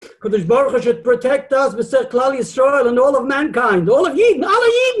Kodesh Baruch Hu should protect us, B'Ser Klal Yisrael, and all of mankind, all of Yidden, alle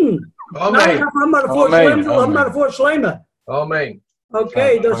Yidden. Amen. Amen.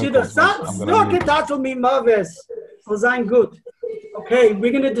 Okay, das ist das Sache mit Maves. So sein gut. Okay,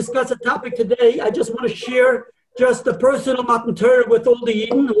 we're going to discuss a topic today. I just want to share just the personal Matan Torah with all the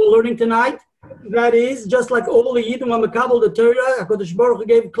Yidden we're learning tonight. That is, just like all the Yidden were Mekabel the Torah, HaKadosh Baruch Hu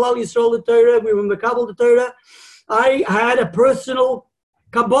gave Klal Yisrael the Torah, we were Mekabel the Torah. I had a personal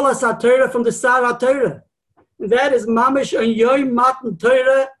Kabbalah Torah from the Sar Torah. That is Mamish and Yom Matan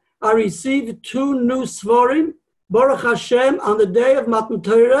Torah. I received 2 new Svarim, Baruch Hashem, on the day of Matan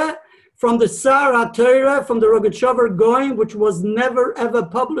Torah, from the Sar Torah, from the Rogatchover Goyim, which was never ever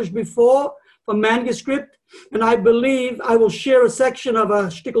published before, from manuscript. And I believe I will share a section of a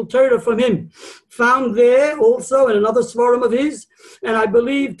Shtickle Torah from him, found there also in another Svarim of his. And I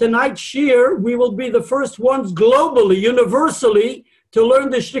believe tonight's shir, we will be the first ones globally, universally, to learn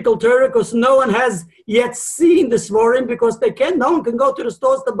the Shtickle Torah, because no one has yet seen the Svarim, because no one can go to the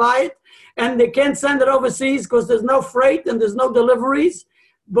stores to buy it, and they can't send it overseas because there's no freight and there's no deliveries.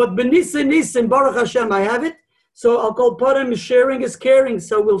 But B'Nissen, Baruch Hashem, I have it. So I'll call Purim, sharing is caring,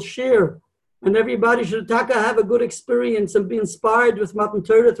 so we'll share. And everybody should have a good experience and be inspired with Matan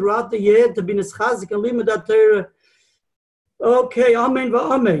Torah throughout the year to be nischazik and limud that Torah. Okay, amen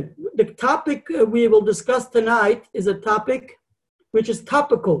va'amen. The topic we will discuss tonight is a topic which is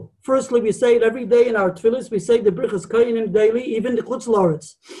topical. Firstly, we say it every day in our tefillos. We say the Birchas Kohanim daily, even the Chutz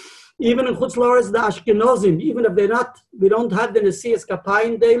La'aretz. Even in Chutz La'aretz, the Ashkenazim, even if we don't have the Nesias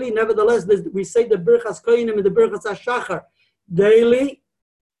Kapayim daily, nevertheless, we say the Birchas Kohanim and the Birchas HaShachar daily.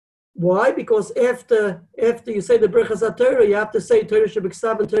 Why? Because after you say the Birchas HaTorah, you have to say Torah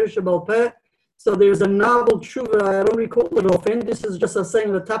Shebiksav and Torah Shebal Peh. So there's a novel tshuva, I don't recall it often. This is just a saying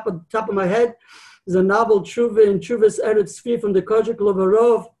on the top of my head. There's a novel tshuva in Tshuvas Eretz Tzvi from the Kojic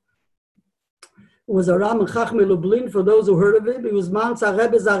Lovarov. It was a Ram and Chachmei Lublin, for those who heard of it. It was Man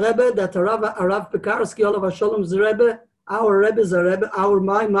Rebbe that Arav Pekarski, Olav Hasholom's Rebbe, our Rebbe is a Rebbe, our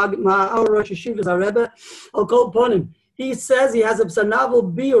Rosh Yeshiva is a Rebbe. I'll call upon him. He says he has a novel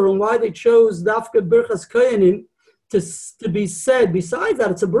beer on why they chose Dafka Birchas Kohanim to be said. Besides that,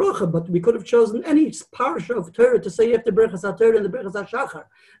 it's a bracha, but we could have chosen any parsha of Torah to say after Birchas HaTorah and the Birchas HaShachar.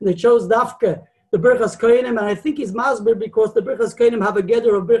 And they chose Dafka, the Birchas Kohanim, and I think he's masber because the Birchas Kohanim have a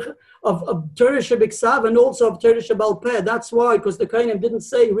gather of Torah Shebiksav and also of Torah Shebal Peh. That's why, because the Kohanim didn't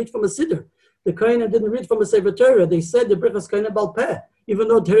say read from a Siddur. The Kohanim didn't read from a Sefer Torah. They said the Birchas Kohanim Bal Peh. Even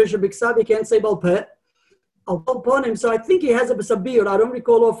though Torah Shebiksav, he can't say Bal Peh. I'll call upon him. So I think he has a sabir. I don't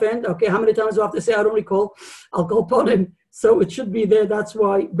recall offhand. Okay, how many times do I have to say I don't recall? I'll call upon him. So it should be there. That's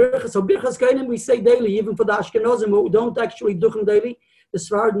why. So Birchas Kohanim we say daily, even for the Ashkenazim who don't actually do them daily. The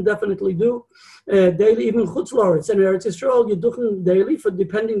Sfardim definitely do daily, even Chutz La'aretz and Eretz Yisrael, you do them daily for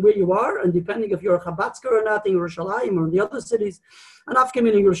depending where you are and depending if you're a Chabadsker or not in Yerushalayim or in the other cities. And after in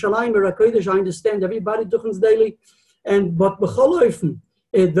Yerushalayim or HaKodesh, I understand everybody do them daily. But B'chol Ofen,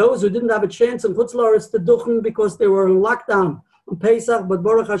 those who didn't have a chance in Chutz La'aretz to do them because they were in lockdown on Pesach, but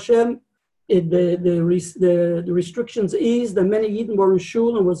Baruch Hashem, the restrictions eased and many Yidden were in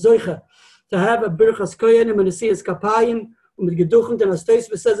shul and were zoicha to have a Birchas Kohanim and a Nesias Kapayim. With Geduchend and as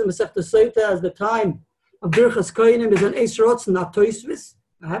Tosfos says in Masechta Sotah, as the time of Birchas Kohanim is an Eis Rotz, not Tosfos.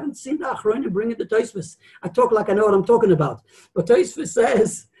 I haven't seen the Achronim bring it to Tosfos. I talk like I know what I'm talking about. But Tosfos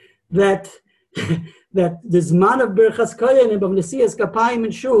says that the Zman of Birchas Kohanim of Nesias Kapayim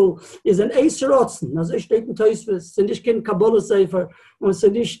and Shul is an Eis Rotz. Also steht in Tosfos, sind nicht kein Kabbalah Sefer, und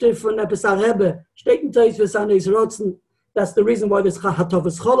sind nicht von etwas Rebbe, steht in Tosfos an Eis Rotz. That's the reason why there's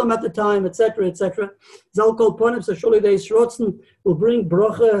Hatovas Cholam at the time, etc., etc. Zalkol Ponim, so surely the Yisrotzen will bring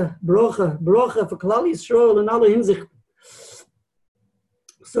brocha for Klal Yisrael and alle Hinsicht.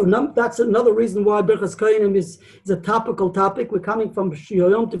 So that's another reason why Birchas Kohanim is a topical topic. We're coming from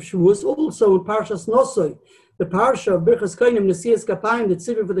Yom Tov Shavuos, also in Parshas Nosoi. The Parsha of Birchas Kohanim, Nesias Kapayim, the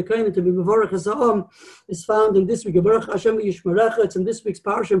tzivur for the Kohanim to be Mevorach Ha'am, is found in this week. Baruch Hashem Yishmerecha, it's in this week's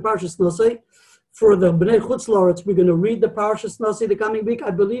Parsha, in Parshas Nosoi. For the Bnei Chutz La'aretz, we're going to read the Parshas Nasi the coming week. I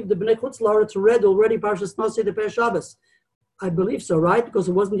believe the Bnei Chutz La'aretz read already Parshas Nasi the Pei Shabbos. I believe so, right? Because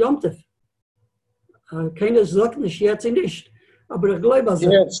it wasn't Yom Tov. Keiner sagt nicht, jetzt nicht. Aber ich glaube so.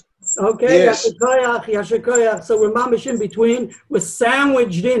 Yes. Okay, yes. So we're mamish in between. We're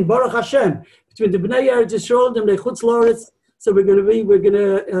sandwiched in, Baruch Hashem, between the Bnei Eretz Yisrael and the Chutz La'aretz. So we're going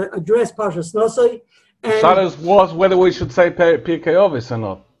to address Parshas Nasi. Shadows was whether we should say Pirkei Avos or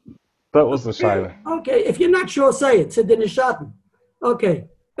not. That was the Shaila. Okay, if you're not sure, say it. Say the Nishaten. Okay,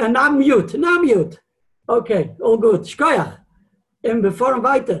 and I'm mute. Okay, all good. Shkoyach. Und bevor wir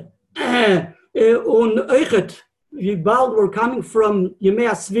weiter. Und Eichet, Yibald were coming from Yemei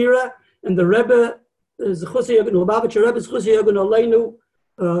Asvira, and the Rebbe, Zechusei Yogan Lubavitcher Rebbe, Zechusei Yogan Aleinu,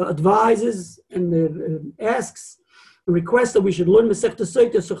 advises and asks, requests that we should learn Masechta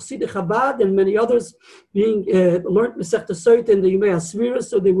Sotah, Chassidei Chabad, and many others being learned Masechta Sotah in the Yemei Asvira,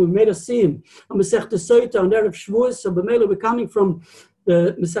 so they were made us see him on Masechta Sotah on Erev Shavuos. So B'meila we're coming from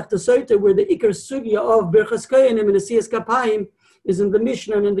the Masechta Sotah, where the Iker Sugya of Birchas Kohanim and the Siyas Kapayim is in the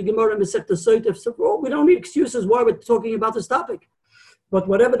Mishnah and in the Gemara Masechta Sotah. So we don't need excuses why we're talking about this topic. But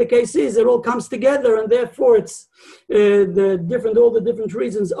whatever the case is, it all comes together, and therefore it's all the different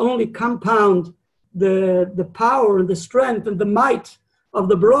reasons only compound the power and the strength and the might of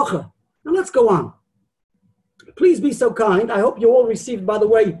the bracha. Now let's go on. Please be so kind. I hope you all received, by the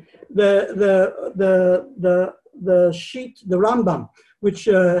way, the sheet, the Rambam, which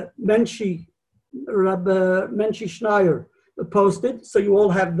Menshi Schneier posted, so you all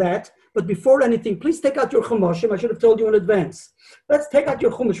have that. But before anything, please take out your Chumash. I should have told you in advance. Let's take out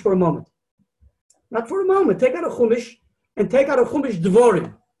your Chumash for a moment. Not for a moment. Take out a Chumash and take out a Chumash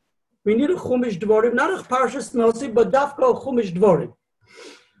Dvorim. We need a Chumash Dvorim, not a Parshas Nossi, but Dafka a Chumash Dvorim.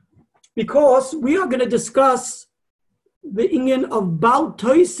 Because we are going to discuss the inyan of Baal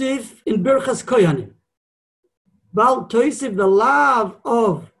Toisif in Birchas Kohanim. Baal Toisif, the lav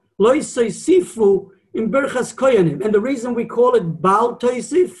of Loisei Sifu in Birchas Kohanim. And the reason we call it Baal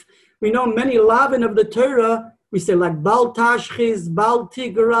Toisif, we know many lavin of the Torah, we say like Baal Tashchis, Baal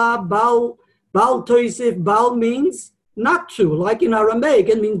Tigra, Baal Toisif. Baal means not to, like in Aramaic,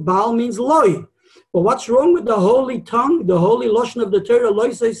 it means Baal means loy. But what's wrong with the holy tongue, the holy lashon of the Torah,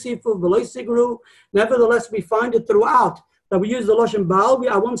 loisei sifu, v'loy sigru? Nevertheless, we find it throughout that we use the lashon Baal.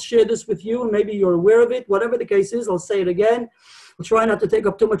 I once shared this with you, and maybe you're aware of it. Whatever the case is, I'll say it again. I'll try not to take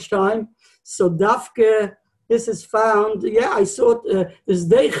up too much time. So Dafke, this is found. I saw it. This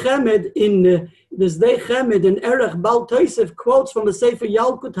Dei Chemed in Erech Baal Toisif quotes from the Sefer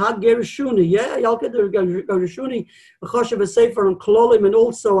Yalkut HaGershuni. Yalkut HaGershuni, a Choshev Sefer on Klolim, and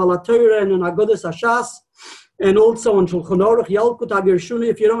also Al HaTorah and on Agodas Hashas, and also on Shulchan Aruch. Yalkut HaGershuni.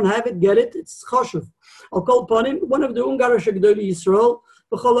 If you don't have it, get it. It's Choshev. I'll call upon him. One of the Ungarish Gedolei Yisrael.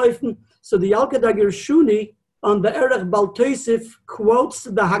 So the Yalkut HaGershuni on the Erech Baal Toisif quotes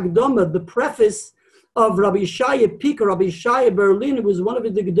the Hagdama, the preface of Rabbi Yishaya Pika. Rabbi Yishaya Berlin, who was one of the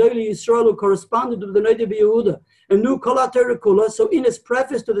Gedolei Yisrael who corresponded with the Noda B'Yehuda and knew Kol HaTorah Kula. So in his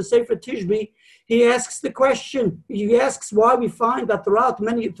preface to the Sefer Tishbi, he asks the question. He asks why we find that throughout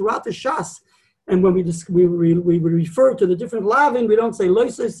the Shas, and when we refer to the different lavin, we don't say loy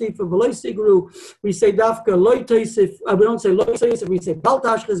seisif or loy sigru. We say dafka loy teisif. We don't say loy seisif. We say bal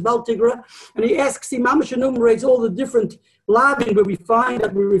tashchis, bal tigra. And he asks, he mamash enumerates all the different lavin where we find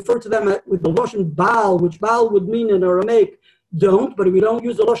that we refer to them with the lashon Baal, which Baal would mean in Aramaic don't, but we don't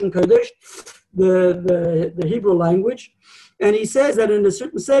use the lashon Kodesh, the Hebrew language. And he says that in a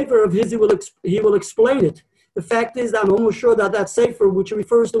certain sefer of his, he will explain it. The fact is that I'm almost sure that sefer, which he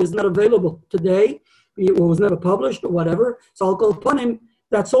refers to, is not available today. It was never published or whatever. So I'll call upon him.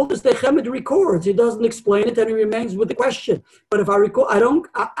 That's all this Chemed records. He doesn't explain it, and he remains with the question. But if I recall,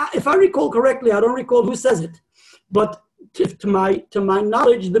 if I recall correctly, I don't recall who says it. But to my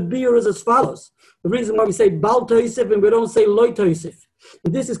knowledge, the beer is as follows. The reason why we say Baal Toisif and we don't say Loy Toisif.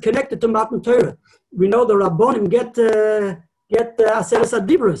 And this is connected to Matan Torah. We know the Rabbonim get Aseres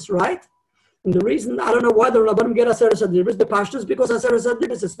Adibros, right? And the reason, I don't know why the Rabbanim get Aseres Adibros, the Pashtus, because Aseres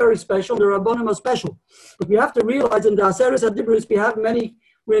Adibros is very special, the Rabbanim are special. But we have to realize in the Aseres Adibros, we have many,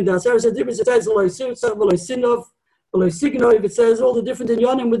 when the Aseres Adibros, it says, Eloi Sirtzav, Eloi Sinov, Eloi Signov, it says all the different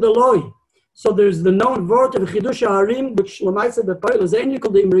inyanim with the Loi. So there's the known word of Chidush HaHarim, which Lamaisa B'Poil is any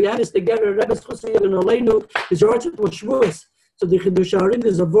called the Imriyanis, the Gerer Rebbe's Chusayel and Aleinu, is Yortzit with Shavuos. So the Chidush HaHarim,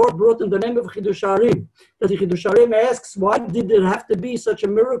 there's a word brought in the name of Chidush HaHarim. That the Chidush HaHarim asks, why did there have to be such a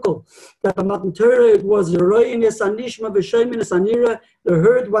miracle? That the Matan Torah, it was Royines Anishma V'Shoymenes Anira, they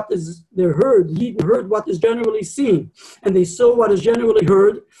heard what is generally seen. And they saw what is generally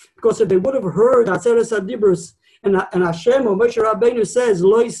heard, because if they would have heard Aseres Adibros, and Hashem or Moshe Rabbeinu says,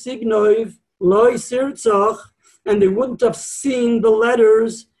 Loi Signoiv, Loi Sirtzach, and they wouldn't have seen the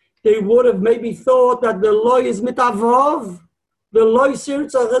letters, they would have maybe thought that the Loi is mitavov. The Loi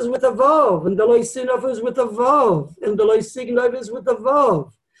Sirtzach is with a Vav, and the Loi Sinov is with a Vav, and the Loi Signov is with a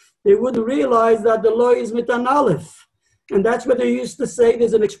Vav. They wouldn't realize that the Loi is with an Aleph. And that's what they used to say.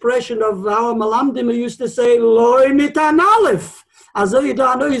 There's an expression of our Malamdim who used to say, Loi mit an Aleph. Which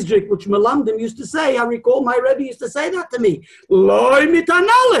Malamdim used to say. I recall my Rebbe used to say that to me. Loi mit an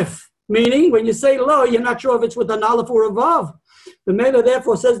Aleph. Meaning, when you say Loi, you're not sure if it's with an Aleph or a Vav. The Mela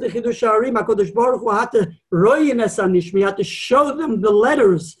therefore says the Chidush HaHarim, HaKadosh Baruch Hu had to royines anishmi, had to show them the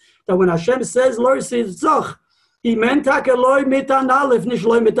letters that when Hashem says Loi Sirtzach,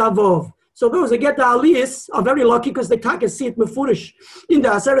 So those that get the aliyas are very lucky because they can see it mefurish. In the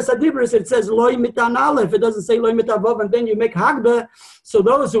Aseres Adibris it says loy mitan aleph. It doesn't say loy mitan vav, and then you make hagba. So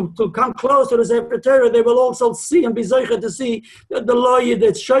those who to come close to the Sefer Torah, they will also see and be zeicha to see the loy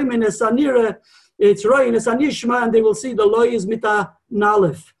that's shoymin es anira, it's royin es anishma, and they will see the loy is mitan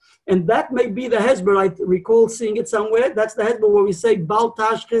aleph. And that may be the hezber. I recall seeing it somewhere. That's the hezber where we say bal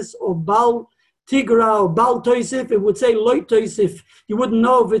tashkis or bal Tigra or Bal Toisif, it would say Loy Toisif. You wouldn't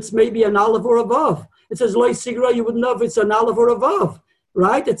know if it's maybe an aleph or a vav. It says Loy Sigra, you wouldn't know if it's an aleph or a vav,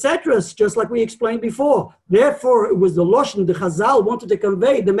 right? Etc. Just like we explained before. Therefore, it was the Loshen, the Chazal wanted to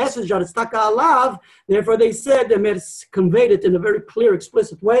convey the message that it's Taka Alav. Therefore, they said, they conveyed it in a very clear,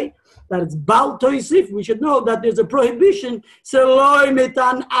 explicit way, that it's Bal Toisif. We should know that there's a prohibition, so Loy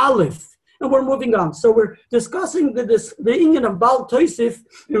Mitan Aleph. And we're moving on. So we're discussing the inyan of Bal Toisif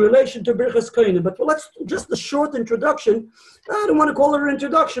in relation to Birchas Kohanim. But let's just a short introduction. I don't want to call it an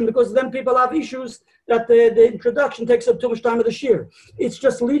introduction because then people have issues that the introduction takes up too much time of the shir. It's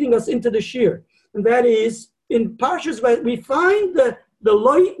just leading us into the shir. And that is, in Parshas, we find the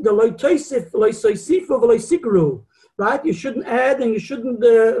Loy Toisif, Loy Soisifu, Loy Sigru. Right? You shouldn't add and you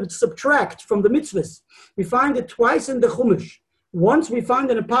shouldn't subtract from the mitzvahs. We find it twice in the Chumash. Once we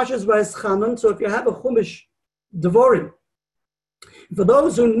find in a Parshas Vayeschanan, so if you have a Chumash Devorim, for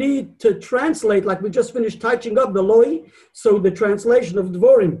those who need to translate, like we just finished touching up the Loi, so the translation of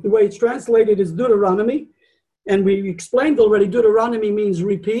Devorim, the way it's translated is Deuteronomy, and we explained already Deuteronomy means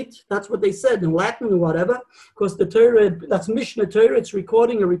repeat. That's what they said in Latin or whatever, because the Torah, that's Mishnah Torah, it's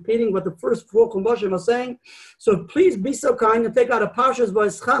recording and repeating what the first four Chumash are saying. So please be so kind and take out a Parshas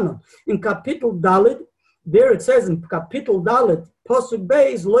Vayeschanan in Kapitel Daled. There it says in Kapitel Dalet, Pasuk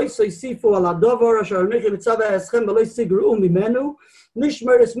Beis, Lo Soisifu ala davar asher Anochi mitzaveh eschem v'lo sigru mimenu,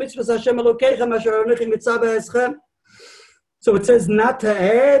 nishmer es mitzvahs Hashem Elokeichem asher Anochi mitzaveh eschem. So it says not to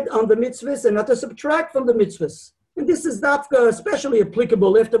add on the mitzvahs and not to subtract from the mitzvahs. And this is not especially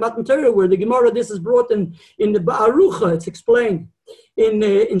applicable after Matan Torah, where the Gemara, this is brought in the Ba'arucha, it's explained. In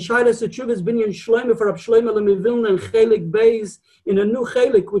Shailas Teshuvas Binyan Shlomo for Rab Shlomo Lemivilna and Chelik Beis, in a new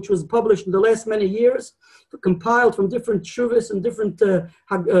Chelik, which was published in the last many years, compiled from different Teshuvas and different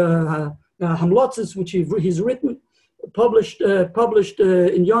Hamlotzes, which he's written, published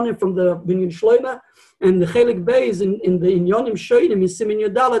in Yonim from the Binyan Shlomo. And the Chelik Beis in Yonim Shoinim, in Simin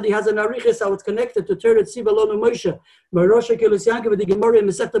Yudalad, he has an arichis how it's connected to Torah Tziva Lonu Moshe. Marosha Kelos Yankov, the Gemara in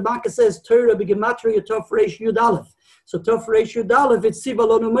Masechta Banka says, Torah b'gematria Tov Reish Yud Aleph. So Tov Reish Yud Aleph, it's Tziva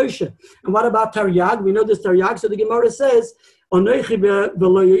Lonu Moshe. And what about Taryag? We know this Taryag. So the Gemara says, Onoichi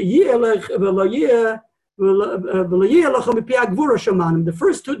v'lo yiyeh the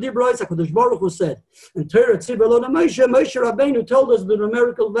first two dibros HaKadosh Baruch Hu said, and Torah Tziva Lonu Moshe, Moshe Rabbeinu told us the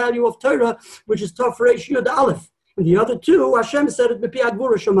numerical value of Torah, which is Tov Reish Yud Aleph. And the other two, Hashem said it B'pi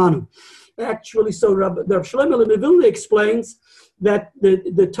Agvura Shemanu. Actually, so the Rab Shlomo Lemivilna explains that the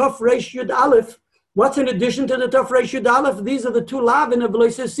Tov Reish Yud Aleph, what's in addition to the Tov Reish Yud Aleph? These are the two lavin of V'lo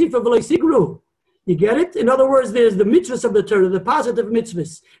Sifa V'lo Sigru. You get it? In other words, there's the mitzvahs of the Torah, the positive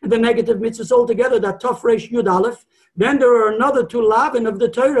mitzvahs, and the negative mitzvahs altogether, that Tov Reish Yud Aleph. Then there are another two lavin of the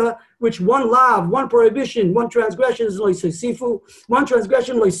Torah, which one lav, one prohibition, one transgression is Lo Sifu, one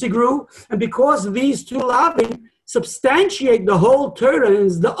transgression Lo Sigru. And because these two lavin substantiate the whole Torah and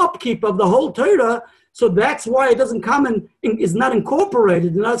is the upkeep of the whole Torah, so that's why it doesn't come is not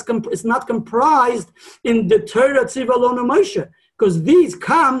incorporated, it's not comprised in the Torah Tziva Lonu Moshe. Because these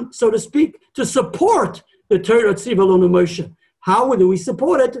come, so to speak, to support the Torah Tziva Lonu Moshe. How do we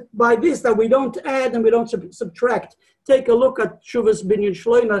support it? By this, that we don't add and we don't subtract. Take a look at Shuvas Binyan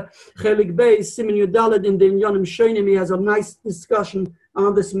Shlomo, Chelik Beis, Simin Yudalad, in the Yonim Shoinim. He has a nice discussion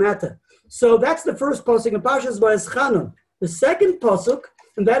on this matter. So that's the first pasuk in Parshas Vayeschanan. The second pasuk,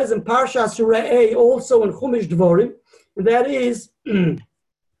 and that is in Parshas Re'eh, also in Chumash Dvorim, and that is in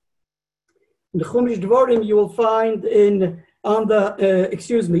the Chumash Dvorim you will find in Kapitel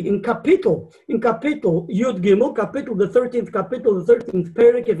Yud Gimel, Kapitel, the 13th Kapitel, the 13th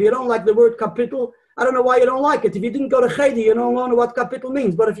Perik. If you don't like the word Kapitel, I don't know why you don't like it. If you didn't go to Cheder, you don't know what Kapitel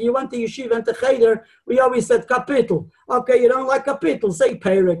means. But if you went to Yeshiva and to Cheder, we always said Kapitel. Okay, you don't like Kapitel, say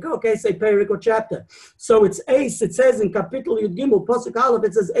Perik. Okay, say Perik or chapter. So it's Eis, it says in Kapitel Yud Gimel, Pasuk Aleph,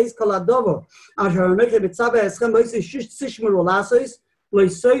 it says Eis Kol Hadover, Asher Anochi Mitzaveh Eschem Moisei Tishmeru Lasos, so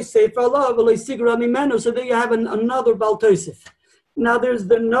there you have another Bal Tosif. Now there's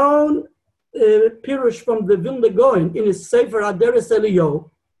the known Pirush from the Vilna Gaon in his Sefer Aderes Eliyahu,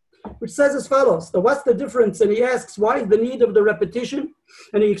 which says as follows. So what's the difference? And he asks, why is the need of the repetition?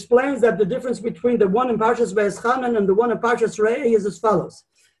 And he explains that the difference between the one in Parshas Vayeschanan and the one in Parshas Re'eh is as follows.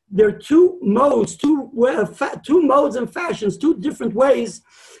 there are two modes and fashions, two different ways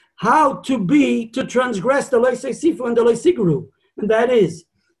how to transgress the Leisei Sifu and the Leisigru. And that is,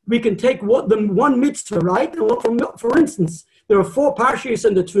 we can take one mitzvah, right? For instance, there are 4 parshas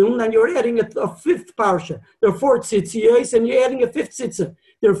in the Tefillin, and you're adding a 5th parsha. There are 4 tzitziyos, and you're adding a 5th tzitzah.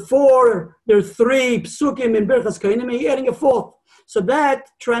 There are 3 psukim in Birchas Kohanim, and you're adding a 4th. So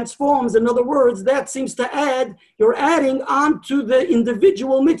that transforms, in other words, that seems to add, you're adding on to the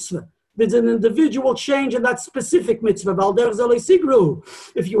individual mitzvah. There's an individual change in that specific mitzvah.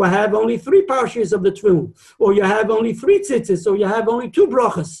 If you have only 3 parshas of the Tefillin, or you have only 3 tzitzis, or you have only 2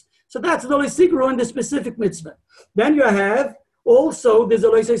 brachas, so that's the Leisigru in the specific mitzvah. Then you have also, there's a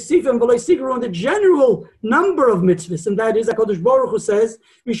Leisei and Leisigru in the general number of mitzvahs, and that is, HaKadosh Baruch Hu says,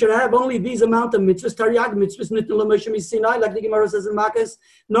 we should have only these amount of mitzvahs, Taryag mitzvahs, Nitin L'Moshe Sinai, like the Gemara says in Makkos,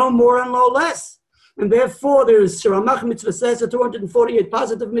 no more and no less. And therefore, there is Shiramach mitzvah says 248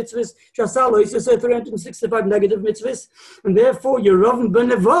 positive mitzvahs, Shasalo says 365 negative mitzvahs, and therefore, Yeravim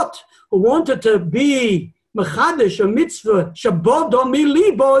Benevot, who wanted to be Mechadish, a mitzvah, Shabodo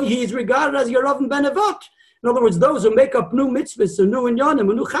Milibo, he is regarded as Yeravim Benevot. In other words, those who make up new mitzvahs, a new inyanim,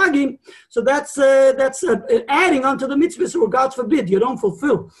 a new chagim, so that's adding onto the mitzvahs, or God forbid, you don't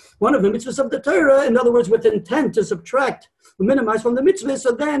fulfill one of the mitzvahs of the Torah, in other words, with intent to subtract, minimize from the mitzvahs,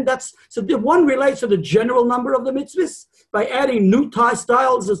 so the one relates to the general number of the mitzvahs, by adding new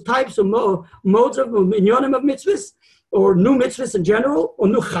styles as types of modes of inyanim of mitzvahs, or new mitzvahs in general, or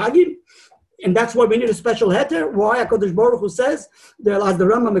new chagim. And that's why we need a special heter. Why HaKadosh Baruch Hu says, as the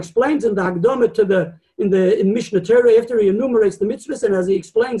Rambam explains in the Hagdamah in Mishnah Torah, after he enumerates the mitzvahs, and as he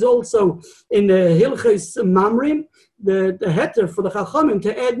explains also in the Hilchos Mamrim, the heter for the Chachamim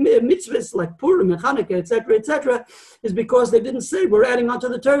to add mitzvahs like Purim and Chanukah, etc., is because they didn't say we're adding onto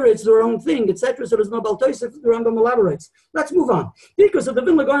the Torah, it's their own thing, etc. So there's no Baal Tosef. The Rambam elaborates. Let's move on. Because the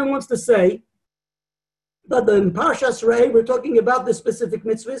Vilna Gaon wants to say that in Parshas Re'eh we're talking about the specific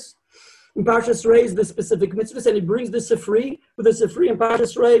mitzvahs. In Parshas Re'eh is the specific mitzvahs, and he brings the Sifri. With the Sifri in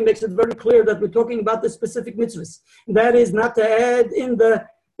Parshas Re'eh makes it very clear that we're talking about the specific mitzvahs. And that is not to add in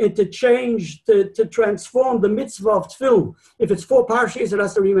to change, to transform the mitzvah of Tefillin. If it's 4 parshas, it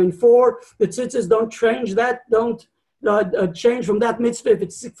has to remain 4. The tzitzis don't change that, don't change from that mitzvah. If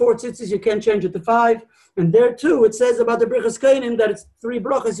it's 4 tzitzis, you can't change it to 5. And there too, it says about the Birchas Kohanim that it's 3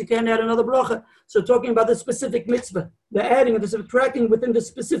 brachas, you can't add another bracha. So talking about the specific mitzvah, the adding and the subtracting within the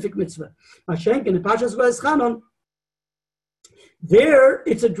specific mitzvah. Mashenkin in Parshas Vayeschanon, there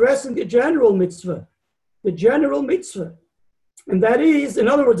it's addressing the general mitzvah. The general mitzvah. And that is, in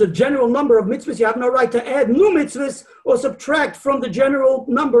other words, a general number of mitzvahs. You have no right to add new mitzvahs or subtract from the general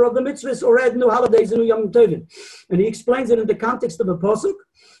number of the mitzvahs or add new holidays and new Yom Tovim. And he explains it in the context of a pasuk.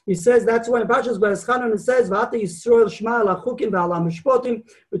 He says that's when Parshas Vayeschanon says, "V'ata Yisrael Shema ala chukim v'ala mishpotim."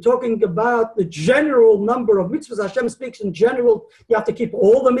 We're talking about the general number of mitzvahs. Hashem speaks in general. You have to keep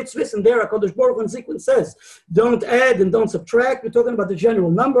all the mitzvahs, and there HaKadosh Baruch Hu in sequence says, "Don't add and don't subtract." We're talking about the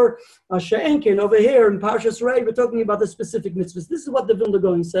general number. She'enkin over here in Parshas Re'eh, we're talking about the specific mitzvahs. This is what the Vilna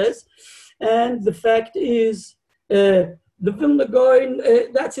Gaon says, and the fact is, the Vilna Gaon,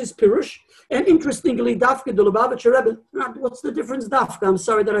 that's his pirush. And interestingly, Dafka, the Lubavitcher Rebbe, what's the difference, Dafka? I'm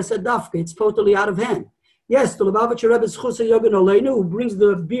sorry that I said Dafka. It's totally out of hand. Yes, the Lubavitcher Rebbe is Chusay Yogan Aleinu, who brings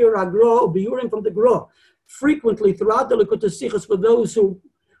the Bir Agro, Biurim from the Gro, frequently throughout the Likutei Sichos for those who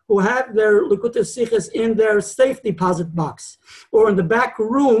have their Likutei Sichos in their safe deposit box or in the back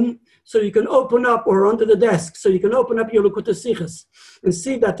room, so you can open up, or under the desk, so you can open up your Likutei Sichos and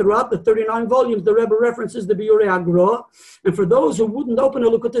see that throughout the 39 volumes, the Rebbe references the Biurei Agro. And for those who wouldn't open a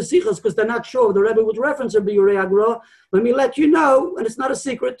Likutei Sichos because they're not sure the Rebbe would reference a Biurei Agro, let me let you know, and it's not a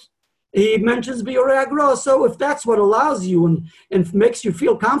secret, he mentions Biurei Agro. So if that's what allows you and makes you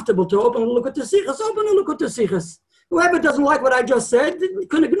feel comfortable to open a Likutei Sichos, open a Likutei Sichos. Whoever doesn't like what I just said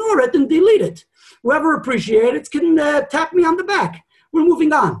can ignore it and delete it. Whoever appreciates it can tap me on the back. We're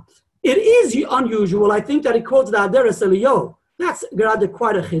moving on. It is unusual, I think, that he quotes the Aderes Eliyahu. That's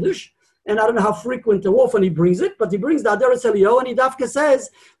quite a chiddush, and I don't know how frequent or often he brings it, but he brings the Aderes Eliyahu, and he dafka says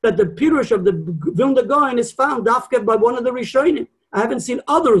that the pirush of the Vilna Gaon is found dafka by one of the Rishonim. I haven't seen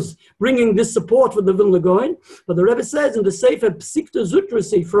others bringing this support for the Vilna Gaon, but the Rebbe says in the Sefer Psikta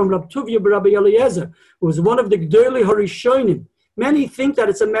Zutrasi from Rab Tuvia B'Rabbi Eliezer, who was one of the Gdolei Harishonim. Many think that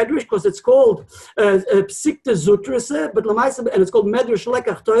it's a medrash because it's called Psikta Zutrase, but and it's called Medrash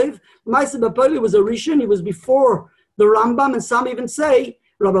Lekach Tov. L'maisa B'Poli was a Rishon. He was before the Rambam, and some even say,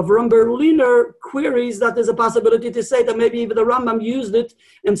 Rabbi Avram Berliner queries that there's a possibility to say that maybe even the Rambam used it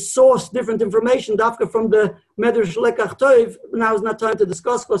and sourced different information dafka from the Medrash Lekach Tov. Now is not time to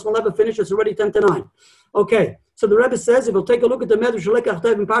discuss because we'll never finish. It's already 10 to 9. Okay, so the Rebbe says if we'll take a look at the Medrash Lekach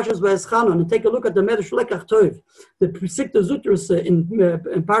Tov in Parshas Va'eschanan and take a look at the Medrash Lekach Tov, the Sikta Zutrus in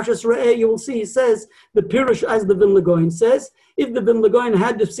Parshas Re'eh, you will see he says the Pirush as the Vilna Gaon says. If the Vilna Gaon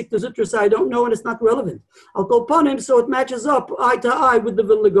had the Sikta Zutrus, I don't know, and it's not relevant. I'll call upon him so it matches up eye to eye with the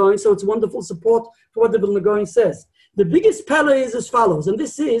Vilna Gaon, so it's wonderful support for what the Vilna Gaon says. The biggest pella is as follows, and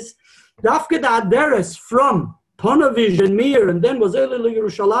this is Dafke Aderes from Ponevezh and Mir, and then was Elul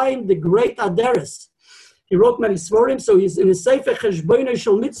Yerushalayim, the great Aderes. He wrote many Svarim, so he's in his Sefer Cheshbono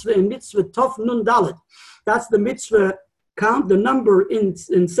Shel Mitzvah in Mitzvah Tov Nun Dalet. That's the mitzvah count, the number in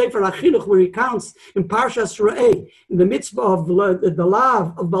Sefer HaChinuch where he counts in Parshas Re'eh, in the mitzvah of the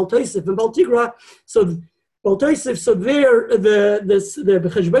law of Baal Tosef and Baal Tigra. So Baal Tosef, so there the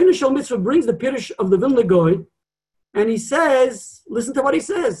Cheshbono Shel Mitzvah brings the Pirush of the Vilna Gaon, and he says, listen to what he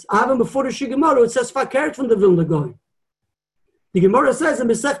says. I have him before the Gemara. It says Fakert from the Vilna Gaon. The Gemara says in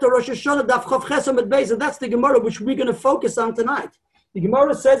Masechta Rosh Hashanah Daf Chav Chesam et Beis, and that's the Gemara which we're going to focus on tonight. The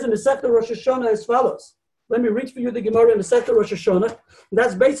Gemara says in Masechta Rosh Hashanah as follows. Let me read for you the Gemara in Masechta Rosh Hashanah.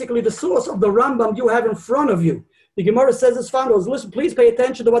 That's basically the source of the Rambam you have in front of you. The Gemara says as follows. Listen, please pay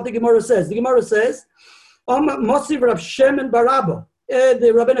attention to what the Gemara says. The Gemara says, Mosiv Rav Shemen Barabba.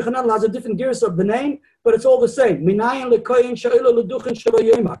 The Rabbeinu Chananel has a different gears of the name, but it's all the same. Minayin lekoyin she'ola leduchen shelo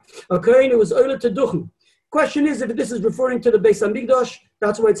yomar. A koyin who was ola to duchen. Question is if this is referring to the Beis Hamikdash.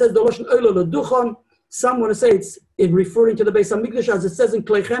 That's why it says the lashon ola leduchen. Some want to say it's referring to the Beis Hamikdash as it says in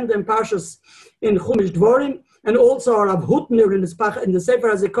Kleichem and Parshas in Chumash Dvorim, and also Rav Hutner in the Sefer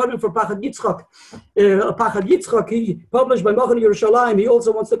HaZikaron for Pachad Yitzchak. Pachad Yitzchak, he published by Machane Yerushalayim. He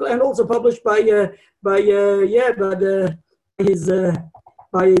also wants to, and also published by his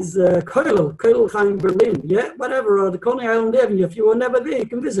Kollel Chaim Berlin, whatever, the Coney Island Avenue. If you were never there, you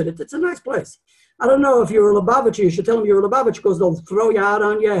can visit it. It's a nice place. I don't know if you're a Lubavitcher, you should tell them you're a Lubavitcher because they'll throw you out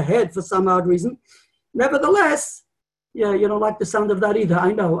on your head for some odd reason. Nevertheless, you don't like the sound of that either,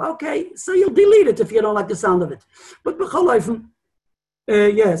 I know. Okay, so you'll delete it if you don't like the sound of it. But B'chol Oifem,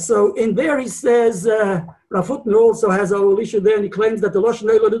 so in there he says, Rav Hutner also has our issue there, and he claims that the Lashon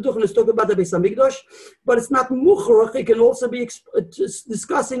Ola Leduchen is talking about the Beis Hamikdash, but it's not Mucharach. It can also be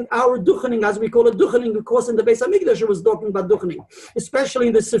discussing our Duchening, as we call it Duchening, of course in the Beis Hamikdash it was talking about Duchening, especially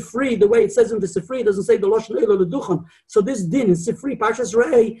in the Sifri, the way it says in the Sifri, it doesn't say the Lashon Ola Leduchen. So this din in Sifri, Parshas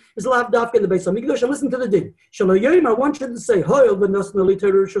Re'eh, is lav dafka in the Beis Hamikdash, and listen to the din. Shelo Yomer, one shouldn't say, Hoyel v'nos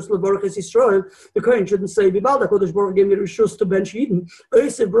noliter Rishus levarach es Yisrael, the Kohen shouldn't say, Vivalda Kodesh Baruch gave me Rishus to bench Eden,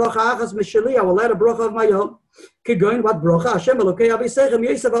 Oisev bracha achas mesheli, I will add a bracha of my own. Going what bracha Hashem Elokei Avisechem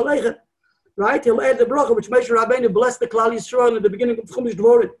Yosef Aleichem, right? He'll add the bracha which Moshe Rabbeinu blessed the Klal Yisrael in the beginning of Chumash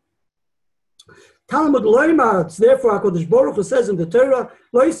Dvorim. Talmud Loimar, therefore HaKadosh Baruch Hu says in the Torah,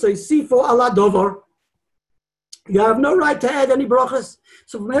 Lo Yisifo ala dovar. You have no right to add any brachas.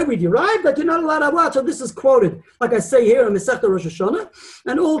 So from here we derive that you're not allowed to watch. So this is quoted, like I say here in Masechta Rosh Hashanah,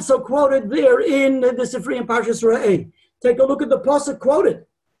 and also quoted there in the Sifri and Parshas Re'eh. Take a look at the pasuk quoted.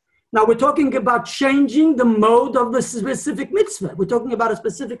 Now we're talking about changing the mode of the specific mitzvah. We're talking about a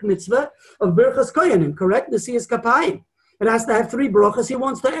specific mitzvah of Birchas Koyanim, correct? The Siyas Kapayim. It has to have 3 brachas. He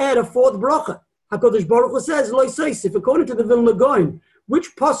wants to add a 4th bracha. HaKadosh Baruch Hu says, Lo Yisif, according to the Vilna Gaon,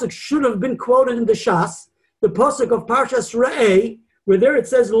 which pasuk should have been quoted in the Shas? The pasuk of Parshas Re'eh, where there it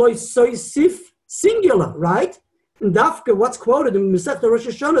says Lo Yisif, singular, right? And Dafka, what's quoted in Masechta Rosh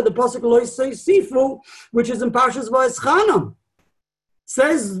Hashanah, the pasuk Lo Yisifu, which is in Parshas Va'eschanan.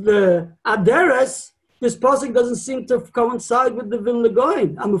 Says the Aderes, this pasuk doesn't seem to coincide with the Vilna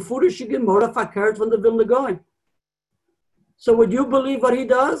Gaon. I'm a Furish Gemara Fakert from the Vilna Gaon. So would you believe what he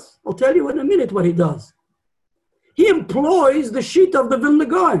does? I'll tell you in a minute what he does. He employs the sheet of the Vilna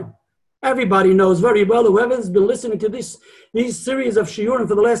Gaon. Everybody knows very well, whoever's been listening to these series of shiurim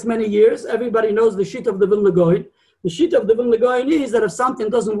for the last many years, everybody knows the sheet of the Vilna Gaon. The sheet of the Vilna Gaon is that if something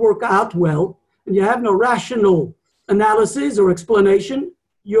doesn't work out well, and you have no rational analysis or explanation,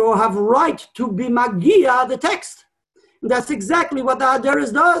 you have right to be magia the text. And that's exactly what the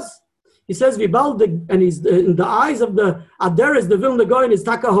Aderes does. He says, Vibaldi, and he's in the eyes of the Aderes, the Vilna Gaon is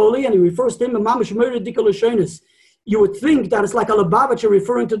taka holy, and he refers to him, Mamash Meir Dikol Hashonis. You would think that it's like a Lubavitcher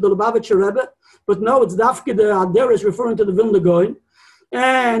referring to the Lubavitcher Rebbe, but no, it's Dafke the Aderes referring to the Vilna Gaon.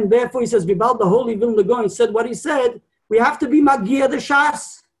 And therefore he says, Vibal, the holy Vilna Gaon said what he said, we have to be Magia the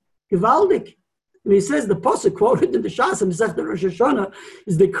Shas, Givaldik. And he says the pasuk quoted in the Shas and the Rosh Hashanah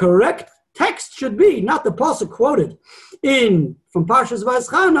is the correct text should be, not the pasuk quoted from Parshas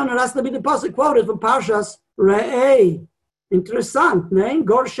Va'eschanan, it has to be the pasuk quoted from Parshas Re'eh. Interessant, name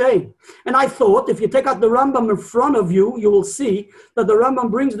Gorshay. And I thought if you take out the Rambam in front of you, you will see that the Rambam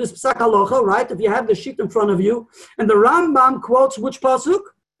brings this Psak Halacha, right? If you have the sheet in front of you, and the Rambam quotes which pasuk?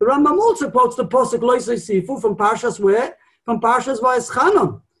 The Rambam also quotes the pasuk Lo Sifu from Parshas where? From Parshas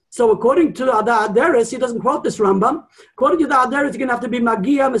Vayeschanan. So according to the Aderes, he doesn't quote this Rambam. According to the Aderes, you're going to have to be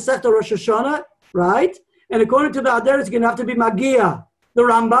Magia Masechta Rosh Hashanah, right? And according to the Aderes, you're going to have to be Magia the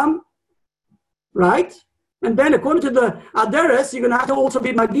Rambam, right? And then according to the Aderes, you're going to have to also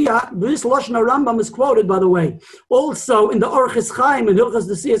be Magia. This Lashon Rambam is quoted, by the way, also in the Orchis Chaim in Hilchas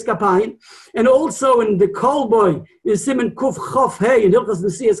Nesias Kapayim, and also in the Kolboy in Siman Kuf Chof Hey in Hilchas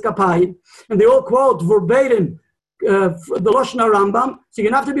Nesias Kapayim, and they all quote verbatim the Lashon Rambam. So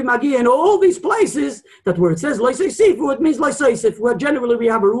you're going to have to be Magia in all these places that where it says Loisei Sifu, it means Loisei Sifu. Where generally we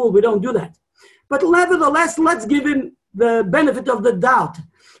have a rule, we don't do that. But nevertheless, let's give him the benefit of the doubt,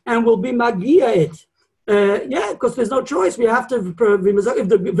 and we'll be Magia it. Because there's no choice. We have to, if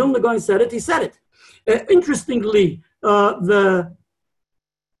the Vilna Gaon said it, he said it. Interestingly, the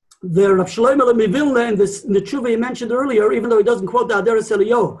Rav Shlomo Vilna in the Tshuva he mentioned earlier, even though he doesn't quote the Aderes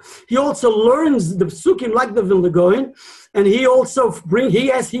Eliyahu, he also learns the Psukim like the Vilna Gaon, and he also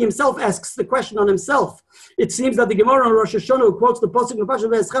he himself asks the question on himself. It seems that the Gemara on Rosh Hashanah who quotes the pasuk in Parashat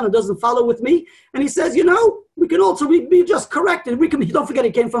Vayeschanan doesn't follow with me, and he says, we can also be just corrected. We can. Don't forget,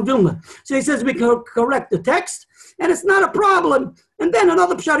 it came from Vilna, so he says we can correct the text, and it's not a problem. And then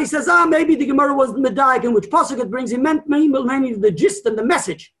another pshat, he says, maybe the Gemara was medayik, in which pasuk it brings. He meant mainly the gist and the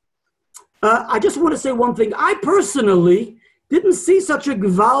message. I just want to say one thing. I personally didn't see such a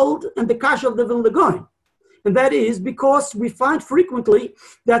gvald in the kasha of the Vilna Gaon, and that is because we find frequently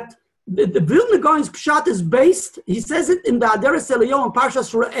that the Vilna Gaon's pshat is based, he says it in the Aderes Eliyahu and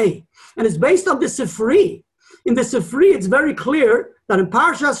Parshas Re'eh, and it's based on the Sifri. In the Sifri, it's very clear that in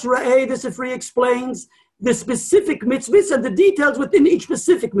Parshas Re'eh, the Sifri explains the specific mitzvahs and the details within each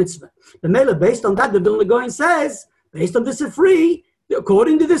specific mitzvah. The Mela, based on that, the Vilna Gaon says, based on the Sifri,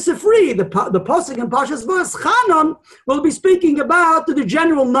 according to the Sifri, the pasuk in Parshas Vayeschanan will be speaking about the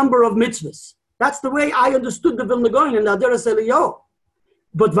general number of mitzvahs. That's the way I understood the Vilna Gaon in the Aderes Eliyahu.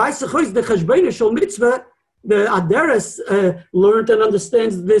 But Vaysechois, the Cheshbon Shel Mitzvah, the Aderes learned and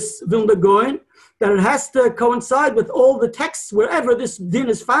understands this Vilna Gaon, that it has to coincide with all the texts wherever this din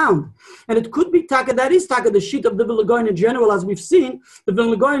is found. And it could be taka, that is taka, the sheet of the Vilna Gaon in general, as we've seen. The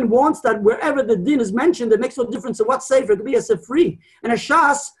Vilna Gaon wants that wherever the din is mentioned, it makes no difference in what sefer, it could be a sefri and a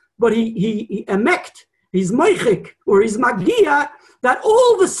shas, but he emekt, he's moichik, or he's magia, that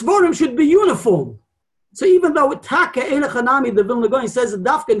all the svarim should be uniform. So even though Taka Elachanami, the Vilna Gaon says that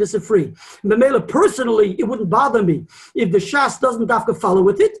Dafka in the Sifri, Memela personally, it wouldn't bother me if the Shas doesn't Dafka follow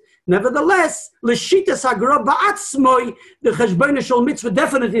with it. Nevertheless, L'shita Sagra Ba'atzmoi, the Cheshbon Shel Mitzvah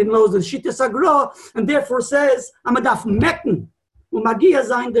definitely knows the Shita Sagra, and therefore says, I'm a Daf Mekken, Umagia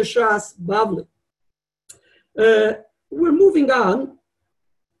Zain the Shas Bavli. We're moving on,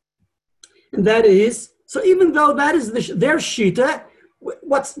 and that is, so even though that is their Shita,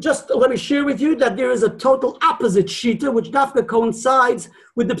 let me share with you that there is a total opposite shita which dafka coincides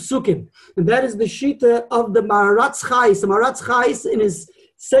with the psukim, and that is the shita of the Maharatz Chais. The Maharatz Chais in his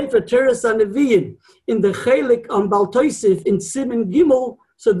Sefer Teres HaNeviim in the Chelik on Baltoisif in Siman Gimel.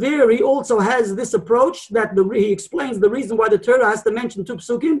 So there he also has this approach that he explains the reason why the Torah has to mention two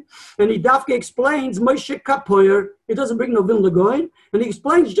psukim, and he dafka explains Moshe Kapoyer. He doesn't bring no Vilna Gaon, and he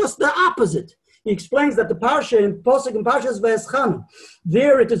explains just the opposite. He explains that the parsha in Posuk and Parshas Vayeschanan,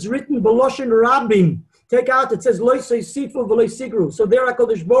 there it is written B'loshen Rabim. Take out, it says Lo Sifu v'lo Sigru. So there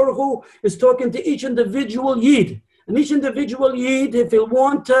HaKadosh Baruch Hu is talking to each individual Yid. And each individual Yid, if he'll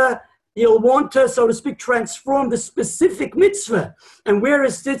want to, so to speak, transform the specific mitzvah, and where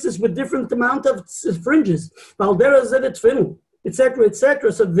it sits is with different amount of fringes, etc.,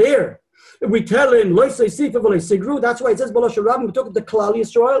 etc. So there, we tell him, that's why it says, we talk the Klal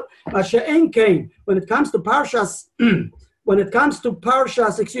Yisrael, when it comes to Parshas, when it comes to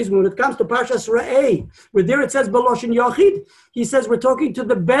Parshas Re'eh, where there it says, B'loshen Yochid, he says, we're talking to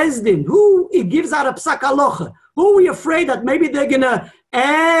the Bezdin, who he gives out a psak halacha. Who are we afraid that maybe they're going to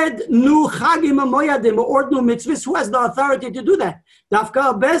add new chagim and moyadim or new mitzvahs? Who has the authority to do that?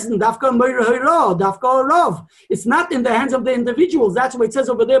 Dafka Bezdin, Dafka Meir Hayra, Dafka Rav. It's not in the hands of the individuals. That's what it says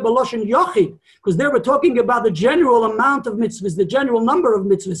over there, B'loshen Yochid, because they were talking about the general amount of mitzvahs, the general number of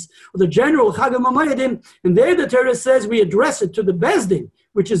mitzvahs, or the general chagim and moyadim. And there the Torah says we address it to the Bezdin,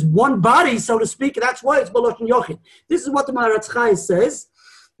 which is one body, so to speak. That's why it's B'loshen Yochid. This is what the Maharatz Chai says.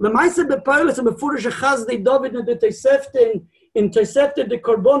 Lemaisa bePaulos and befurish Chazdei David and the Tosefta in Tosefta de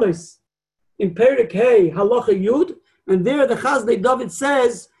Korbonos in Perek Hey Halacha Yud, and there the Chazdei David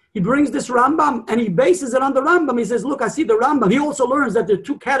says He brings this Rambam and he bases it on the Rambam. He says, look, I see the Rambam. He also learns that there are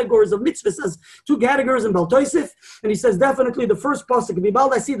two categories of mitzvahs, as two categories in Baal Tosef. And he says, definitely the first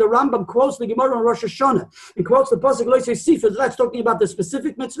pasuk, I see the Rambam quotes the Gemara on Rosh Hashanah and quotes the pasuk, Lo Yisei Sifus. That's talking about the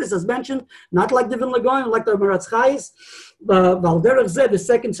specific mitzvahs as mentioned, not like the Vilna Gaon, like the Meretz Chayes. Valderach Zeh, the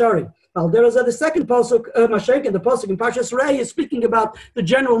second pasuk, Mashenk, and the pasuk in Parshas Re'eh is speaking about the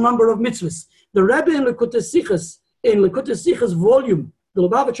general number of mitzvahs. The Rebbe in Likutei Sichos volume, the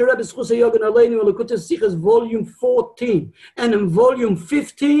Lubavitcher Rebbe Schusay Yogan Aleinu in Likutei Sichos volume 14, and in volume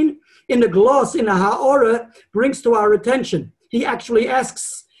 15, in the gloss, in the Ha'ora, brings to our attention. He actually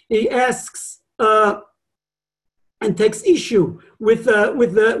asks and takes issue with the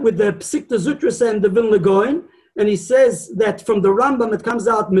Psikta Zutras and the Vilna Gaon. And he says that from the Rambam it comes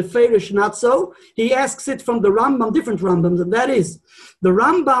out meferish, not so. He asks it from the Rambam, different Rambams, and that is the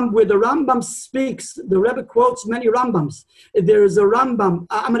Rambam where the Rambam speaks. The Rebbe quotes many Rambams. There is a Rambam.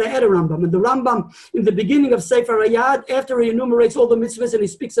 I'm going to add a Rambam, and the Rambam in the beginning of Sefer Hayad, after he enumerates all the mitzvahs and he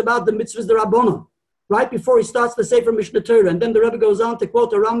speaks about the mitzvahs the Rabbanon, right before he starts the Sefer Mishnah Torah. And then the Rebbe goes on to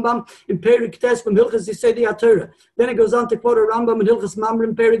quote a Rambam in Perik Tes from Hilchas Yisei HaTorah. Then he goes on to quote a Rambam in Hilchas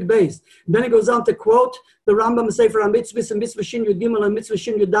Mamrim Perik Beis. Then he goes on to quote the Rambam in Sefer HaMitzvahs and Mitzvah Shin Yud Gimel and Mitzvah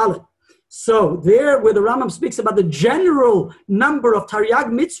Shin Yud Dalet. So there, where the Rambam speaks about the general number of Taryag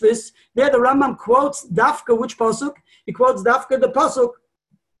mitzvahs, there the Rambam quotes Dafka, which pasuk? He quotes Dafka, the pasuk,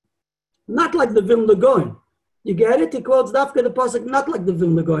 not like the Vilna Gaon. You get it? He quotes Dafka, the pasuk, not like the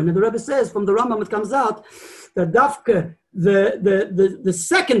Vilna Gaon. And the Rebbe says from the Rambam it comes out that Dafka, the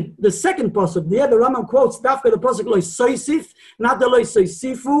second pasuk, the Rambam quotes Dafka, the pasuk Lo Yisei, not the Lo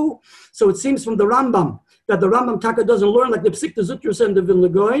Yisei. So it seems from the Rambam that the Rambam Taka doesn't learn like the Psikta Zutras and the Vilna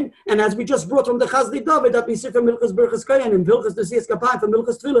Gaon. And as we just brought from the Chasdei David, that we see from Milchas Berachas Kohen and Vilchas the Siyas Kapayim from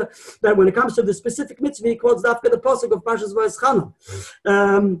Milchas Tefillah, that when it comes to the specific mitzvah, he quotes Dafka, the pasuk of Parshas Vayeschanan.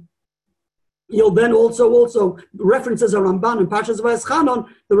 You'll then also references a Ramban in Parshas Vayeschanan,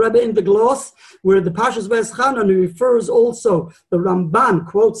 the Rebbe in the gloss, where the Parshas Vayeschanan refers also, the Ramban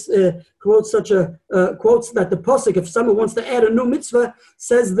quotes that the posuk, if someone wants to add a new mitzvah,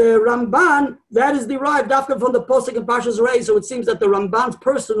 says the Ramban, that is derived after from the posuk in Parshas Re'eh. So it seems that the Ramban's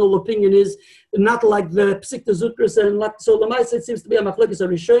personal opinion is not like the Psikta Zutras, and like, so Lamaisa it seems to be a Machlokes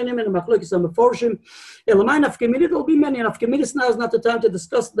HaRishonim and a Machlokes HaMeforshim. Elamai Nafkeminis, there will be many, and Nafkeminis now is not the time to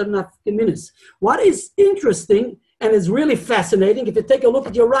discuss the Nafkeminis. What is interesting and is really fascinating, if you take a look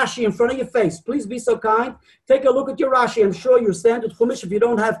at your Rashi in front of your face, please be so kind, take a look at your Rashi. I'm sure your standard Chumash, if you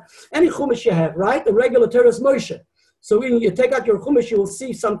don't have any Chumash you have, right? The regular Teres Moshe. So when you take out your Chumash, you will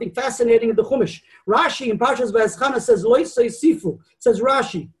see something fascinating in the Chumash. Rashi in Parshas Vayeschanan says, Lo Yisei Sifu, says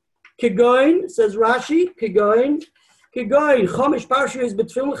Rashi. Kigoin, says Rashi, Kigoin, Chomesh Parsha is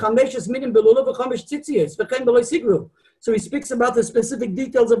between Chameshes Minim Belulav and Chomesh Tzitzias, V'chein B'lo Sigru. So he speaks about the specific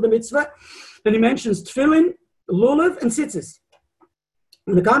details of the mitzvah, and he mentions Tefillin, Lulav, and Tzitzis.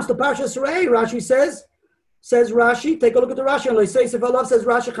 When it comes to Parshas Re'eh, Rashi says Rashi, take a look at the Rashi, and Loisei Sefalav says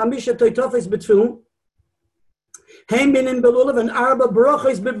Rashi, Chamisha Toitofes Betfilin, Heim Minim Belulav, and Arba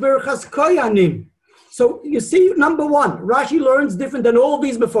Brochos Beberchas Koyanim. So you see, number one, Rashi learns different than all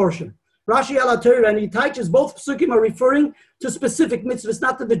these Meforshim. Rashi al Torah, and he teaches both psukim are referring to specific mitzvahs,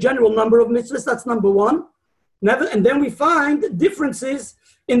 not to the general number of mitzvahs. That's number one. And then we find differences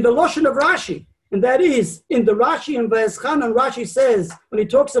in the Lashon of Rashi. And that is, in the Rashi and Vayeschanan, Rashi says, when he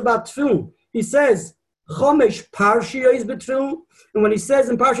talks about Tefillin, he says, Chomesh Parshia is Betfillin. And when he says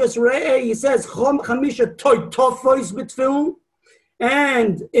in Parshas Re'eh, he says, Chamisha Toitofo is Betfillin.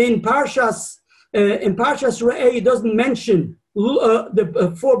 And in Parshas Re'eh, he doesn't mention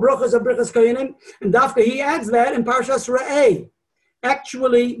the four brachas of Berachas Kohanim, and Dafka, he adds that in Parshas Re'eh.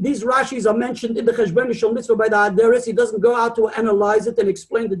 Actually, these Rashis are mentioned in the Cheshbon Mishal Mitzvah by the Aderes. He doesn't go out to analyze it and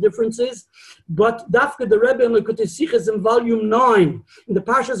explain the differences. But Dafka, the Rebbe in Likutei Sichos in volume 9, in the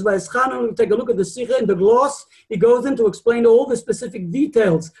Parshas Vayeschanan, we take a look at the Sicha in the gloss. He goes in to explain all the specific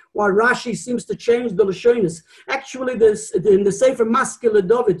details why Rashi seems to change the Lashonis. Actually, in the Sefer Maskele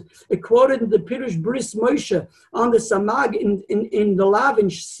David, it quoted in the Pirush Bris Moshe on the Samag in the Lav in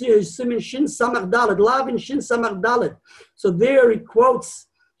Simin Shin Samach Dalet, Lav in Shin Samach Dalet. So there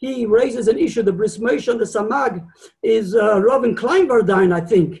he raises an issue. The Bris Moshe on the Samag is Robin Kleinvardine, I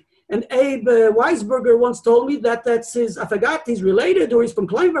think. And Abe Weisberger once told me that's his, I forgot, he's related or he's from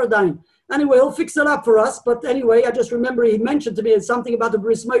Kleinvardine. Anyway, he'll fix it up for us. But anyway, I just remember he mentioned to me something about the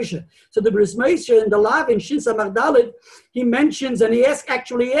Bris Moshe. So the Bris Moshe in the Lav in Shin Samach Dalet, he mentions, and he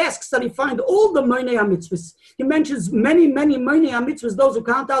asks that he find all the Monei HaMitzvahs. He mentions many Monei HaMitzvahs, those who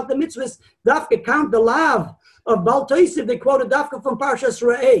count out the mitzvahs, Dafka count the Lav of Baal Tosef. They quoted Dafka from Parshas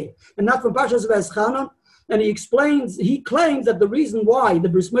Re'eh and not from Parshas Vayeschanan. And he claims that the reason why, the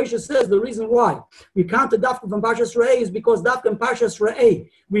Bris Moshe says the reason why we count the Dafka from Parshas Re'eh is because Dafka and Parshas Re'eh,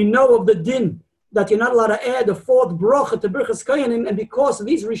 we know of the din that you're not allowed to add a fourth bracha to Birchas Kohanim, and because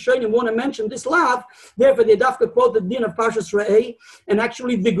these Rishonim want to mention this lav, therefore they Dafka quote the din of Parshas Re'eh, and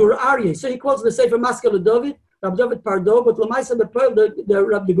actually the Gur Aryeh. So he quotes the Sefer Maskil David, Rab David Pardo, but Lamaisa the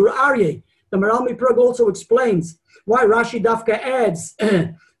Rab the Gur Aryeh, the Maral Miprog also explains why Rashi Dafka adds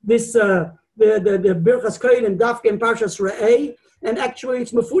this the Birchas Kohanim Dafka in Parshas Re'eh, and actually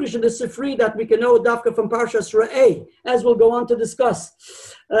it's Mefurish in the Sifri that we can know Dafka from Parshas Re'eh, as we'll go on to discuss.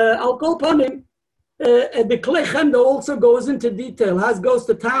 I'll call upon him. The Klei Chemda also goes into detail, goes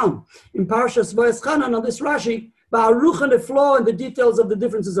to town in Parshas Vayeschanan on this Rashi, Ba'aruch and the flaw and the details of the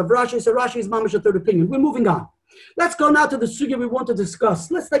differences of Rashi. So Rashi is mamash a third opinion. We're moving on. Let's go now to the sugya we want to discuss.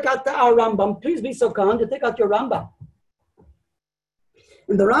 Let's take out our Rambam. Please be so kind to take out your Rambam.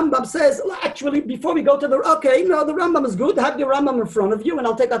 And the Rambam says, actually, before we go to the Rambam is good. Have your Rambam in front of you, and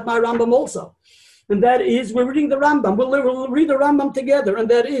I'll take out my Rambam also. And that is, we're reading the Rambam. We'll read the Rambam together, and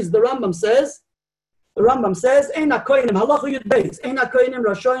that is, the Rambam says, Ein HaKohanim, halacha yud beis, Ein HaKohanim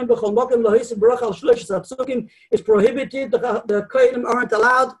rashoyim b'chol mokem lohisim baruch al shlosh psukim. It's prohibited, the Kohanim aren't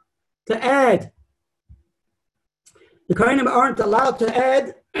allowed to add. The Kohanim aren't allowed to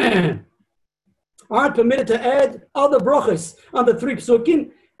add, aren't permitted to add other brachas on the three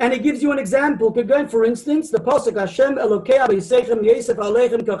psukim. And he gives you an example. Again, for instance, the pasuk Hashem Elokei Yisechem Yosef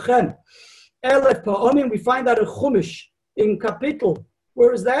Aleichem Kachem Elef Pa'omim. We find that in Chumash, in Kapitel.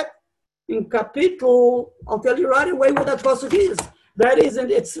 Where is that? In Kapitel, I'll tell you right away what that pasuk is. That is,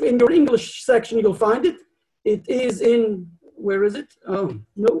 it's in your English section, you'll find it. It is in, where is it? Oh,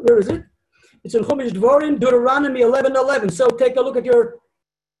 no, where is it? It's in Chumash Dvorim, Deuteronomy 11:11. So take a look at your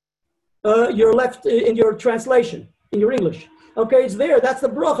left, in your translation, in your English. Okay, it's there. That's the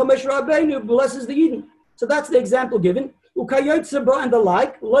bracha Moshe Rabbeinu blesses the Eden. So that's the example given. Ukayotze ba and the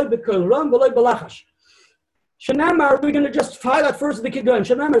like, loy b'kol ram, v'loy b'lachash. Shanamar, we're going to just highlight first the Kigun.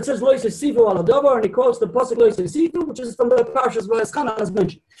 Shanamar, it says, Lo Yisesifu ala davar, and he quotes the Pasuk Lo Yisesifu, which is from the Parshas Vayeschanan, as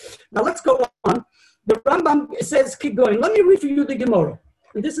mentioned. Now let's go on. The Rambam says, keep going. Let me read for you the Gemara.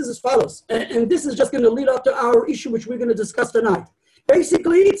 And this is as follows. And this is just going to lead up to our issue, which we're going to discuss tonight.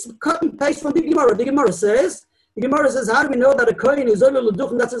 Basically, it's cut and paste from the Gemara. The Gemara says, how do we know that a Kohen is Zolul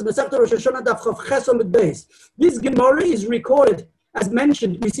L'duch, and that says, Masechta Rosh Hashanah Daf Chav Chesom Mit Beis. This Gemara is recorded, as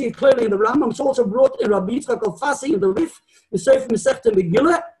mentioned, we see it clearly in the Rambam. It's also brought in Rabbi Yitzchak Al-Fasi in the Rif, the Sefer Masechta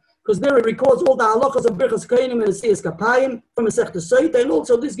Megillah, because there it records all the halachas of Birchas Kohanim and Asiyas Kapayim from Masechta Sotah, and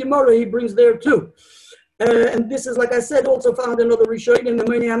also this Gemara he brings there too. And this is, like I said, also found in other Rishonim in the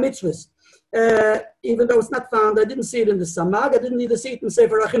Moni HaMitzvahs. Even though it's not found, I didn't see it in the Samag, I didn't either see it in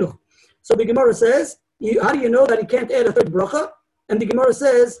Sefer HaChinuch. So the Gemara says, how do you know that he can't add a third bracha? And the Gemara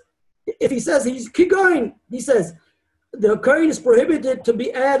says, if he says he's keep going, he says, the Kohen is prohibited to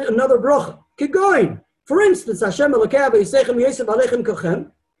be add another bracha. Keep going. For instance, Hashem Elokei Yisechem Yosef Aleichem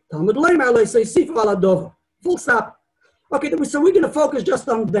Kachem, Talmud Leimer Yisesifu ala dover. Full stop. Okay, so we're going to focus just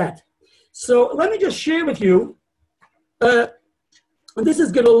on that. So let me just share with you, and this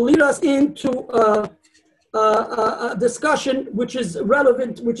is going to lead us into a discussion which is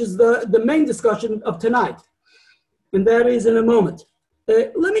relevant, which is the main discussion of tonight, and that is in a moment.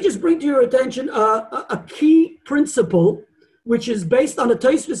 Let me just bring to your attention a key principle, which is based on the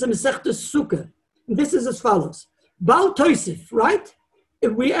Tosfos and Masechta Sukkah. And this is as follows: Bal Tosif, right?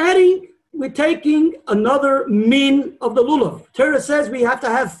 If we're taking another min of the lulav. Torah says we have to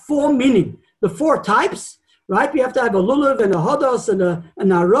have four meaning, the four types, right? We have to have a lulav and a hodos and an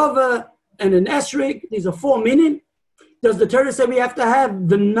arava and an esrig. These are four meaning. Does the Torah say we have to have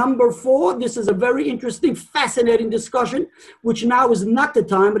the number 4? This is a very interesting, fascinating discussion, which now is not the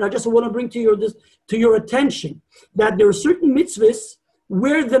time, but I just want to bring to your attention that there are certain mitzvahs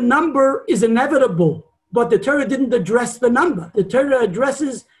where the number is inevitable, but the Torah didn't address the number. The Torah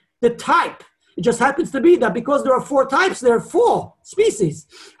addresses the type. It just happens to be that because there are 4 types, there are 4 species.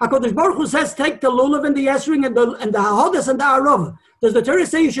 HaKadosh Baruch Hu says, take the lulav and the esring and the hahodas and the arava. Does the Torah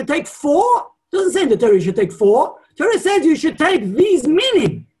say you should take 4? It doesn't say in the Torah you should take 4. Torah says you should take these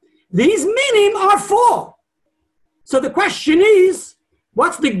minim. These minim are 4. So the question is,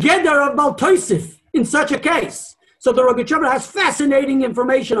 what's the gedder of Bal Tosif in such a case? So the Rogatchover has fascinating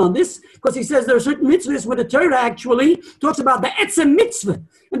information on this, because he says there are certain mitzvahs where the Torah actually talks about the etzem mitzvah.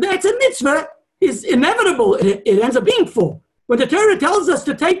 And the etzem mitzvah is inevitable. It ends up being 4. When the Torah tells us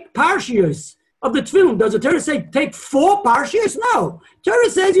to take parshios of the tefillin, does the Torah say take 4 parshios? No. Torah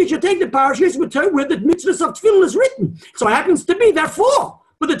says you should take the parshios where the mitzvahs of tefillin is written. So it happens to be there 4.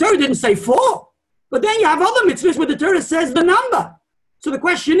 But the Torah didn't say 4. But then you have other mitzvahs where the Torah says the number. So the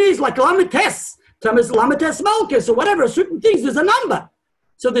question is, like Lamed Tes, Sometimes Lamites Malchus or whatever, certain things, there's a number.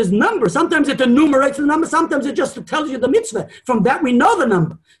 So there's numbers. Sometimes it enumerates the number, sometimes it just tells you the mitzvah. From that we know the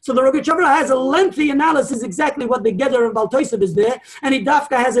number. So the Rogatchover has a lengthy analysis exactly what the Geder of Baltoisev is there, and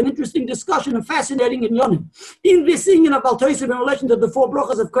Idafka has an interesting discussion and fascinating in Yonim. In this union of Baltoisev in relation to the 4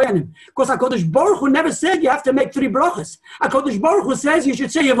 brachas of Kohanim. Because HaKadosh Baruch Hu never said you have to make 3 brachas. HaKadosh Baruch Hu says you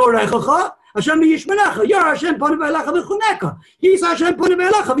should say Yevorechecha, Hashem Yishmenecha, Yer Hashem Ponu Ve'elecha V'chuneka, Yis Hashem Ponu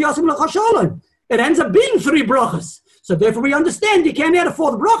Ve'elecha V'yasim Lecha Shalom. It ends up being 3 brachas. So therefore we understand you can't add a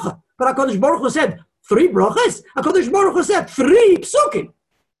 4th bracha. But HaKadosh Baruch Hu said 3 brachas. HaKadosh Baruch Hu said 3 psukim.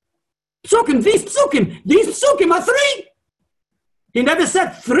 Psukim, these psukim are 3. He never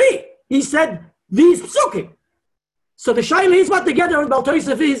said 3. He said these psukim. So the shaila is what the Geder of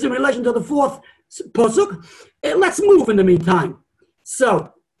Baltoisev is in relation to the 4th pasuk. Let's move in the meantime.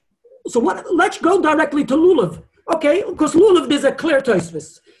 So what? Let's go directly to Lulav. Okay, because Lulav there's a clear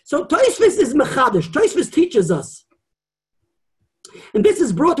Tosfos. So Tosfos is mechadish. Tosfos teaches us. And this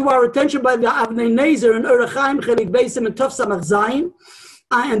is brought to our attention by the Avnei Nezer and Orach Chaim Chelik Beisim and Tov Samach Zayin,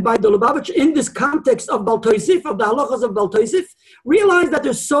 and by the Lubavitch in this context of Baltoisif, of the halachas of Baltoisif. Realize that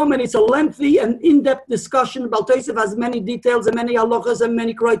there's so many, it's a lengthy and in-depth discussion. Baltoisif has many details and many halachas and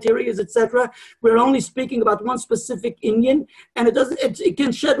many criteria, etc. We're only speaking about one specific inyan, and it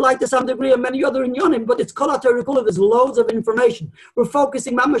can shed light to some degree on many other inyanim, but it's kol HaTorah, there's loads of information. We're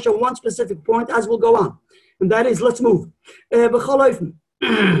focusing mamash on one specific point as we'll go on. And that is, let's move.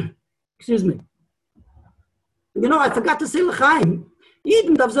 Excuse me. You know, I forgot to say l'chaim.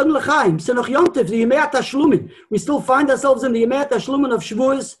 Even davzon l'chaim. Senoch yontif, the Yemei Tashlumin. We still find ourselves in the Yemei Tashlumin of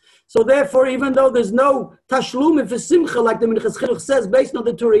Shavuos. So therefore, even though there's no Tashlumin for Simcha, like the Minchas Chinuch says, based on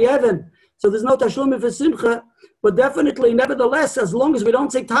the Turei Even, so there's no Tashlumin for Simcha, but definitely, nevertheless, as long as we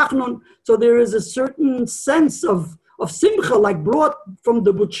don't say Tachnun, so there is a certain sense of Simcha, like brought from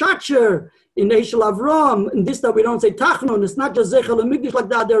the Butchacher, in Eshel Avram, and this that we don't say Tachnun, it's not just Zechel and Migdash like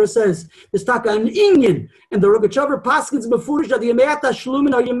that there says. It's Taka an Inyan. And the Rogatchover Paskins Befurish that the Yemei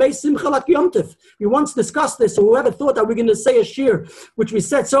Tashlumin or Yemei Simcha Lak Yom Tov. We once discussed this, so whoever thought that we're going to say a shir, which we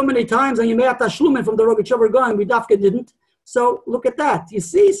said so many times on Yemei Tashlumin from the Rogatchover going, we dafka didn't. So look at that. You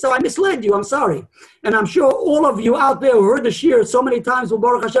see? So I misled you. I'm sorry. And I'm sure all of you out there who heard the shir so many times will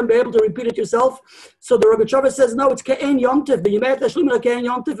Baruch Hashem be able to repeat it yourself. So the Rogatchover says, no, it's Ke'en Yom Tov. The Yemei Tashlumin Ke'en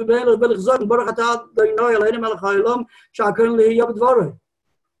Yom Tov. Baruch Atah Doinoi Eloheinu melech haolam she'akon li'yom dvorei.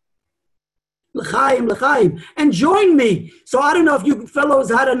 L'chaim. And join me. So I don't know if you fellows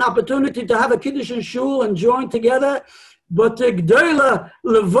had an opportunity to have a Kiddush and Shul and join together. But G'doyle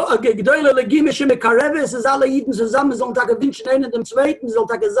legime shemekareves is alle Yidden zusammen sollen Tage wünschen einen dem Zweiten, soll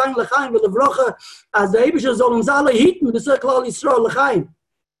Tage sein L'chaim und Levroche, als der Eibische soll uns alle hitten mit der Klal Yisrael L'chaim.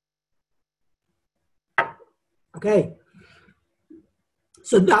 Okay.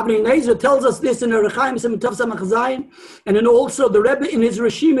 So the Avnei Nezer tells us this in Orach Chaim and Tov Samach Zayin, and then also the Rebbe in his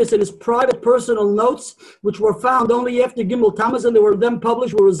Rishimis, in his private personal notes, which were found only after Gimel Tammuz, and they were then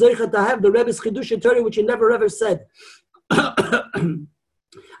published, were Zeicha to have the Rebbe's Chidush Torah, which he never ever said.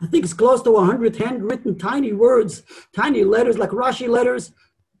 I think it's close to 100 handwritten tiny words, tiny letters, like Rashi letters,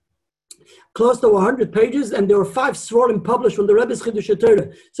 close to 100 pages, and there were 5 svarim published from the Rebbe's Chidush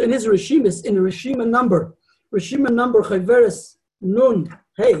Torah. So in his Rishimis, in the Rishima number Chayveres Nun,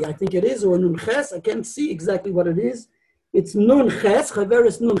 hey, I think it is, or Nun Ches, I can't see exactly what it is. It's Nun Ches,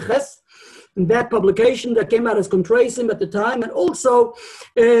 Chayveres Nun Ches, in that publication that came out as Contrasim at the time, and also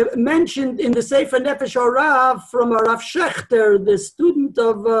mentioned in the Sefer Nefesh HaRav from Rav Shechter, the student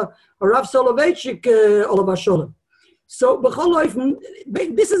of Rav Soloveitchik, Olav Sholem. So,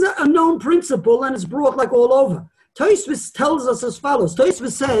 this is a known principle, and it's brought like all over. Tosfos tells us as follows.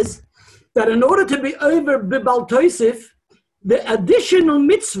 Tosfos says that in order to be over Bibal Tosif, the additional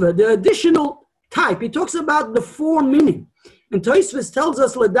mitzvah, the additional type, he talks about the 4 meaning. And Tosfos tells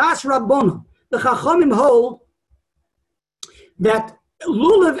us, Ladas Rabbona, the Chachamim hold that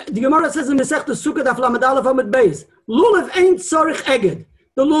Lulav, the Gemara says in the Masechta Sukkot Daf Lamed Aleph Amud Beis, Lulav ain't Tzarich Eged.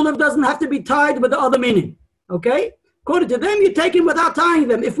 The Lulav doesn't have to be tied with the other meaning. Okay? According to them, you take him without tying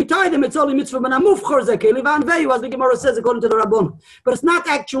them. If we tie them, it's only mitzvah benamufchor zekeli vanveyu, as the Gemara says according to the Rabbon. But it's not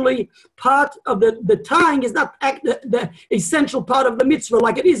actually part of the tying is not the essential part of the mitzvah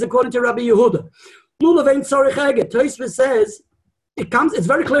like it is according to Rabbi Yehuda. Lulav ain't Tzarich Eged. Tosfos says, it's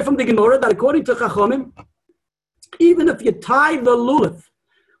very clear from the Gemara that according to Chachamim, even if you tie the lulav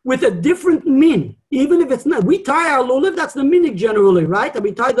with a different min, even if it's not, we tie our lulav, that's the minig generally, right? And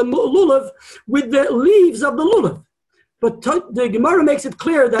we tie the lulav with the leaves of the lulav. But the Gemara makes it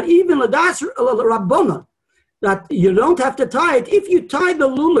clear that even Ladas Rabbona, that you don't have to tie it. If you tie the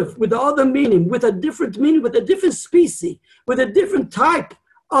lulav with the other meaning, with a different meaning, with a different species, with a different type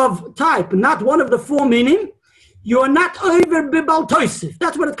of type, not one of the four minim, you are not over bibal toisif.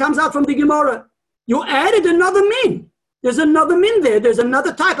 That's what it comes out from the Gemara. You added another min. There's another min there. There's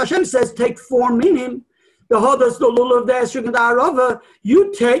another type. Hashem says, take four minim. The hodas, the lulav, the esrog, and the arava.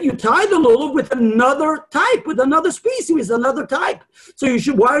 You tie the lulav with another type, with another species, another type. So you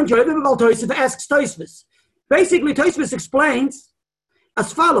should, why aren't you over bibal toisif? Asks Tosfos. Basically, Tosfos explains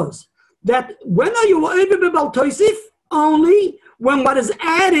as follows, that when are you over bibal toisif? Only when what is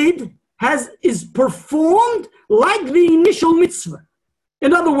added is performed like the initial mitzvah.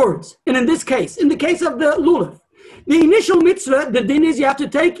 In other words, and in this case, in the case of the lulav, the initial mitzvah, the din is you have to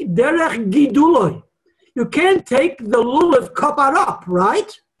take derech giduloi. You can't take the lulav kapar up,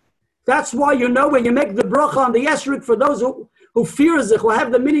 right? That's why when you make the bracha on the esrog, for those who fear zich, who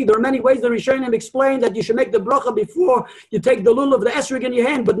have the meaning, there are many ways the Rishonim explain that you should make the bracha before you take the lulav, the esrog in your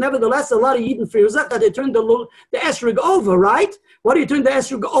hand, but nevertheless, a lot of Yidden fear zich that they turn the esrog over, right? Why do you turn the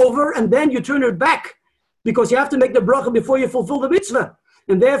esrog over and then you turn it back? Because you have to make the bracha before you fulfill the mitzvah.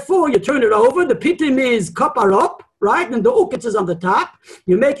 And therefore, you turn it over, the pitim is kapar up, right? And the uketz is on the top.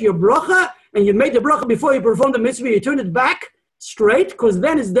 You make your bracha, and you make the bracha before you perform the mitzvah, you turn it back straight, because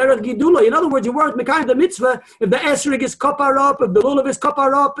then it's derech gidula. In other words, you weren't mekayim the mitzvah if the esrog is kapar up, if the lulav is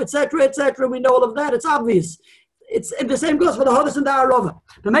kapar up, etc., etc. We know all of that. It's obvious. And the same goes for the hodas and the arava.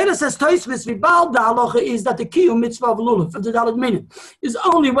 The Mela says Tosfos v'bal the halacha is that the kiyum mitzvah of lulav, of the dalet minim, is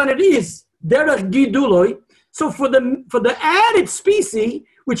only when it is derech giduloi. So for the added species,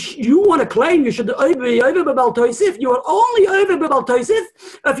 which you want to claim you should be over bibal toisif, you are only over bibal toisif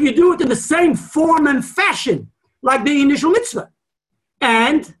if you do it in the same form and fashion like the initial mitzvah.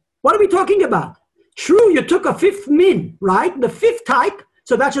 And what are we talking about? True, you took a fifth min, right? The fifth type,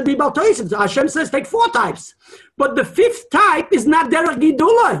 so that should be bibal toisif. So Hashem says take four types. But the fifth type is not derech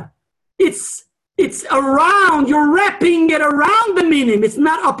gidula. It's around, you're wrapping it around the minim. It's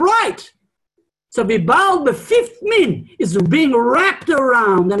not upright. So Bibal, the fifth min, is being wrapped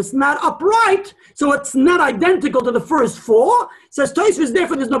around and it's not upright, so it's not identical to the first four. Says Tosfos,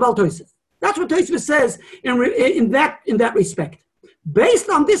 therefore there's no Bal Tosef. That's what Tosfos says in that respect. Based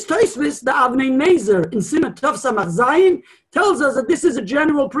on this Tosfos, the Avnei Nezer in Siman Tov Samach Zayin tells us that this is a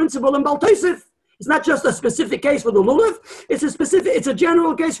general principle in Bal Tosef. It's not just a specific case for the lulav, it's a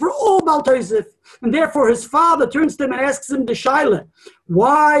general case for all Bal Tosef. And therefore his father turns to him and asks him the shaila,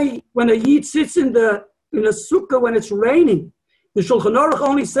 why when a Yid sits in a sukkah when it's raining, the Shulchan Aruch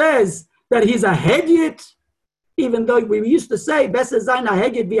only says that he's a hedyet, even though we used to say, Besser sein a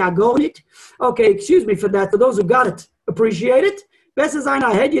hedyet v'agonit. Okay, excuse me for that, for those who got it, appreciate it. Besser sein a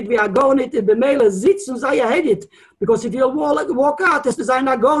hedyet v'agonit, in the mele sitzen sei a hedyet. Because if you'll walk out, it's the Zayin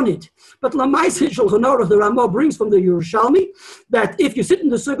Agonit. But Lamaisi Shulchan Aruch, the Ramah brings from the Yerushalmi, that if you sit in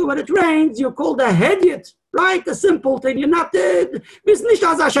the sukkah when it rains, you're called a hedyet, right? A simple thing. You're not, even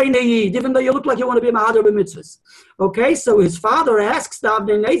though you look like you want to be a Mahadar b'mitzvahs. Okay, so his father asks, the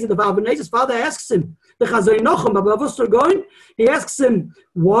Avnei Nezer's father asks him, the Chazon Nochem, he asks him,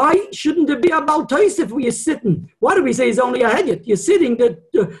 why shouldn't there be a Bal Tosef where you're sitting? Why do we say he's only a hedyet? You're sitting, the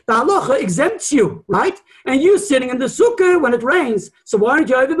halacha exempts you, right? And you're sitting in the sukkah when it rains. So why aren't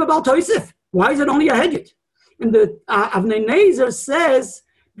you over Bal Tosef? Why is it only a hedyet? And the Avnei Nezer says,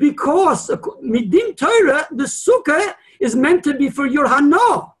 because midin Torah, the sukkah is meant to be for your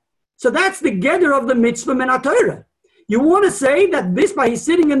hana. So that's the gather of the mitzvah min Torah. You want to say that this, by he's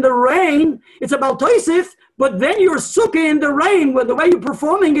sitting in the rain, it's about Tosef, but then your sukkah in the rain, where the way you're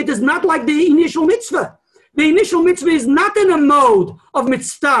performing it is not like the initial mitzvah. The initial mitzvah is not in a mode of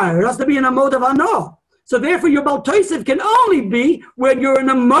mitzvah. It has to be in a mode of hana. So therefore, your Bal Tosef can only be when you're in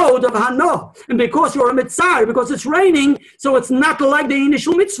a mode of hana. And because you're a mitzvah, because it's raining, so it's not like the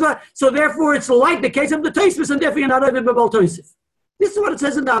initial mitzvah, so therefore it's like the case of the Tosfos, and therefore you're not over Bal Tosef. This is what it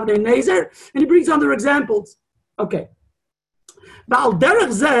says in the Avnei Nezer, and he brings other examples. Okay. Ba'al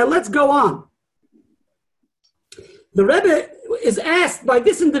derech zeh, let's go on. The Rebbe is asked by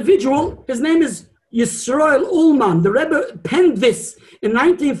this individual, his name is Yisrael Ullman. The Rebbe penned this in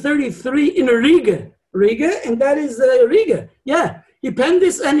 1933 in Riga, and that is Riga. Yeah, he penned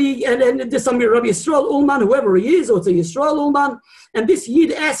this, and this Rabbi Yisrael Ullman, whoever he is, or it's a Yisrael Ullman, and this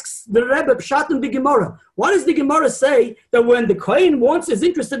Yid asks the Rebbe Pshat in the Gemara. Why does the Gemara say that when the Kohen is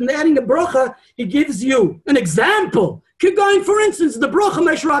interested in adding a bracha, he gives you an example? Going, for instance, the bracha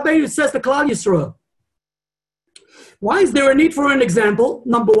Moshe Rabbeinu says to Klal Yisrael. Why is there a need for an example?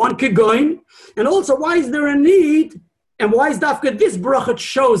 Number one, Kigoin. And also, why is there a need, and why is Dafka this bracha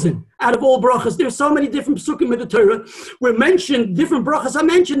chosen out of all brachas? There's so many different psukim in the Torah. We mentioned different brachas. I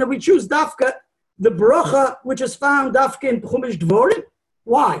mentioned that we choose Dafka, the bracha which is found Dafka in Chumash Dvorim,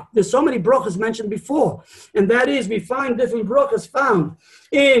 Why? There's so many brachas mentioned before. And that is, we find different brachas found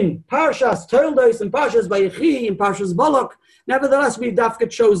in Parshas Toldos, in Parshas Vayechi, in Parshas Balak. Nevertheless, we dafka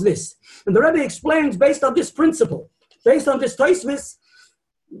chose this. And the Rebbe explains, based on this principle, based on this Tosfos,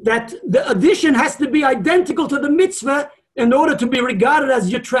 that the addition has to be identical to the mitzvah in order to be regarded as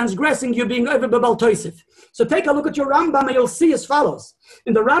you're transgressing, you're being over B'Bal Tosef. So take a look at your Rambam and you'll see as follows.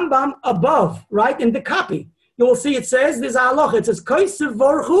 In the Rambam above, right, in the copy, you will see it says, there's a halacha, it says, Koisev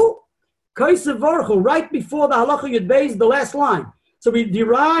Vorchu, right before the halacha Yud Beis, the last line. So we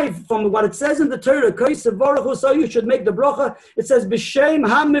derive from what it says in the Torah, Koisev Vorchu, so you should make the bracha. It says, B'Shem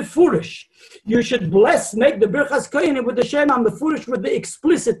HaMefurish. You should make the Birchas Kohen with the Shem HaMefurish, with the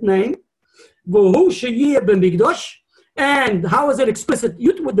explicit name. V'hu sheyeh b'migdosh. And how is it explicit?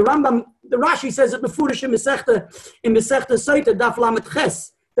 With the Rambam, the Rashi says it Mefurish in Masechta Sotah Daf Lamed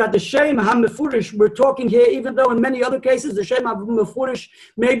Ches, that the Shem HaMefurish, we're talking here, even though in many other cases the Shem HaMefurish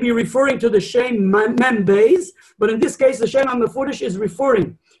may be referring to the Shem Mem Beis, but in this case the Shem HaMefurish is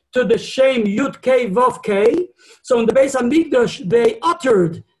referring to the Shem Yud Kei Vav Kei. So in the Beis HaMikdash,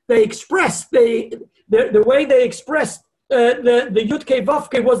 they expressed, the way they expressed the Yud Kei Vav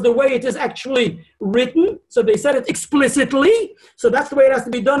Kei was the way it is actually written. So they said it explicitly. So that's the way it has to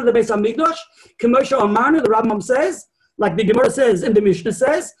be done in the Beis HaMikdash. K'moshe Amarnu, the Rambam says, like the Gemara says and the Mishnah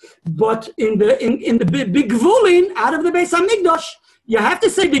says, but in the big Gvulin, out of the Beis HaMikdash, you have to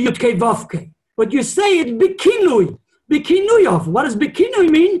say the Yud Kei Vav Kei, but you say it Bikinui. Bikinuyov. What does Bikinui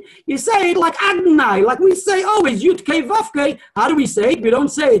mean? You say it like Adonai, like we say always, Yud Kei Vav Kei. How do we say it? We don't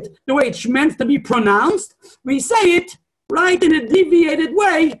say it the way it's meant to be pronounced. We say it right in a deviated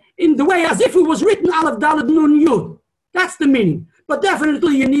way, in the way as if it was written Aleph Daled Nun Yud. That's the meaning. But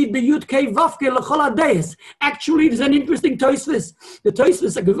definitely you need the Yud Kei Vav Kei L'chol HaDeis. Actually, there's an interesting Tosfos. The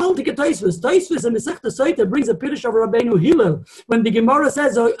Tosfos, a gewaltige Tosfos. Tosfos in Masechta Sotah brings a Pirush of Rabbeinu Hillel. When the Gemara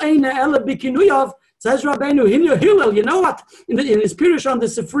says, Eine Ele Bikinuyov, says Rabbeinu Hillel, you know what? In his Pirush on the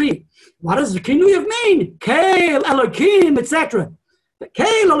Sifri, what does Kinuyov mean? Keil, Elokim, etc.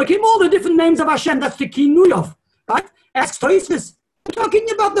 Keil, Elokim, all the different names of Hashem, that's the Kinuyov. Right? Ask Tosfos. We're talking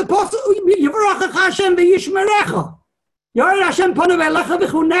about the Apostle, Yivarachach Hashem v'yishmerecha. Yor Hashem ponu ve'elecha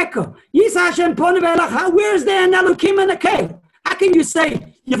v'chuneka. Yis Hashem ponu ve'elecha. Where's there an Elokim and a Keil? How can you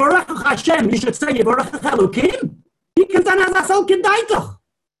say Yivarachach Hashem? You should say Yivarachach Elokim. He can say Azasal Kedaitach.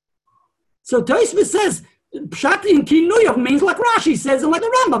 So Tosfos says, Pshat in Kinuyov means like Rashi says and like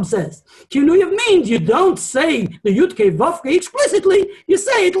the Rambam says. Kinuyov means you don't say the Yud Kei Vav Kei explicitly, you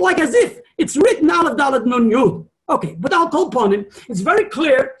say it like as if it's written Aleph Daled Nun Yud. Okay, but I'll tell upon him, it's very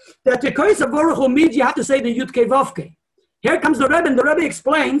clear that the Koisev Vorchu means you have to say the Yud Kei Vav Kei. Here comes the Rebbe, and the Rebbe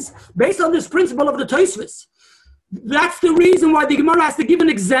explains, based on this principle of the Tosfos, that's the reason why the Gemara has to give an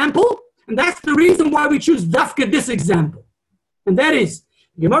example, and that's the reason why we choose Dafka this example. And that is,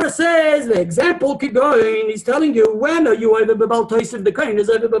 Gemara says, the example keep going, he's telling you, when are you over B'Bal Tosef, the Kohen is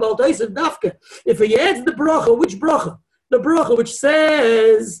over B'Bal Tosef, Dafka. If he adds the bracha, which bracha? The bracha which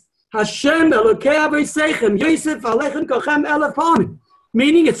says, Hashem Elokei Avosechem, Yosef Alechem Kochem Elef Panim.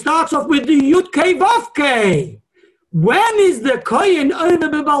 Meaning it starts off with the Yud Kei Vav Kei. When is the Kohen over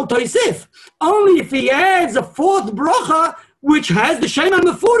B'Bal Tosef? Only if he adds a fourth bracha, which has the Shem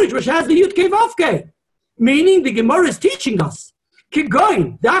HaMefurish, which has the Yud Kei Vav Kei. Meaning the Gemara is teaching us, keep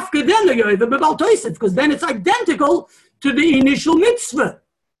going, Dafka then over B'Bal Tosef, because then it's identical to the initial mitzvah.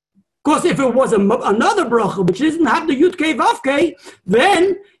 Because if it was another bracha, which doesn't have the Yud Kei Vav Kei,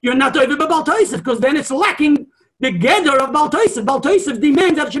 then you're not over B'Bal Tosef, because then it's lacking the gather of B'Bal Tosef. B'Bal Tosef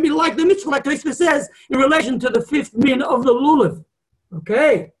demands that it should be like the mitzvah, like Tosef says, in relation to the fifth min of the lulav.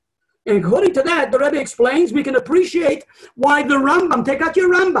 Okay? And according to that, the Rebbe explains, we can appreciate why the Rambam, take out your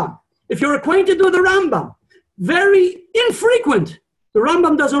Rambam. If you're acquainted with the Rambam, very infrequent. The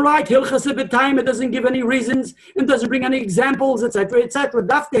Rambam doesn't write Hilchas B'Tayim, it doesn't give any reasons, and doesn't bring any examples, etc., etc.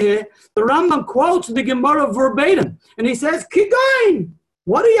 Dafka here, the Rambam quotes the Gemara verbatim, and he says, Kigoin.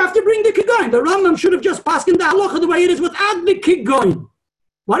 What do you have to bring the Kigoin? The Rambam should have just passed in the halacha the way it is without the Kigoin.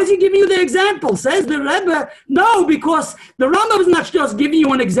 Why does he give you the example? Says the Rebbe, no, because the Rambam is not just giving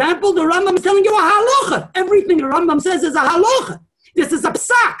you an example, the Rambam is telling you a halacha. Everything the Rambam says is a halacha. This is a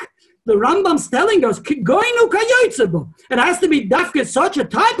psak. The Rambam's telling us, it has to be dafka such a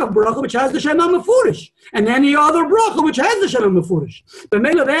type of bracha which has the Shem HaMefurish, and any other bracha which has the Shem HaMefurish. But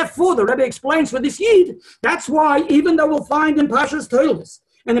therefore, the Rebbe explains for this Yid, that's why, even though we'll find in Parshas Toldos,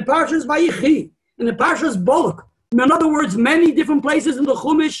 and in Parshas Vayechi, and in Parshas Balak, in other words, many different places in the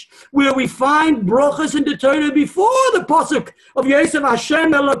Chumash where we find brachas in the Torah before the pasuk of Yosef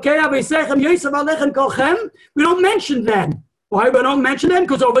Hashem Elokei Avosechem Yosef Alechem Kochem, we don't mention them. Why we don't mention them?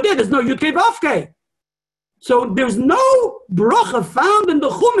 Because over there's no Yud Kei Vav Kei. So there's no bracha found in the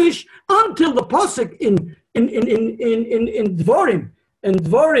Chumash until the pasuk in Dvorim, in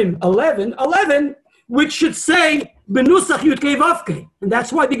Dvorim 11, which should say Benusach Yud Kei Vav Kei. And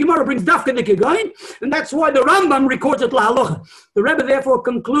that's why the Gemara brings Dafka the Kegoin, and that's why the Rambam records it lahalacha. The Rebbe therefore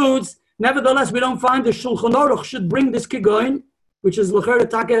concludes, nevertheless, we don't find the Shulchan Aruch should bring this Kegoin, which is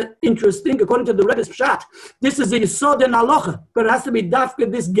l'chera interesting, according to the Rebbe's Pshat. This is a Yisod in halacha, but it has to be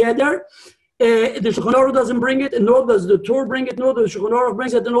Dafka this Geder. The Shulchan Aruch doesn't bring it, and nor does the Torah bring it, nor does the Shulchan Aruch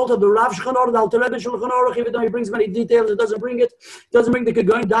brings it, and also the Rav Shulchan Aruch, the Alter Rebbe Shulchan Aruch, even though he brings many details, it doesn't bring it. It doesn't bring the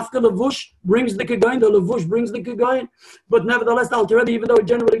Kegoin. Dafka Levush brings the Kegoin, the Levush brings the Kegoin. But nevertheless, the Alter Rebbe, even though it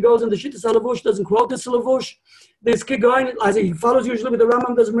generally goes in the Shittas HaLevush, doesn't quote this Levush. This Kegoin, as he follows usually with the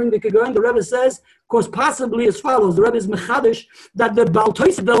Rambam, doesn't bring the Kegoin. The Rebbe says, of course, possibly as follows. The Rebbe is Mechadish, that the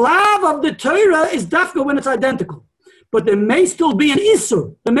Baltois, the lav of the Torah is Dafka when it's identical. But there may still be an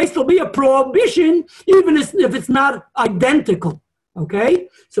Isur. There may still be a prohibition, even if it's not identical. Okay?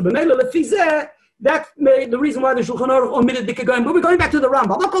 So, that's the reason why the Shulchan Aruch omitted the Kegoin. But we're going back to the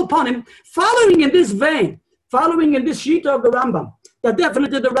Rambam. I'll call upon him, following in this vein, following in this sheet of the Rambam, that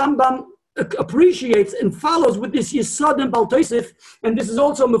definitely the Rambam appreciates and follows with this Yisod and Baltoisif, and this is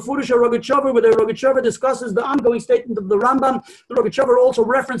also Mefurish Rogachover, where the Rogachover discusses the ongoing statement of the Rambam. The Rogachover also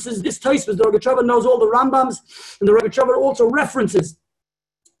references this Tosfos. The Rogachover knows all the Rambams, and the Rogachover also references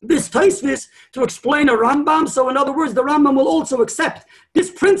this Tosfos to explain a Rambam. So, in other words, the Rambam will also accept this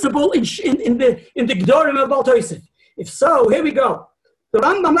principle in the Gedorim of Baltoisif. If so, here we go. The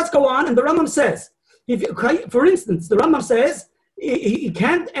Rambam, let's go on, and the Rambam says, for instance, the Rambam says, he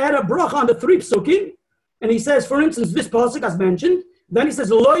can't add a bracha on the 3 psukim, and he says, for instance, this pasuk as mentioned. Then he says,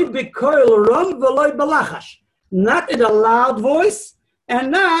 "Loi b'koil ram v'loi b'lachash," not in a loud voice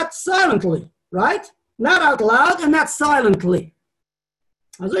and not silently, right? Not out loud and not silently.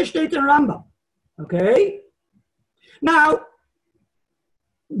 As I state in Rambam, okay. Now,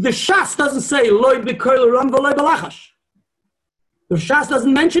 the Shas doesn't say "Loi b'koil ram v'loi b'lachash." The Shas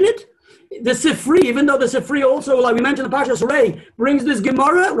doesn't mention it. The Sifri, even though the Sifri also, like we mentioned, the Parshas Rei brings this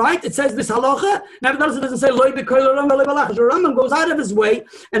Gemara, right? It says this halacha. Nevertheless, it doesn't say Loi b'koil ram v'loi b'lachash. The Rambam goes out of his way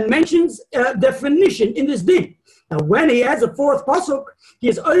and mentions a definition in this din. Now, when he adds a 4th pasuk, he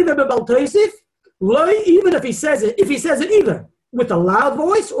is over b'baltoisif. Loi, even if he says it either with a loud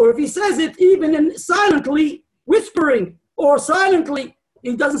voice, or if he says it even in silently whispering or silently,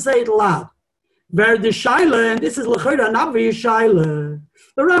 he doesn't say it loud. Ver the shaila, and this is l'chayra navi shaila.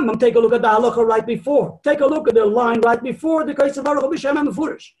 The Rambam, take a look at the halacha right before. Take a look at the line right before the Kaisav Baruch Hu B'Shem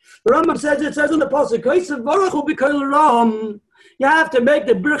HaMefurish. The Rambam says, it says in the pasuk, Kaisav Baruch Hu B'Koil Ram. You have to make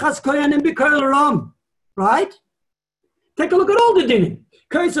the Birchas Koyanim B'Koil Ram, right? Take a look at all the dinim.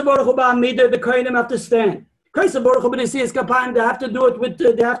 Kaisav Baruch Hu Ba'amida, the Koyanim have to stand. Kaisav Baruch Hu B'Nesiyas Kapayim, they have to do it with,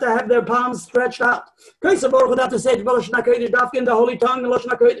 they have to have their palms stretched out. Kaisav Baruch Hu, they have to say it V'Lashon HaKodesh, Dafka in the holy tongue, V'Lashon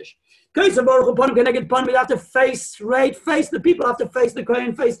HaKodesh. Kaisav Baruch Hu Panim Keneged Panim, you have to face the people have to face the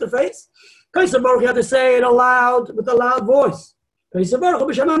Kohen face to face. Kaisav Baruch Hu, you have to say it aloud, with a loud voice. Kaisav Baruch Hu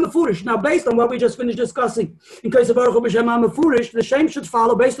B'Shem HaMefurish. Now, based on what we just finished discussing, in Kaisav Baruch Hu B'Shem HaMefurish, the same should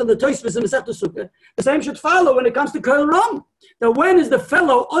follow, based on the Tosfos in Masechta Sukkah, the same should follow when it comes to Koil Ram. Now, when is the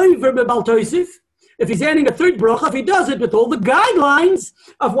fellow over B'Bal Tosif? If he's adding a 3rd bracha, if he does it with all the guidelines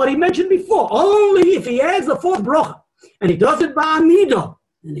of what he mentioned before, only if he adds the 4th bracha, and he does it ba'amidah,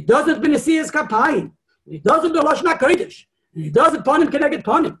 and he does it b'nesiyas kapayim, and he does it b'lashon hakodesh, and he does it panim keneged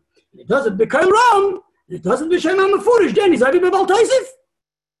panim, and he does it b'koil ram, and he does it b'shem hamefurish, then he's over b'bal tosif.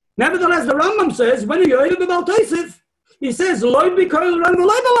 Nevertheless, the Rambam says, when you're over b'bal tosif, he says, loy b'koil ram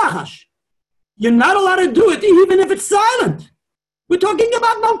v'loy b'lachash. You're not allowed to do it even if it's silent. We're talking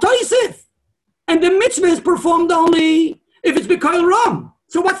about b'bal tosif. And the mitzvah is performed only if it's b'koil ram.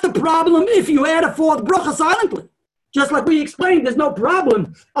 So what's the problem if you add a 4th bracha silently? Just like we explained, there's no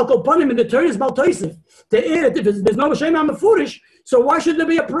problem. I'll go put him in the Torah is Baltoisif. To add it, if there's no Shem HaMefurish, so why should there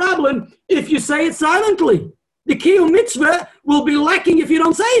be a problem if you say it silently? The Kiyum Mitzvah will be lacking if you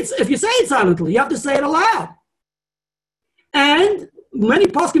don't say it. If you say it silently, you have to say it aloud. And many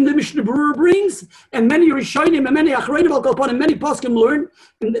poskim the Mishnah Berurah brings, and many Rishonim and many Achronim I'll go upon, and many poskim learn,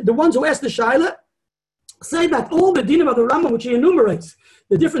 and the ones who ask the Shaila say that all the dinim of the Rambam, which he enumerates,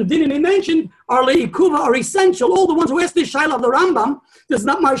 the different dinim he mentioned, are le'ikuva, are essential. All the ones who ask this Shaila of the Rambam, this is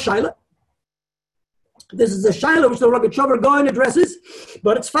not my Shaila. This is a Shaila which the Rogachover Goyen addresses,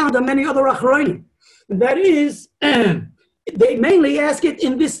 but it's found in many other Achronim. And that is, they mainly ask it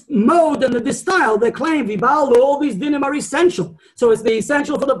in this mode and in this style. They claim, Vibaldo, all these dinim are essential. So it's the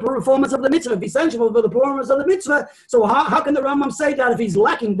essential for the performance of the mitzvah, essential for the performance of the mitzvah. So how can the Rambam say that if he's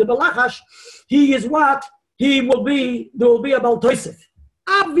lacking the balachash, he is what? There will be a Baltoisif.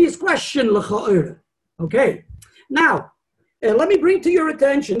 Obvious question, l'cha'ir. Okay. Now, let me bring to your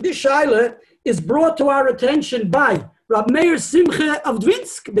attention, this shaila is brought to our attention by Rab Meir Simcha of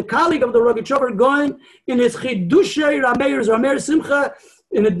Dvinsk, the colleague of the Rogatchover Goin, in his Chidushei Rab Meir Simcha.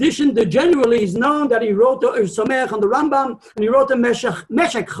 In addition, generally is known that he wrote Someach on the Rambam, and he wrote the Meshech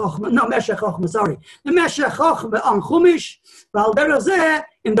Chochma, the Meshech Chochma on Chumash.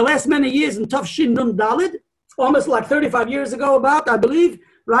 In the last many years, in Tafshin Nun Dalid, almost like 35 years ago about, I believe,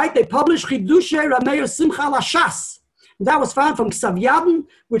 right, they published Chidushei Rab Meir Simcha Lashas. That was found from Ksav Yadin,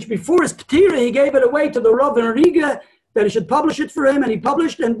 which before his Ptira, he gave it away to the Rav in Riga, that he should publish it for him, and he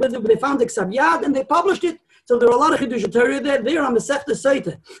published, and they found the Ksav Yad, and they published it. So there are a lot of Chidush Torah there on the Sechta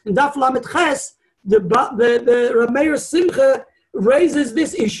Seita. In Daf Lamed Ches, the Rab Meir Simcha raises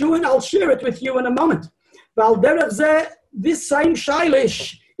this issue, and I'll share it with you in a moment. This same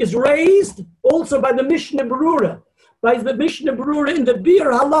Shailish is raised also by the Mishnah Berurah. By the Mishnah Berurah in the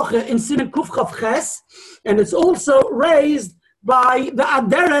Bir Halacha in Siman Kuf Chav Ches, and it's also raised by the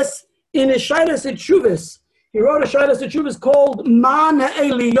Aderes in a Shailas Teshuvos. He wrote a Shailas Teshuvos called Mana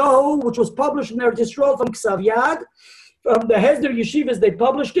Eliyahu, which was published in Eretz Yisrael from Ksav Yad. From the Hesder Yeshivas, they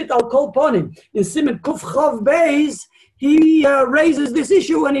published it. I'll call upon him. In Siman Kuf Chav Beis, he raises this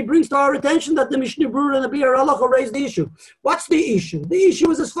issue, and he brings to our attention that the Mishnah Berurah and the Bir Halacha raised the issue. What's the issue? The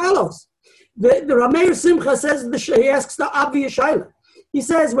issue is as follows. The Rab Meir Simcha says, he asks the obvious shaila. He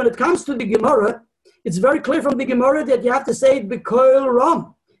says, when it comes to the Gemara, it's very clear from the Gemara that you have to say it b'koil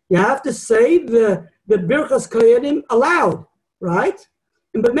ram. You have to say the birchas koyanim aloud, right?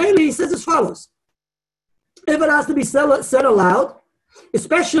 And but mainly he says as follows. If it has to be said aloud,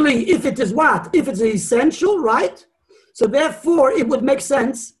 especially if it is what? If it's essential, right? So therefore, it would make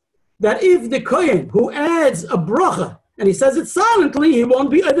sense that if the kohen who adds a bracha, and he says it silently, he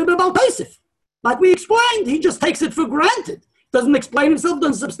won't be over b'bal tosef. Like we explained, he just takes it for granted. Doesn't explain himself,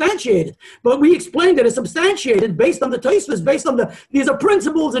 doesn't substantiate it. But we explained that it's substantiated based on the Tosfos, based on these are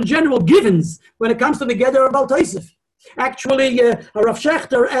principles and general givens when it comes to the Geder about Tosef. Actually, Rav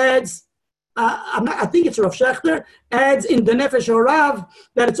Shechter adds, I think it's Rav Shechter, adds in the Nefesh Harav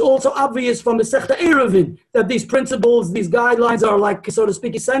that it's also obvious from the Sechta Eruvin that these principles, these guidelines are like, so to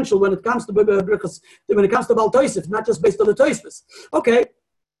speak, essential when it comes to Bal Tosef, not just based on the Tosfos. Okay.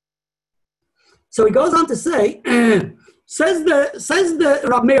 So he goes on to say, says the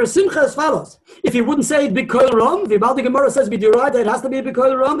Rab Meir Simcha as follows. If he wouldn't say it b'koil ram, the Baldi Gemara says b'diraita, it has to be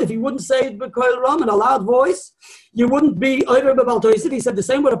b'koil ram. If he wouldn't say it b'koil ram in a loud voice, you wouldn't be over b'bal tosef. He said the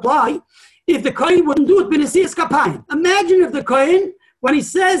same would apply if the kohen wouldn't do it b'nesiyas kapayim. Imagine if the kohen, when he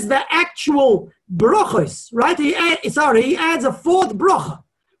says the actual brachos, right? He adds a fourth bracha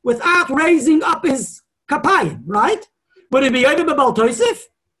without raising up his kapayim, right? Would it be over b'bal tosef?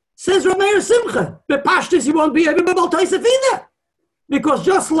 Says Rab Meir Simcha, b'pashtus he won't be able to b'bal tosef either. Because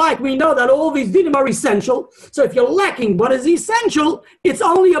just like we know that all these dinim are essential, so if you're lacking what is essential, it's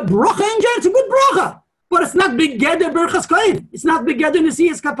only a bracha in general, it's a good bracha. But it's not begeder berchas kohen. It's not begeder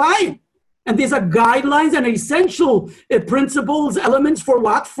nesiyas kapayim. And these are guidelines and essential principles, elements for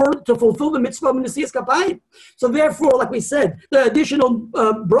what? To fulfill the mitzvah of nesiyas kapayim. So therefore, like we said, the additional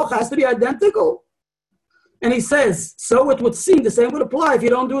bracha has to be identical. And he says, so it would seem the same would apply if you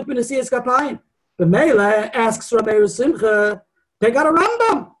don't do it with Nesiyas Kapayim. The Mela asks Rab Meir Simcha, take out a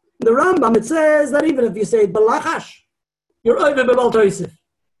Rambam. In the Rambam, it says that even if you say it b'lachash, you're over b'bal tosef.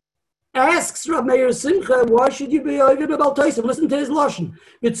 Asks Rab Meir Simcha, why should you be over b'bal tosef? Listen to his lashon.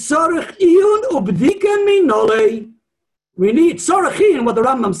 V'tzorech iyun ubdika minolei. We need tzorech iyun, what the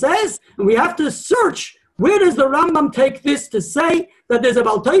Rambam says, and we have to search where does the Rambam take this to say that there's a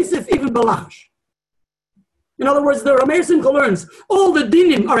b'al tosef, even b'lachash. In other words, the Rab Meir Simcha learns all the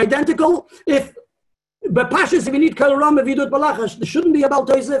dinim are identical. If b'pashtus, if you need kol ram, if you do it b'lachash, there shouldn't be a b'al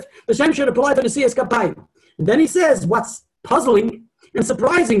tosef. The same should apply to the nesiyas kapayim. And then he says, what's puzzling and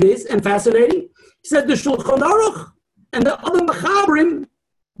surprising is and fascinating. He said the Shulchan Aruch and the other Machabrim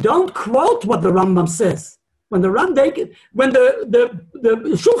don't quote what the Rambam says. When the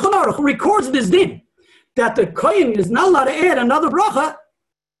Shulchan Aruch records this din that the kohen is not allowed to add another bracha,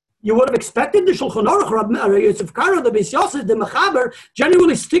 you would have expected the Shulchan Aruch, Yosef Karo, the Beis Yosef, the Mechaber,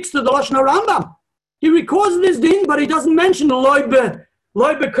 generally sticks to the Lashon Rambam. He records this din, but he doesn't mention loy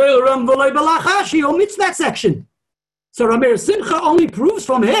bekoil ram v'loy b'lachash. He omits that section. So Rab Meir Simcha only proves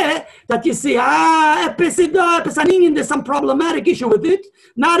from here that you see, there's some problematic issue with it.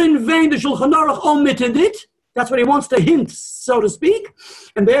 Not in vain the Shulchan Aruch omitted it. That's what he wants to hint, so to speak.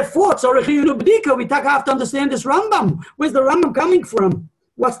 And therefore, we have to understand this Rambam. Where's the Rambam coming from?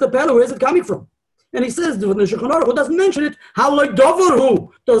 What's the pella? Where is it coming from? And he says, the Shulchan Aruch, who doesn't mention it, how like doverhu,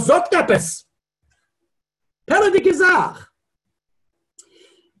 to zoktepes. Pella de gezach.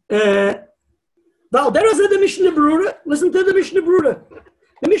 Well, there is the Mishnah Berurah. Listen to the Mishnah Berurah.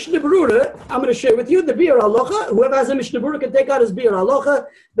 The Mishnah Berurah, I'm going to share with you the Biur Halacha. Whoever has a Mishnah Berurah can take out his Biur Halacha.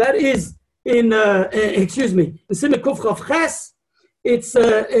 That is in, in Simon Kuf Chav Ches. It's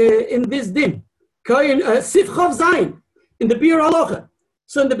in this din. Sif Chav Zayin, in the Biur Halacha.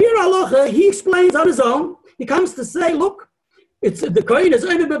 So in the Biur Halacha, he explains on his own. He comes to say, look, it's the Kohen is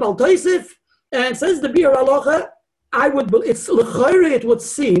Oimer B'Bal Tosef, and says the Biur Halacha, it's l'chayre, it would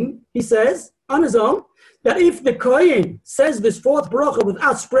seem, he says, on his own, that if the Kohen says this fourth bracha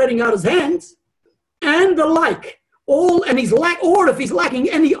without spreading out his hands, and the like, or if he's lacking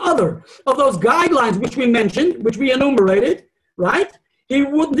any other of those guidelines which we mentioned, which we enumerated, right? It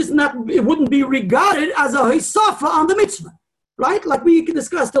wouldn't be regarded as a hisafa on the mitzvah, right? Like we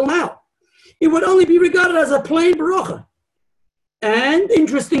discussed till now. It would only be regarded as a plain bracha. And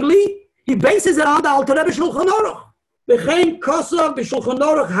interestingly, he bases it on the Alter Rebbe Shulchan Aruch. V'chein kosav b'Shulchan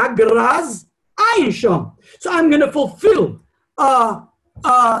Aruch hagraz ayin sham. So I'm going to fulfill a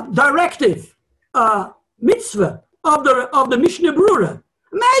directive, mitzvah of the Mishnah Berurah.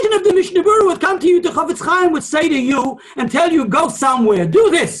 Imagine if the Mishnah Berurah would come to you, the Chafetz Chaim would say to you and tell you, go somewhere, do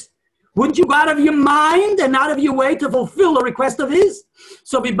this. Wouldn't you go out of your mind and out of your way to fulfill a request of his?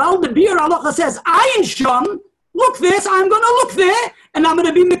 So Bibal the Biur Halacha says, ayin sham, look this, I'm going to look there, and I'm going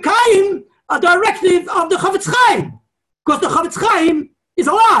to be mekayim a directive of the Chafetz Chaim, because the Chafetz Chaim is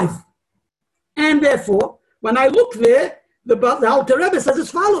alive. And therefore, when I look there, the Alter Rebbe says as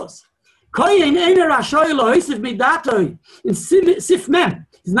follows. In Sif Mem,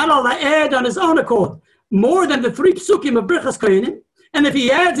 he's not allowed to add on his own accord more than the 3 psukim of Birchas Kohanim, and if he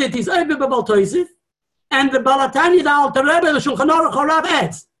adds it, he's Oimer B'Bal Tosef, and the Balatanya, the Alter Rebbe, the Shulchan Aruch Harav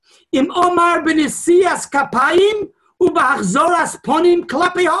adds, Im Omar b'Nesias Kapayim u'B'Achzoras Ponim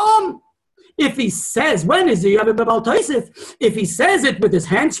Klapi Ha'om. If he says, when is he Oimer B'Bal Tosef? If he says it with his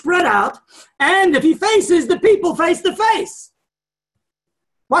hands spread out, and if he faces the people face to face.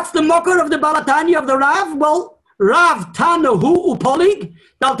 What's the mocker of the Balatanya of the Rav? Well, Rav Tanahu Upolig.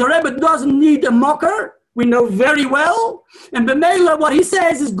 The Alter Rebbe doesn't need a mocker. We know very well. And B'Meila, what he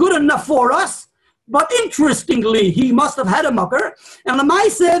says is good enough for us. But interestingly, he must have had a mocker. And Lamai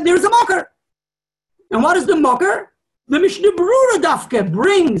said, there's a mocker. And what is the mocker? The Mishnah Berurah Dafke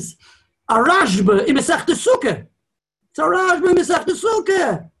brings a Rashba in Masechta Sukkah. It's a Rashba in Masechta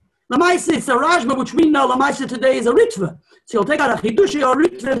Sukkah. Lamaisa, it's a Rashba, which we know Lamaisa today is a Ritva. So you'll take out a Chidushi or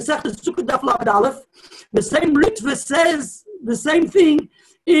Ritva in Masechta Sukkah Daf Lamed Aleph. The same Ritva says the same thing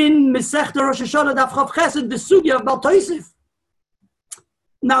in Masechta Rosh Hashanah Daf Chav Chesed, the Sugya of Bal Tosef.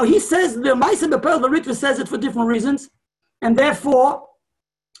 Now he says, the Maisa B'Pearl, the Ritva says it for different reasons. And therefore,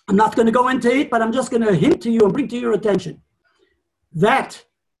 I'm not going to go into it, but I'm just going to hint to you and bring to your attention that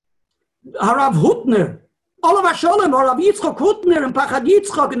Harav Hutner, Olav Sholem, or Rav Yitzchok Hutner and Pachad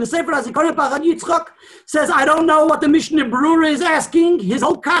Yitzchok in the Sefer HaZikaron Pachad Yitzchok says, I don't know what the Mishnah Berurah is asking. His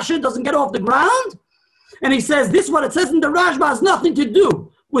whole kasha doesn't get off the ground. And he says, this, what it says in the Rashba, has nothing to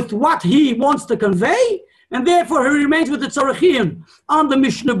do with what he wants to convey. And therefore, he remains with the Tzorachim on the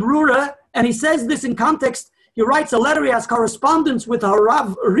Mishnah Berurah. And he says this in context. He writes a letter, he has correspondence with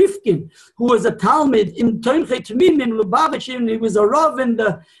Harav Rifkin, who was a Talmud in Toimchet Tmim in Lubavitch, and he was a Rav in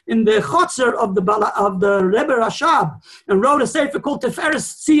the Chotzer of the Rebbe Rashab, and wrote a sefer called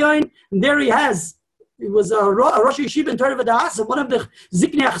Teferes Tzion, and there he was a Rosh Yeshiva in Torah V'Das, one of the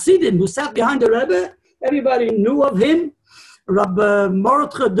Ziknei Chassidim who sat behind the Rebbe. Everybody knew of him, Rabbi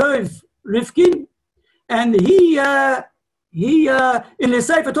Mordechai Dov Rifkin, and he in his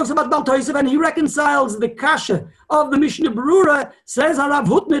sefer talks about Bal Tosef, and he reconciles the kasha of the Mishnah Berurah. Says Harav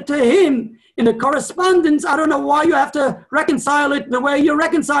Hutner to him in a correspondence, I don't know why you have to reconcile it the way you're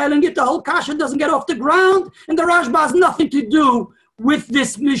reconciling it. The whole kasha doesn't get off the ground, and the Rashba has nothing to do with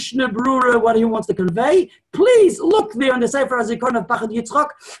this Mishnah Berurah, what he wants to convey. Please look there in the Sefer HaZikaron of Pachad Yitzchok.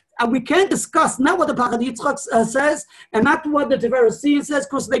 We can't discuss not what the Pachad Yitzchok says and not what the Tiferes Tzion says,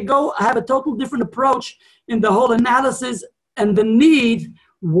 because they have a total different approach in the whole analysis and the need,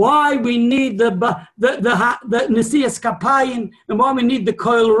 why we need the Nesias Kapayim, and why we need the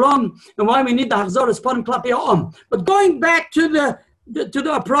Koil Rom, and why we need the Hachzoras Ponim Klapi Ha'om. But going back to the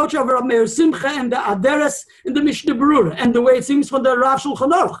approach of Rav Meir Simcha and the Aderes and the Mishnah Berurah, and the way it seems from the Rav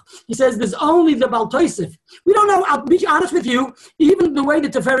Shulchan Aruch. He says there's only the Bal Tosef. We don't know, I'll be honest with you, even the way the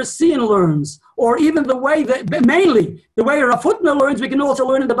Tiferes Tzion learns, or even the way mainly the way Rav Hutner learns, we can also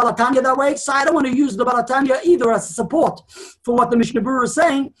learn in the Balatanya that way. So I don't want to use the Balatanya either as support for what the Mishnah Berurah is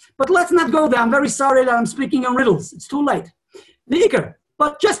saying, but let's not go there. I'm very sorry that I'm speaking in riddles. It's too late. The Iker.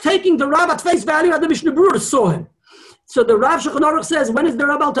 But just taking the Rav at face value, the Mishnah Berurah saw him. So the Rav Shulchan Aruch says, when is the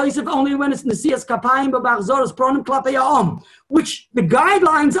Rabal Tosef? Only when it's Nesias Kapayim, B'Bachzoros, Pronim, Klapei Ha'om. Which the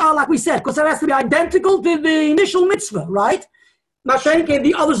guidelines are, like we said, because it has to be identical to the initial mitzvah, right? Mashenke,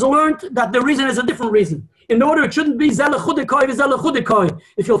 the others learned that the reason is a different reason. In order, it shouldn't be Zela Chudikoi, Zela Chudikoi.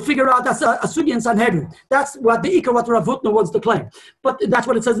 If you'll figure out that's a Sugi in Sanhedrin. That's what the Ikar, what Rav Hutner wants to claim. But that's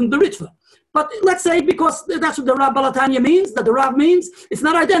what it says in the Ritva. But let's say, because that's what the Rav Balatanya means, that the Rav means, it's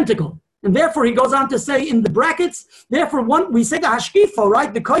not identical. And therefore, he goes on to say in the brackets, therefore, we say the Hashkifa,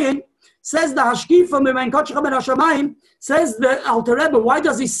 right? The Kohen says the Hashkifa, says the Alter Rebbe. Why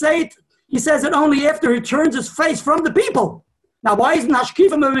does he say it? He says it only after he turns his face from the people. Now, why isn't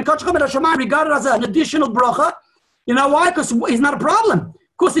Hashkifa regarded as an additional bracha? You know why? Because he's not a problem.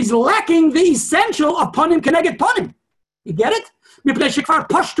 Because he's lacking the essential of panim keneged panim. You get it? Because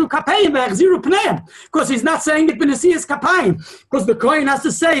he's not saying it b'nesias kapayim. Because the Kohen has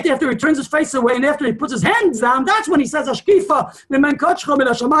to say it after he turns his face away and after he puts his hands down. That's when he says Hashkifa.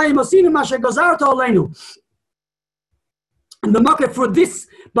 And the market for this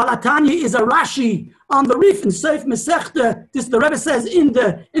Balatanya is a Rashi on the Rif in Seif Mesechta. This the Rebbe says in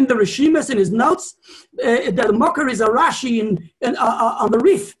the Rishimas in his notes that the Makar is a Rashi on the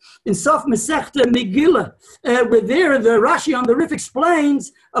Rif in Seif Mesechta Megillah. Where there the Rashi on the Rif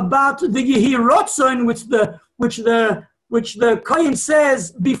explains about the Yehi Rotzon, which the Kohen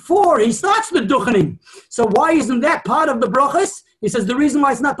says before he starts the Duchening. So why isn't that part of the brachas? He says the reason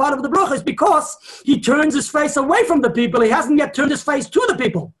why it's not part of the bracha is because he turns his face away from the people. He hasn't yet turned his face to the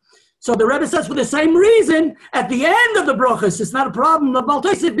people. So the Rebbe says for the same reason, at the end of the brachas, it's not a problem of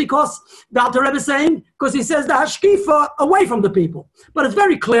Baltosif because the Alter Rebbe is saying, because he says the Hashkifa away from the people. But it's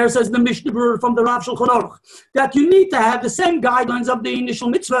very clear, says the Mishnah Berurah from the Rav Shulchan Aruch, that you need to have the same guidelines of the initial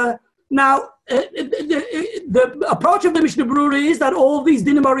mitzvah. Now, the approach of the Mishnah Berurah is that all these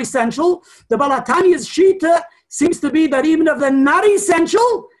dinim are essential. The Balatanya's Shita seems to be that even if they're not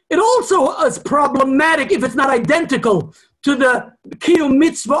essential, it also is problematic if it's not identical to the Kiyum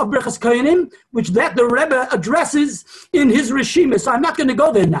Mitzvah of Birchas Kohanim, which that the Rebbe addresses in his Rishima. So I'm not going to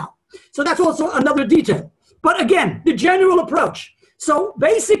go there now. So that's also another detail. But again, the general approach. So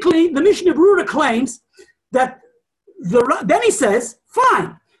basically, the Mishnah Berurah claims that then he says,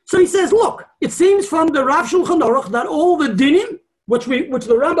 fine. So he says, look, it seems from the Rav Shulchan Aruch that all the dinim, which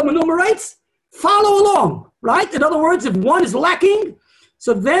the Rambam enumerates, follow along, right? In other words, if one is lacking,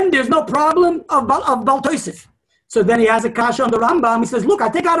 so then there's no problem of Baltosif. So then he has a kasha on the Rambam. He says, look, I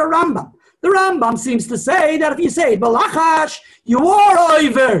take out a Rambam. The Rambam seems to say that if you say Balachash, you are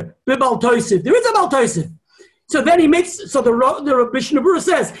over Baltosif. There is a Baltosif. So then he makes, so the Mishnah Berurah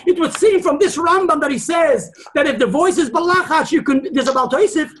says, it would seem from this Rambam that he says that if the voice is Balachash, there's a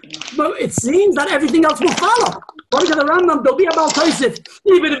Baltosif, but it seems that everything else will follow. According to the Rambam, there'll be a Baltosif,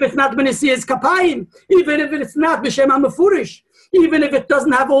 even if it's not B'nesias Kapayim, even if it's not B'Shem HaMefurish, even if it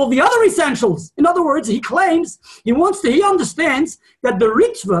doesn't have all the other essentials. In other words, he claims, he understands that the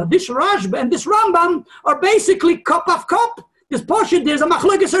Ritva, this Rashba, and this Rambam are basically cup of cup. This portion, there's a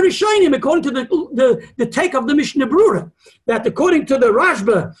machlokes harishonim according to the take of the Mishnah Berurah, that according to the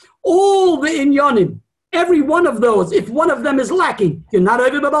Rashba, all the inyanim, every one of those, if one of them is lacking, you're not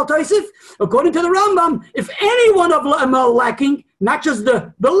over Babal Tosif. According to the Rambam, if any one of them are lacking, not just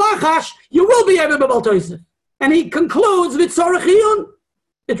the lachash, you will be over Babal Tosif. And he concludes with Tzorachiyun.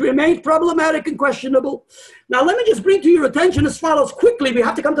 It remains problematic and questionable. Now, let me just bring to your attention as follows quickly. We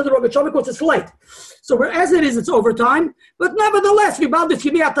have to come to the Rogatchover because it's late. So as it is, it's overtime. But nevertheless, we bound this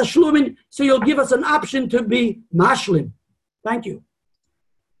Yibiyat Tashlumin, so you'll give us an option to be Mashlim. Thank you.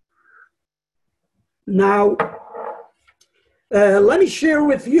 Now, let me share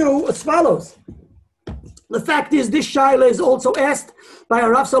with you as follows. The fact is, this Shaila is also asked by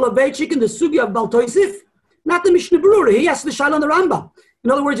Rav Soloveitchik in the Sugi of Baltosif, not the Mishnah Berurah. He asked the Shaila on the Rambam. In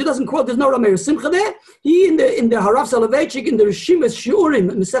other words, he doesn't quote, there's no Rameir Simcha there. He, in the Harav Soloveitchik, in the Rishimas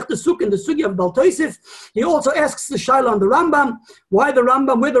Shiurim, in the Sechta Suk, in the Sugi of Baltosif, he also asks the Shaila on the Rambam, why the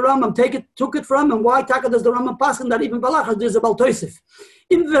Rambam, where the Rambam took it from, and why Taka does the Rambam pass, and that even Balachas there's a Baltosif.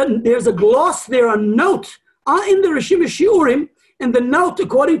 There's a gloss there, a note, in the Rishimas Shiurim, and the note,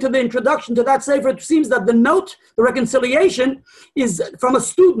 according to the introduction to that sefer, it seems that the note, the reconciliation, is from a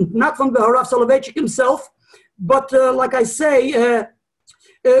student, not from the Harav Soloveitchik himself. But like I say,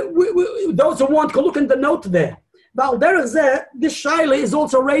 those who want can look in the note there. This Shaila is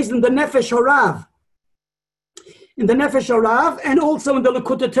also raised in the Nefesh Harav. In the Nefesh Harav, and also in the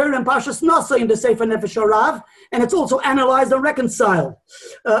Likutei Torah and Parshas Nasa in the Sefer Nefesh Harav, and it's also analyzed and reconciled.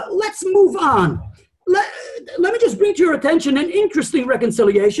 Let's move on. Let me just bring to your attention an interesting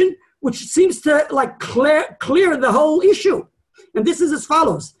reconciliation, which seems to clear the whole issue. And this is as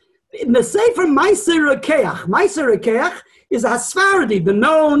follows. In the Sefer Meiser Rekeach is a Hasfardi. The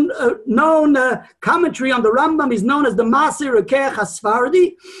known commentary on the Rambam is known as the Meiser Rekeach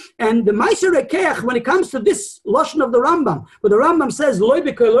Hasfardi. And the Meiser Rekeach, when it comes to this Lashon of the Rambam, where the Rambam says, Loi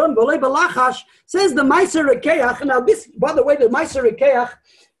b'kolon, v'loi b'lachash, says the Meiser Rekeach. Now this, by the way, the Meiser Rekeach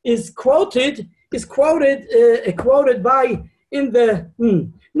is quoted by in the...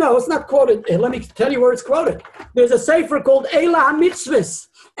 No, it's not quoted. Let me tell you where it's quoted. There's a sefer called Eila HaMitzvahs.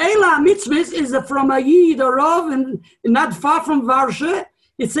 Eila HaMitzvahs is from a Yid, a Rav, and not far from Varsha.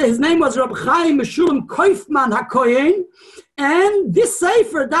 It says his name was Rab Chaim Meshulam Koifman HaKoyen. And this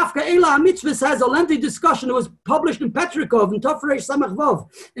sefer, Dafka Eila HaMitzvahs, has a lengthy discussion. It was published in Petrikov in Tofresh Samach Vov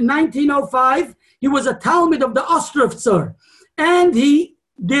in 1905. He was a Talmud of the Ostrovtzer. And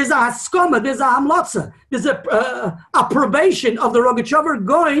there's a haskoma, there's a hamlotza, there's a approbation of the Rogatchover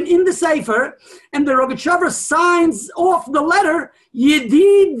going in the Sefer, and the Rogatchover signs off the letter,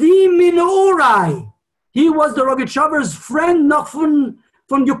 Yedidi Minorai. He was the Rogatchover's friend, noch von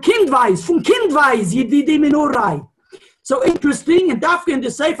Kindweis, Yedidi Minorai. So interesting, and Dafka in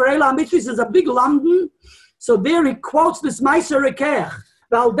the Sefer, Eila HaMitzvahs is a big London, so there he quotes this Meiser Rekeach.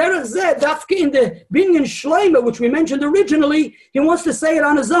 Well, Derech Zeh, Dafka in the Binyan Shleima, which we mentioned originally, he wants to say it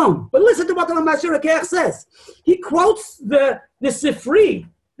on his own. But listen to what the Meiser Rekeach says. He quotes the Sifri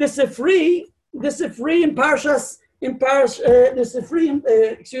in Parshas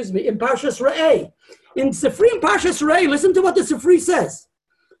Re'eh. In Sifri in Parshas Re'eh, listen to what the Sifri says.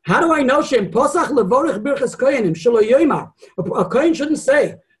 How do I know Shem Posach levorich birchas kohenim shelo yoimar? A kohen shouldn't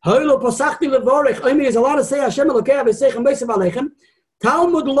say Hoilo posachti levorich. Oimi is allowed to say Hashem Elokei v'seichem beisav aleichem.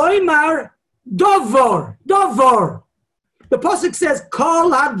 Talmud loymar dovor. The pasuk says,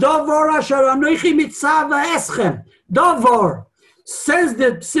 Kol ha-dovor asher anochi mitzava eschem. Dovor. Says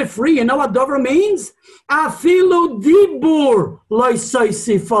the Sifri, you know what dovor means? Afilu dibur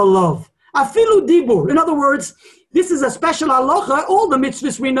loisoisif olav. Afilu dibur. In other words, this is a special halacha. All the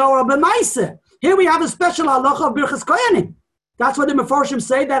mitzvahs we know are b'maaseh. Here we have a special halacha of birchas kohanim. That's what the Mefarshim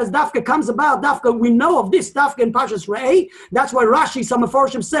say, that as Dafka comes about, Dafka, we know of this Dafka in Parshas Re'eh. That's why Rashi, some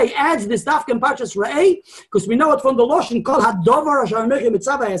Mefarshim say, adds this Dafka in Parshas Re'eh, because we know it from the Loshen, Kol HaDovar Asher Anochi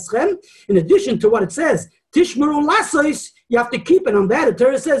Mitzava Eschem. In addition to what it says, Tishmeru Lasos, you have to keep it on that. The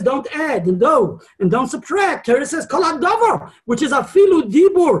Torah says, don't add and don't subtract. Torah says, Kol HaDovar, which is Afilu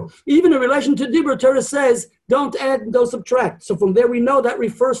Dibur. Even in relation to Dibur, Torah says, don't add and don't subtract. So from there we know that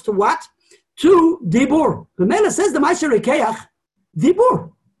refers to what? To Dibur. The Mela says the Meiser Rekeach,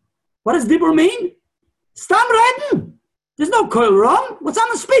 Dibur. What does Dibur mean? Stam Reden. There's no koil wrong. What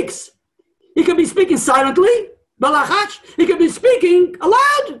someone speaks. He could be speaking silently, balachach. He could be speaking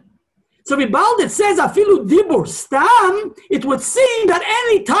aloud. So Vibald, it says afilu Dibur Stam, it would seem that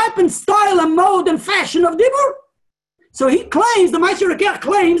any type and style and mode and fashion of Dibur. So he claims, the Meiser Rekeach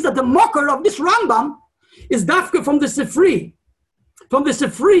claims that the mocker of this Rambam is Dafka from the Sifri. From the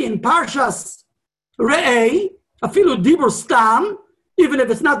Sifri in Parshas Re'eh, afilu Dibur Stam, even if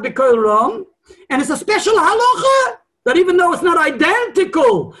it's not B'Koil Rom, and it's a special halacha that even though it's not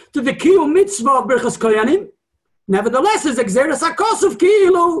identical to the Kiyum Mitzvah of Birchas Kohanim, nevertheless is Exeris HaKosov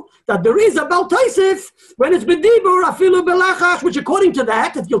Kilu, that there is a Bal Tosef when it's B'Dibur, afilu B'Lachash, which according to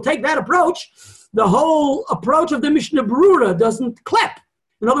that, if you'll take that approach, the whole approach of the Mishnah Berurah doesn't clap.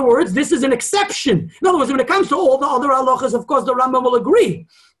 In other words, this is an exception. In other words, when it comes to all the other halachas, of course, the Rambam will agree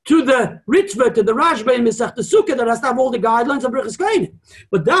to the Ritva, to the Rashba in Masechta Sukkah that has to have all the guidelines of Birchas Kohanim.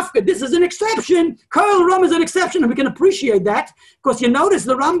 But Dafka, this is an exception. Koil Ram is an exception, and we can appreciate that because you notice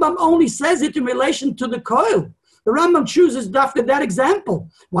the Rambam only says it in relation to the Koil. The Rambam chooses Dafka that example.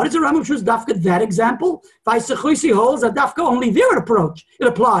 Why does the Rambam choose Dafka that example? Vaisechuisi holds that Dafka only their approach, it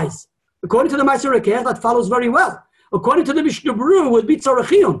applies. According to the Meiser Rekeach, that follows very well. According to the Mishnah Berurah with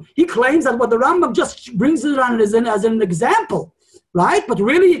Bitzarachiyun, he claims that what the Rambam just brings it on as an example. Right? But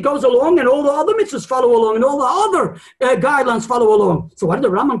really it goes along and all the other mitzvahs follow along and all the other guidelines follow along. So why did the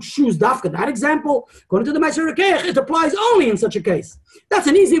Rambam choose Dafka that example? According to the Meiser Rekeach, it applies only in such a case. That's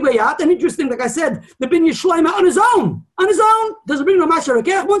an easy way out. And interesting, like I said, the Binyan Shleima on his own. Doesn't bring no Meiser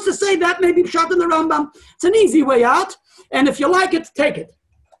Rekeach. Wants to say that, maybe shot in the Rambam. It's an easy way out. And if you like it, take it.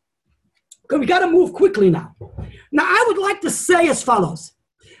 Okay, we got to move quickly now. Now, I would like to say as follows.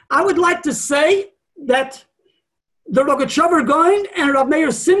 I would like to say that the Rogatchover Goin and Rav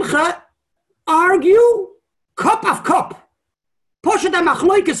Meir Simcha argue cup of cup. Poshet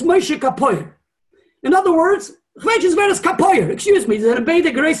HaMachloikes Moshe Kapoyer. In other words, Chveches Veres Kapoyer, excuse me, they're obey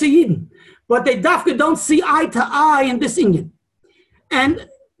the grace of Yidden. But they Dafka don't see eye to eye in this Inyan. And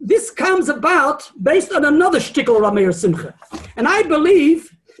this comes about based on another shtickle Rav Meir Simcha. And I believe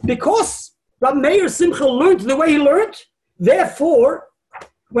because Rav Meir Simcha learned the way he learned, therefore,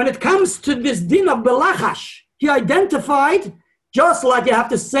 when it comes to this din of belachash, he identified, just like you have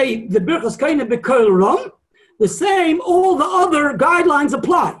to say the birchas koine b'kol ram, the same, all the other guidelines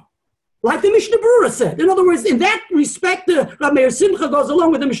apply. Like the Mishnah Berurah said. In other words, in that respect, the Rav Meir Simcha goes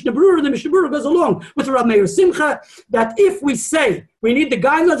along with the Mishnah Berurah goes along with the Rav Meir Simcha, that if we say we need the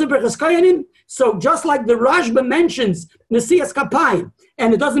guidelines of Birchas Kohanim, so just like the Rashba mentions Nesias Kapayim,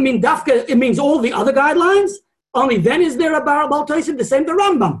 and it doesn't mean Dafka, it means all the other guidelines, only then is there a Baal Tosef, the same the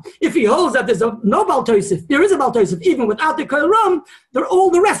Rambam. If he holds that there's no Baal Tosef, there is a Baal Tosef, even without the Kol Ram, all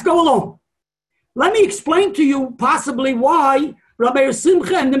the rest go along. Let me explain to you possibly why Rav Meir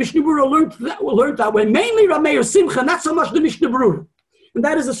Simcha and the Mishnah Berurah learned that way. Mainly Rav Meir Simcha, not so much the Mishnah Berurah. And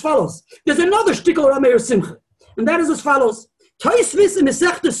that is as follows. There's another shtickle Rav Meir Simcha. And that is as follows. Tosfos in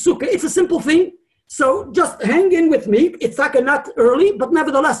Masechta Sukkah, it's a simple thing. So just hang in with me. It's like not early, but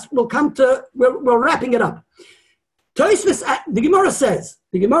nevertheless, we're wrapping it up. Tosfos, the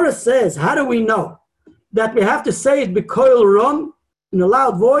Gemara says, how do we know that we have to say it b'koil ram, in a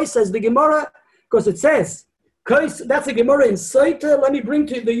loud voice, says the Gemara? Because it says, that's a Gemara in Saita. Let me bring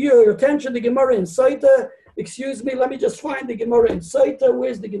to your attention the Gemara in Saita. Excuse me, let me just find the Gemara in Saita.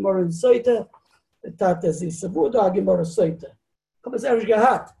 Where's the Gemara in Saita? Das ist Savuda Gemara Saita. Komm es erst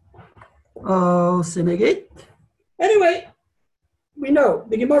gehabt. Oh, Sinegit. Anyway, we know.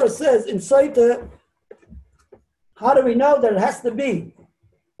 The Gemara says in Saita, how do we know that it has to be?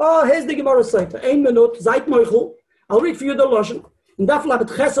 Oh, here's the Gemara Saita. 1 minute, Zait Moichel. I'll read for you the Lashon. In Daf Lamet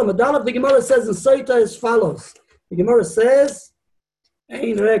Chesam Adalef, the Gemara says in Saita as follows. The Gemara says,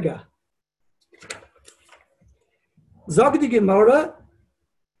 Ein Rega. Zog the Gemara,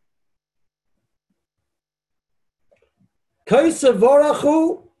 Kaisa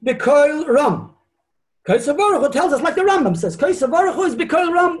Varachu B'Koil Ram. Kaisa Varachu tells us like the Rambam says. Kaisa Varachu is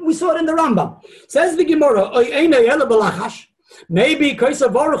B'Koil Ram. We saw it in the Rambam. Says the Gemara, Ein Ela B'Lachash. Maybe Kaisa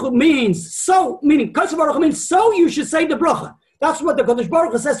Varachu means so, meaning Kaisa Varachu means so you should say the bracha. That's what the Kodesh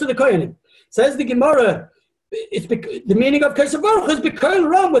Baruch Hu says to the Kohanim. Says the Gemara, the meaning of Kaisa Baruch Hu is B'Koil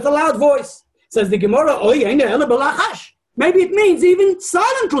Ram, with a loud voice. Says the Gemara, maybe it means even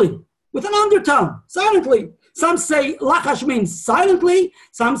silently, with an undertone, silently. Some say lachash means silently,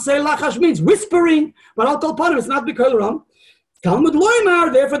 some say lachash means whispering, but I'll tell Panim, it's not B'Koil Ram. Talmud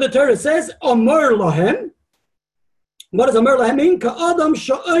Loimar, therefore the Torah says, Omer Lahem. What does Omer Lahem mean? Ka'adam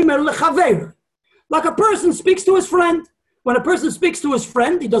sha'omer lechaver. Like a person speaks to his friend. When a person speaks to his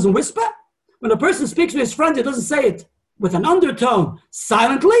friend, he doesn't whisper. When a person speaks to his friend, he doesn't say it with an undertone,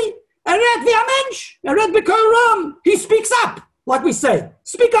 silently. He speaks up, like we say.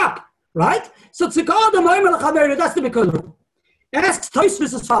 Speak up, right? So that's the B'Koil Ram. Asks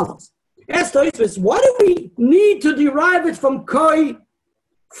Tosfos as follows. Asks Tosfos, why do we need to derive it from Koi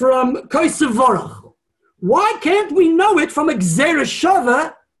Sevorach? Why can't we know it from a Gzeira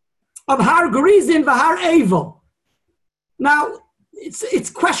Shava of Har Gerizim v'Har Evel? Now, it's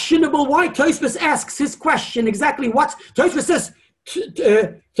questionable why Tosfos asks his question exactly what Tosfos says.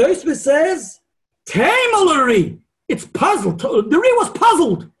 Tosfos says, Tamalari. It's puzzled. The Ri was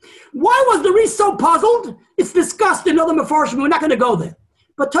puzzled. Why was the Ri so puzzled? It's discussed in other Mefarshim. We're not going to go there.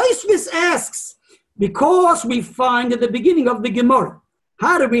 But Tosfos asks, because we find at the beginning of the Gemara,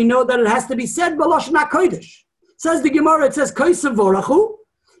 how do we know that it has to be said B'Lashon HaKodesh? Says the Gemara, it says Kaisa Vorachu.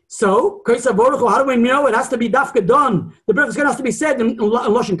 So, Kaisa Vorachu, how do we know it has to be Dafka done? The birth is going to have to be said in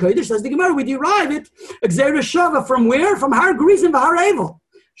Lashon Kodesh. Says the Gemara, we derive it, Gzeira Shava, from where? From Har Gerizim v'Har Evel.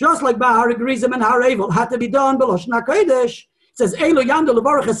 Just like Har Gerizim and Har Evel had to be done B'Lashon HaKodesh. It says, Eilu Yamdu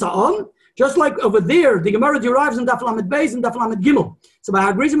Levarach Esa'am. Just like over there, the Gemara derives in Daf Lamed Beis and Daf Lamed Gimel. So by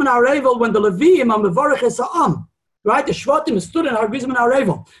Har Gerizim and Har Evel, when the Leviim are Mevarach Esa'am, right? The Shvatim stood in Har Gerizim and Har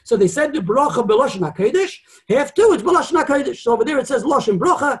Evel. So they said the bracha B'Lashon HaKodesh. Have to, it's B'Lashon HaKodesh. So over there it says Lashon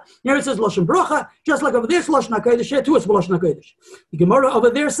Bracha. Here it says Lashon Bracha. Just like over there it's Lashon HaKodesh. Here too it's B'Lashon HaKodesh. The Gemara over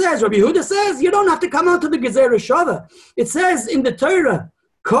there says, Rabbi Yehuda says, you don't have to come out to the Gzeira Shava. It says in the Torah,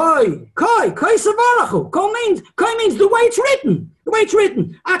 Koi Savarachu. Koi means the way it's written. The way it's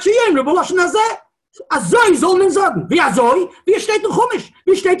written. Actually, B'Lashon Hazeh. Azoi soll man sagen. Wie Azoi? Wie steht in Chumash?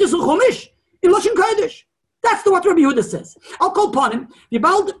 Wie steht es in Chumash? In Lashon Kodesh. That's what Rabbi Yehuda says. I'll call upon him.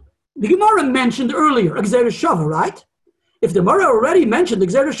 The Gemara mentioned earlier a Gzeira Shava, right? If the Gemara already mentioned the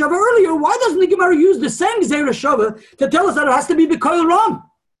Gzeira Shava earlier, why doesn't the Gemara use the same Gzeira Shava to tell us that it has to be B'Koil Ram?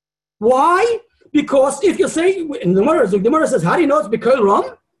 Why? Because if you say, in the Gemara says, how do you know it's B'Koil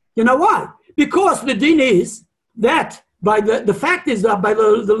Ram? You know why? Because the din is that by the fact is that by the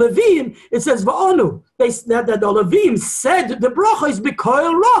Levim, it says Va'onu. That the Levim said the bracha is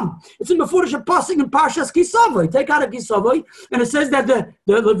B'Koil Ram. It's in the Mefurish Pasuk in Parshas Kisavoi. Take out a Kisavoi, and it says that the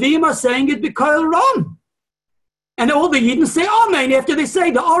Levim are saying it B'Koil Ram. And all the Yidden say Amen. After they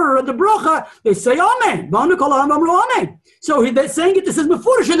say the order of the bracha, they say Amen. So they're saying it, this is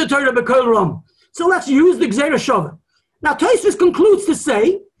Mefurish in the Torah B'Kol Ram. So let's use the Gzeira Shava. Now Tosfos concludes to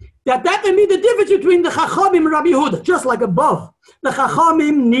say that may be the difference between the Chachamim and Rabbi Yehuda. Just like above, the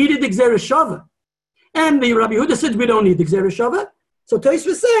Chachamim needed the Gzeira Shava. And the Rabbi Yehuda said we don't need the Gzeira Shava. So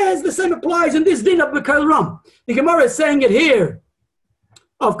Tosfos says the same applies in this din of B'Kol Ram. The Gemara is saying it here.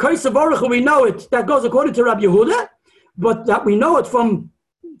 Of Kaisav Baruch, we know it, that goes according to Rabbi Yehuda, but that we know it from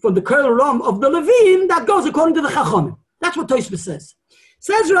the Kol Ram of the Levim, that goes according to the Chachamim. That's what Tosfos says.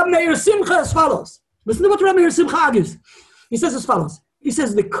 Says Rabbi Meir Simcha as follows. Listen to what Rabbi Meir Simcha argues. He says as follows. He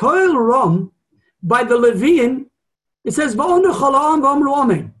says the Kol Ram by the Levim, it says V'onu Chalam V'amru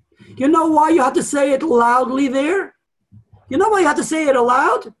Amen. You know why you have to say it loudly there? You know why you have to say it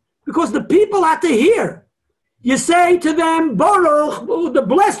aloud? Because the people have to hear. You say to them, Baruch, the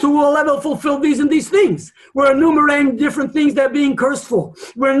blessed who will ever fulfill these and these things. We're enumerating different things they're being cursed for.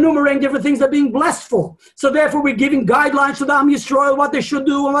 We're enumerating different things they're being blessed for. So therefore, we're giving guidelines to the Am Yisrael, what they should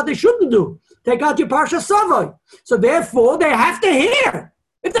do and what they shouldn't do. Take out your Parsha Savai. So therefore, they have to hear.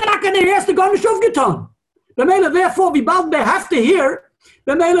 If they're not going to hear, it's to go on the Shuvgeton. Therefore, they have to hear.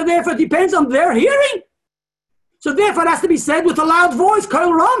 Therefore, it depends on their hearing. So therefore, it has to be said with a loud voice,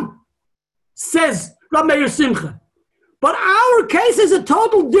 Kol Ram, says Rabbi Meir Simcha. But our case is a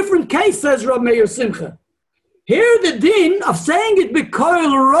total different case, says Rabbi Meir Simcha. Here the din of saying it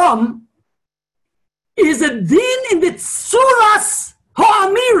b'Kol Ram is a din in the Tzuras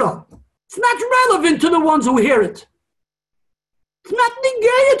Ha'amira. It's not relevant to the ones who hear it. It's not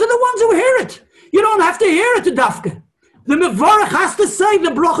negated to the ones who hear it. You don't have to hear it to Dafka. The Mevarach has to say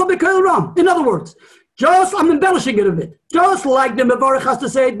the bracha b'Kol Ram. In other words, I'm embellishing it a bit. Just like the Mevarach has to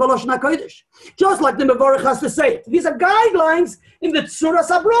say it b'Lashon HaKodesh. Just like the Mevarach has to say it. These are guidelines in the Tzuras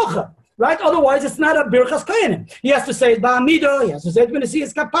HaBrocha, right? Otherwise, it's not a Birchas Kohanim. He has to say it ba'Amidah. He has to say it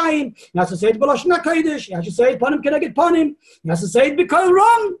b'Nesiyas Kapayim. He has to say it b'Lashon HaKodesh. He has to say it Panim Keneged Panim. He has to say it b'Kol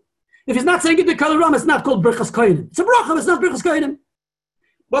Ram. If he's not saying it b'Kol Ram, it's not called Birchas Kohanim. It's a bracha, it's not Birchas Kohanim.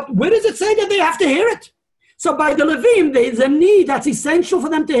 But where does it say that they have to hear it? So by the Levim, there's a need that's essential for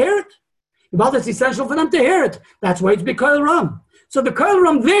them to hear it. Well, it's essential for them to hear it. That's why it's b'Kol Ram. So the Kol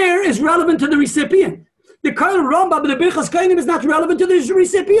Ram there is relevant to the recipient. The Kol Ram by the Birchas Kohanim is not relevant to the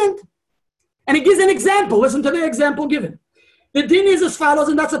recipient. And he gives an example. Listen to the example given. The din is as follows,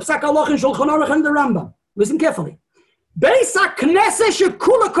 and that's a Psak Halacha in Shulchan Aruch and the Rambam. Listen carefully. Beis HaKnesset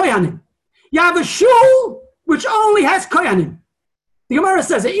shekula Kohanim. You have a shul which only has Kohanim. The Gemara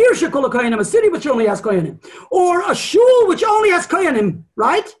says, a ir shekula Kohanim, a city which only has Kohanim. Or a shul which only has Kohanim,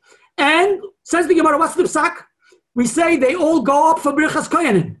 right? And says the Gemara, what's the psak? We say they all go up for Birchas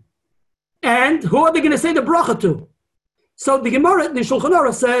Kohanim. And who are they going to say the bracha to? So the Gemara, the Shulchan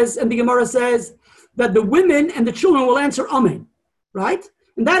Aruch says, and the Gemara says that the women and the children will answer Amen, right?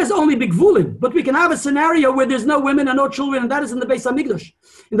 And that is only Bigvulim. But we can have a scenario where there's no women and no children, and that is in the Beis HaMikdash.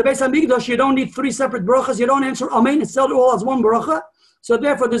 In the Beis HaMikdash, you don't need three separate brachas. You don't answer Amen. It's said all as one bracha. So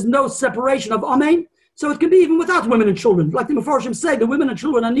therefore, there's no separation of Amen. So it can be even without women and children. Like the Mefarshim say, the women and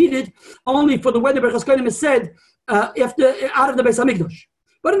children are needed only for the way the Birchas Kohanim is said out of the Beis HaMikdash.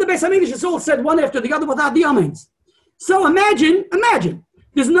 But in the Beis HaMikdash, it's all said one after the other without the Amens. So imagine,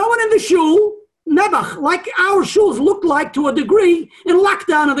 there's no one in the shul, Nebuch, like our shuls look like to a degree, in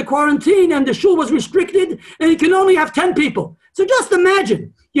lockdown of the quarantine, and the shul was restricted, and you can only have 10 people. So just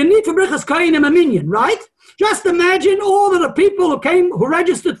imagine, you need for Birchas Kohanim a minyan, right? Just imagine all of the people who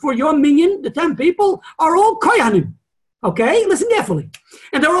registered for your minyan, the 10 people, are all Kohanim. Okay, listen carefully.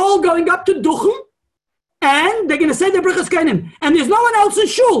 And they're all going up to Duchen, and they're going to say the Birchas Kohanim. And there's no one else in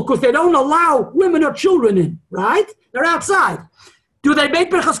shul, because they don't allow women or children in, right? They're outside. Do they make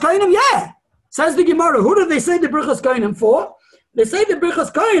Birchas Kohanim? Yeah. Says the Gemara, who do they say the Birchas Kohanim for? They say the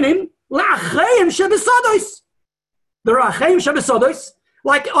Birchas Kohanim, la'acheim shebesodos. The ra'acheim shebesodos.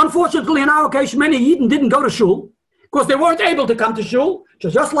 Like, unfortunately, in our case, many Yidden didn't go to shul because they weren't able to come to shul.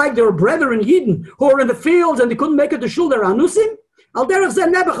 Just like their brethren Yidden who were in the fields and they couldn't make it to shul, they're anusim. Al derech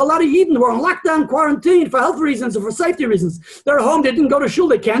zeh nebuch, a lot of Yidden were on lockdown, quarantine for health reasons or for safety reasons. They're at home, they didn't go to shul,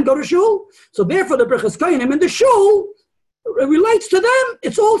 they can't go to shul. So therefore, the Birchas Kohanim in the shul relates to them.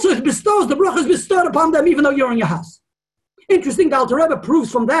 It's also, it bestows, the bracha is bestowed upon them even though you're in your house. Interesting, the Alter Rebbe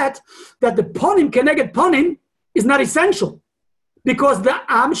proves from that the Panim Keneged Panim is not essential. Because the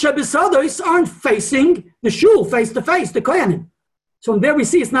Am Shebesodos aren't facing the shul face to face, the Kohanim. So there we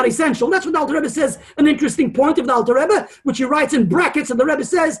see it's not essential. That's what the Alter Rebbe says, an interesting point of the Alter Rebbe, which he writes in brackets, and the Rebbe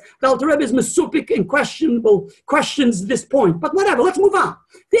says the Alter Rebbe is mesupik and questions this point. But whatever, let's move on.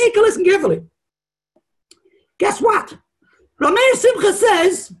 Take a listen carefully. Guess what? Rabbi Meir Simcha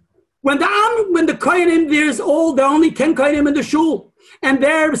says When the Kohanim, there's only 10 Kohanim in the shul, and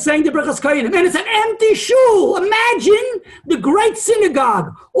they're saying the Brachas Kohanim, and it's an empty shul. Imagine the great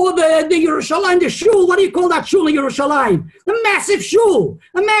synagogue, or the Yerushalayim, the shul. What do you call that shul in Yerushalayim? The massive shul.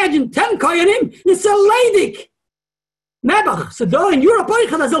 Imagine 10 Kohanim. It's a Leidik. Nebach. So though in Europe,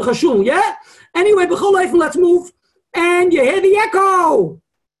 yeah. Anyway, let's move. And you hear the echo.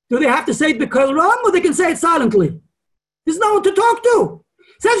 Do they have to say it b'kol ram, or they can say it silently? There's no one to talk to.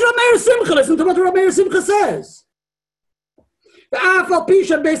 Says Rameir Simcha. Listen to what Rameir Simcha says. The Afal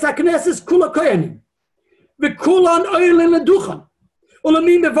Pisha Beis HaKnesses Kula Koyanim. V'kulan oilin leduchan.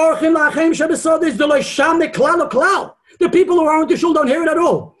 Ulamim bevarchim la'achem shebesodes deloi sham meklal uklal. The people who aren't the shul don't hear it at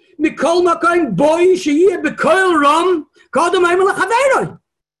all. Mikol makayim boy sheyeh b'kol ram kadam ayim l'chaveiroi.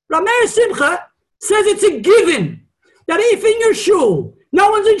 Rameir Simcha says it's a given that if in your shul, no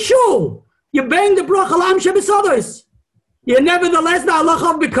one's in shul, you bang the bracha l'am shebesodes. Nevertheless, the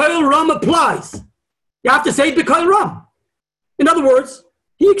halacha of b'koil ram applies. You have to say b'koil ram. In other words,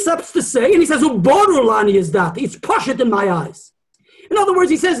 he accepts to say, and he says, "Uborulani is that." It's pashut in my eyes. In other words,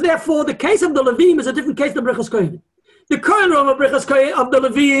 he says, therefore, the case of the Levim is a different case than Brachas Kohen. The koil ram of Brachas Kohen of the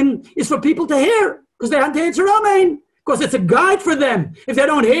Levim is for people to hear, because they have to answer Amen, because it's a guide for them. If they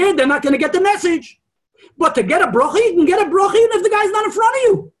don't hear, they're not going to get the message. But to get a bracha, you can get a bracha even if the guy's not in front of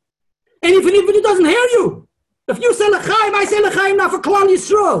you, and even if he doesn't hear you. If you say l'chaim, I say l'chaim now for Klal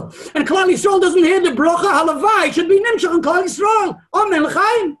Yisrael. And Klal Yisrael doesn't hear the bracha halavai. It should be nimshach on Klal Yisrael. Amen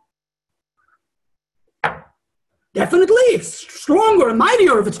l'chaim. Definitely, it's stronger and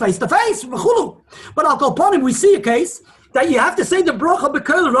mightier if it's face to face. But I'll call upon him. We see a case that you have to say the bracha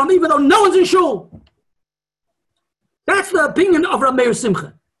b'kol ram even though no one's in shul. That's the opinion of Rameir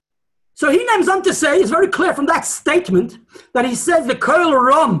Simcha. So he names on to say, it's very clear from that statement that he says the kol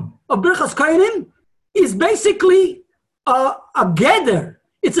ram of Birchas Kohanim is basically a geder.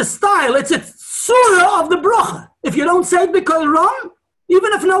 It's a style. It's a surah of the bracha. If you don't say it b'kol ram,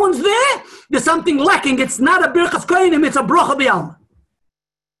 even if no one's there, there's something lacking. It's not a Birchas Kohanim, it's a bracha b'alma.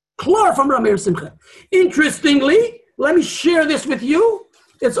 Clear from Rameir Simcha. Interestingly, let me share this with you.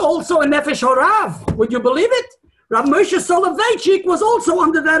 It's also a Nefesh Horav. Would you believe it? Rav Moshe Soloveitchik was also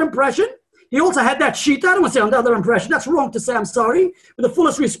under that impression. He also had that sheet. I don't want to say under other impression. That's wrong to say. I'm sorry. With the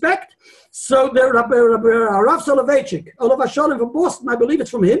fullest respect. So the Rav Soloveitchik, Olav Hashalom from Boston, I believe it's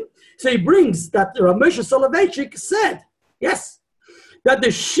from him. So he brings that Rav Moshe Soloveitchik said, yes, that the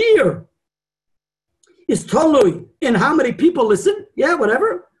shear is tolui in how many people listen. Yeah,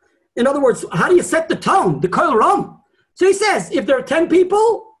 whatever. In other words, how do you set the tone, the kol ram? So he says, if there are 10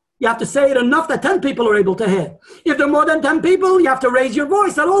 people, you have to say it enough that 10 people are able to hear. If there are more than 10 people, you have to raise your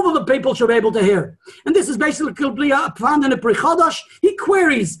voice that all of the people should be able to hear. And this is basically found in the Pri Chadash. He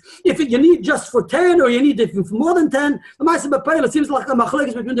queries if you need just for 10 or you need it for more than 10. It seems like a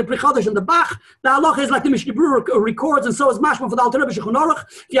machlekes between the Pri Chadash and the Bach. The halacha is like the Mishnah Berurah records, and so is mashma for the Alter Rebbe Shulchan Aruch.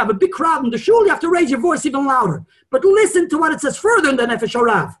 If you have a big crowd in the shul, you have to raise your voice even louder. But listen to what it says further in the Nefesh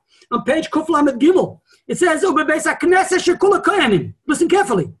Horav. On page Kuf Lamed Gimel, it says, listen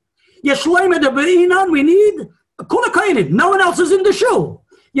carefully. We need kula kohanim. No one else is in the shul.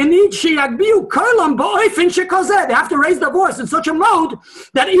 You need sheyagbiu kolam ba'ofen shekozeh. They have to raise their voice in such a mode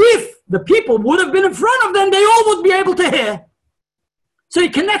that if the people would have been in front of them, they all would be able to hear. So he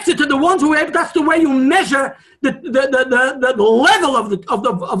connects it to the ones who are able. That's the way you measure the level of the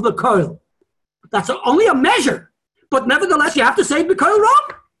koil. That's only a measure, but nevertheless you have to say b'koil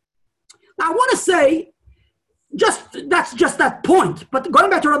ram. Now I want to say. That's just that point. But going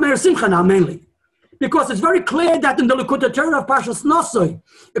back to Rameir Simcha now mainly, because it's very clear that in the Likutei Torah of Parshas Nosoi,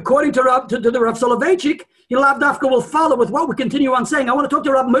 according to the Rav Soloveitchik, Hilav Dafka will follow with what we continue on saying. I want to talk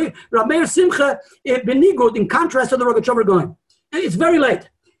to Rameir Simcha benigud in contrast to the Rogatchover going. And it's very late.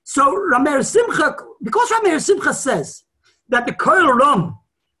 So Rameir Simcha, because Rameir Simcha says that the Koil Ram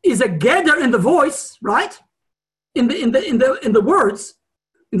is a gather in the voice, right? In the words,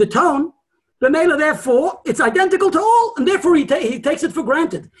 in the tone. Therefore, it's identical to all, and therefore he takes it for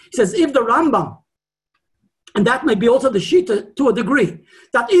granted. He says, if the Rambam, and that may be also the Shita to a degree,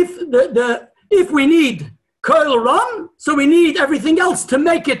 that if we need Koil Ram, so we need everything else to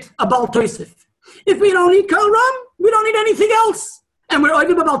make it a Bal Tosef. If we don't need Koil Ram, we don't need anything else. And we're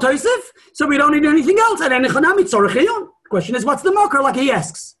Oivim Bal Tosef, so we don't need anything else. And the question is, what's the marker, like he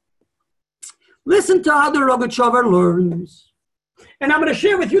asks? Listen to how the Rogatchover learns. And I'm going to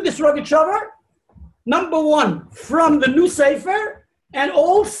share with you this Rogatchover, number one, from the New Sefer, and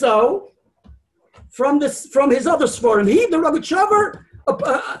also from his other Sforim. The Rogatchover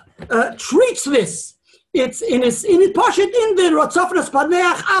treats this. It's in the Ratzafnas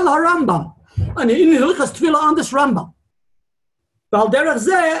Paneach al HaRambam, and in Hilchas Tefillah on this Rambam.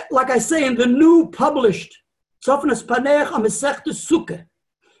 Like I say in the new published Sofnas Paneach HaMesechta Sukkah,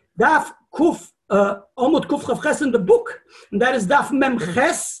 Daf Kuf, Omud Kuf Chavches in the book, and that is Daf Mem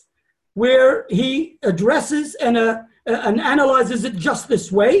Ches, where he addresses and analyzes it just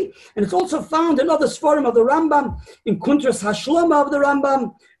this way. And it's also found in other Sforim of the Rambam, in Kuntras Hashlama of the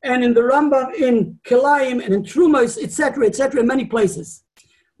Rambam, and in the Rambam in Kilayim and in Trumas, etc., in many places.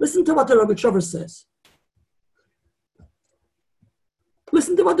 Listen to what the Rogatchover says.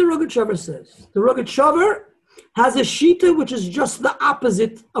 Listen to what the Rogatchover says. The Rogatchover has a shita which is just the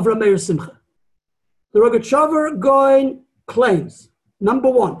opposite of Rameir Simcha. The Rogatchover Goin claims, number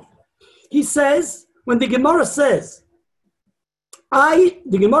one, he says, when the Gemara says, Amar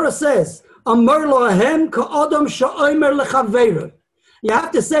lohem ka'adam sha'omer lechaveru. You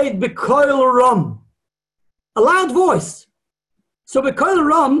have to say it b'koil ram, a loud voice. So b'koil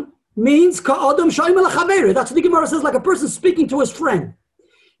ram means ka'adam sha'omer lechaveru. That's what the Gemara says, like a person speaking to his friend.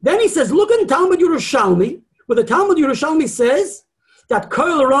 Then he says, look in Talmud Yerushalmi, where the Talmud Yerushalmi says that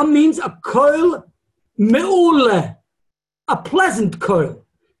koil ram means a koil me'ule, a pleasant koil.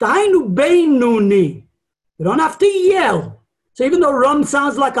 Dahainu beinuni. You don't have to yell. So even though ram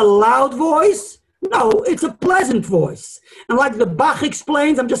sounds like a loud voice, no, it's a pleasant voice. And like the Bach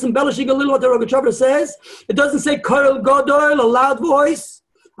explains, I'm just embellishing a little what the Rogatchover says. It doesn't say koil godol, a loud voice,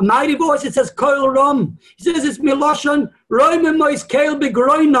 a mighty voice. It says koil ram. He says it's miloshan roimim mois keil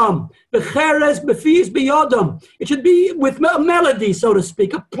begroinam becheres befiz biyodam. It should be with a melody, so to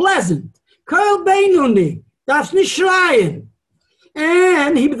speak, a pleasant koil beinuni. That's nishrayin.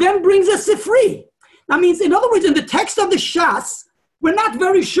 And he then brings a sifri. That means, in other words, in the text of the Shas, we're not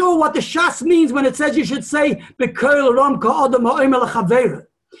very sure what the Shas means when it says you should say B'koil ram ka'adam ha'omer lechaveru.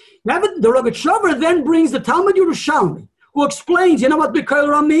 The Rogatchover then brings the Talmud Yerushalmi, who explains, you know what B'koil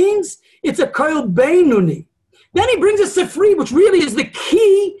ram means? It's a koil beinuni. Then he brings a sifri, which really is the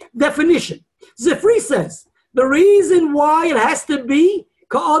key definition. Sifri says, the reason why it has to be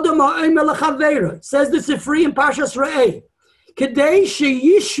ka'adam ha'omer lechaveru, says the sifri in Parshas Re'eh, Kedei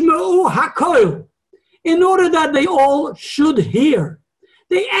sheyishmeu hakoil, in order that they all should hear.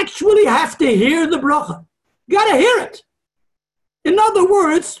 They actually have to hear the bracha. You got to hear it. In other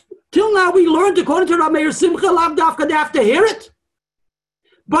words, till now we learned, according to Rameir Simcha, lav dafka, they have to hear it.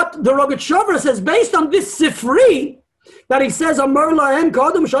 But the Rogatchover says, based on this sifri, that he says, Amar lahem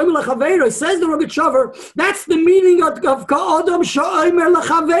ka'adam sha'omer lechaveru, says the Rogatchover, that's the meaning of ka'adam sha'omer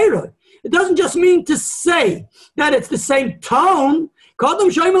lechaveru. It doesn't just mean to say that it's the same tone. Ka'adam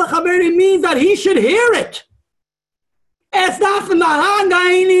sha'omer lechaveru means that he should hear it. Es darf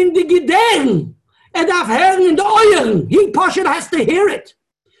nachangehen in die Gedern. Darf hören in the Euren. He, Pashat, has to hear it.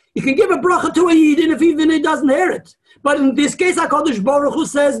 You can give a bracha to a Yidin if even he doesn't hear it. But in this case, HaKadosh Baruch Hu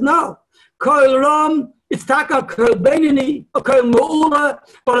says no. Koil ram, it's taka koil beinini, koil me'ula,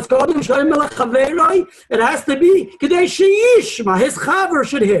 but it's ka'adam sha'omer lechaveru. It has to be kedei sheyishma, his chaver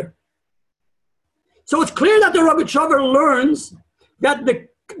should hear. So it's clear that the Rogatchover learns that the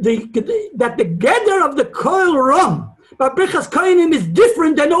gather of the koil ram by Birchas Kohanim is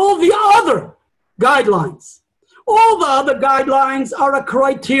different than all the other guidelines. All the other guidelines are a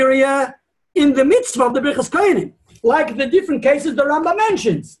criteria in the mitzvah of the Birchas Kohanim, like the different cases the Rambam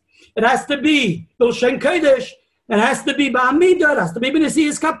mentions. It has to be Bilshen Kodesh, it has to be Ba'amidah, it has to be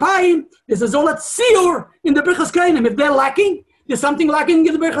B'nesiyas Kapayim. This is all at Siur in the Birchas Kohanim. If they're lacking, there's something lacking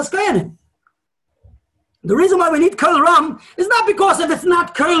in the Birchas Kohanim. The reason why we need koil ram is not because if it's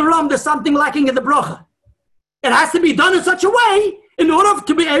not koil ram, there's something lacking in the bracha. It has to be done in such a way in order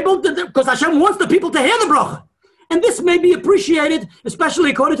to be able to, because Hashem wants the people to hear the bracha. And this may be appreciated,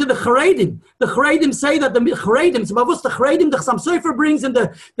 especially according to the Charedim. The Charedim say that the Charedim, the Charedim, the Chassam Sofer brings, and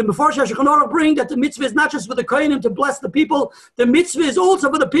the Mefarshei Shulchan Aruch bring, that the mitzvah is not just for the Kohanim to bless the people, the mitzvah is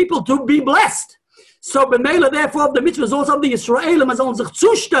also for the people to be blessed. So, b'meila, therefore, the mitzvah is also of the Yisraelim, as on sich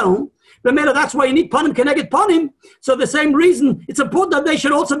zustellen. That's why you need panim keneged panim. So the same reason, it's important that they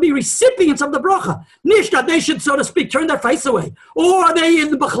should also be recipients of the bracha. Nicht that they should, so to speak, turn their face away. Or they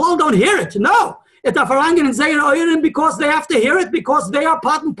in the Bechlal don't hear it. No. It's a Farangan and Zeir Oyerim because they have to hear it, because they are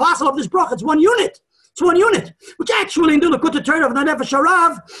part and parcel of this bracha. It's one unit. It's one unit. Which actually in the Likutei Torah of the Nefesh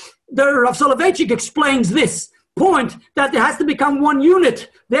Harav, the Rav Soloveitchik explains this point, that it has to become one unit.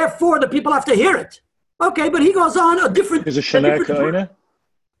 Therefore, the people have to hear it. Okay, but he goes on a different... Is it Shalei Koine?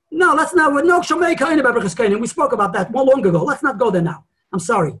 No, let's not. No, Shomei Koine by Birchas Kohanim. We spoke about that long ago. Let's not go there now. I'm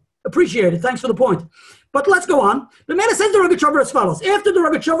sorry. Appreciate it. Thanks for the point. But let's go on. The man says the Rogatchover as follows. After the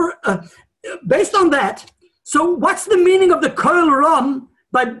Rogatchover, based on that, so what's the meaning of the koil ram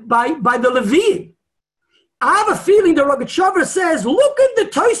by the Levi? I have a feeling the Rogatchover says, look at the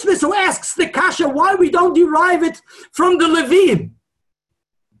Tosfos who asks the kasha why we don't derive it from the Levim.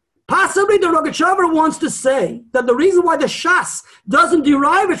 Possibly the Rogatchover wants to say that the reason why the Shas doesn't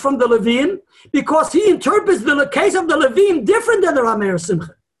derive it from the Levim, because he interprets the case of the Levim different than the Rameir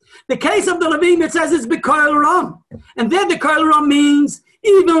Simcha. The case of the Levim, it says it's B'Koil Ram. And then the Koil Ram means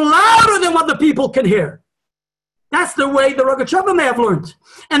even louder than what the people can hear. That's the way the Rogatchover may have learned.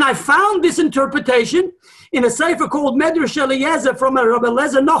 And I found this interpretation in a sefer called Medrash Eliezer from a Rabbi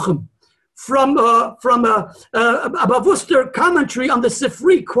Eliezer Nochem, from a Bavuster commentary on the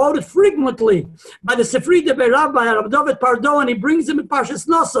Sifri, quoted frequently by the Sifri de Beirav by Rabbi David Pardo, and he brings him in Parshas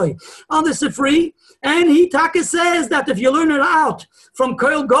Nosoi on the Sifri, and he taka says that if you learn it out from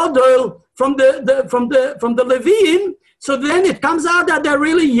Koil Gadol, from the Leviim, so then it comes out that they're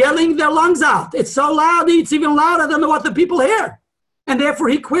really yelling their lungs out. It's so loud, it's even louder than what the people hear. And therefore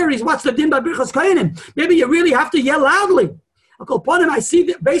he queries, what's the din by Birchas Kohanim? Maybe you really have to yell loudly. I see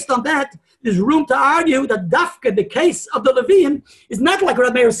that based on that, there's room to argue that Dafka, the case of the Leviim, is not like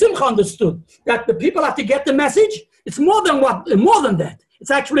Rabbi Meir Simcha understood, that the people have to get the message. It's more than that.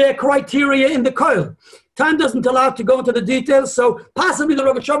 It's actually a criteria in the Koil. Time doesn't allow to go into the details, so possibly the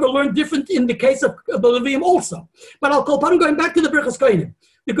Rogatchover learned different in the case of the Leviim also. But I'll call upon going back to the Birchas Kohanim.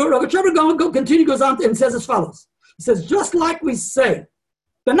 The Rogatchover goes on and says as follows. He says, just like we say,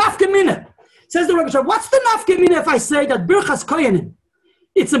 the Nafka Minah, says the Rogatchover, what's the Nafka Minah if I say that Birchas Kohanim,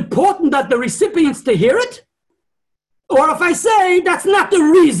 it's important that the recipients to hear it? Or if I say that's not the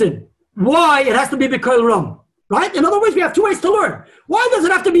reason why it has to be B'Koil Ram, right? In other words, we have two ways to learn. Why does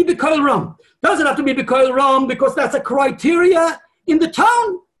it have to be B'Koil Ram? Does it have to be B'Koil Ram because that's a criteria in the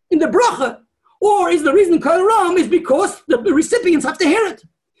town, in the bracha? Or is the reason Koil Ram is because the recipients have to hear it?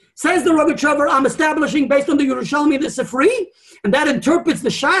 Says the Rogatchover, I'm establishing based on the Yerushalmi, the Sifri, and that interprets the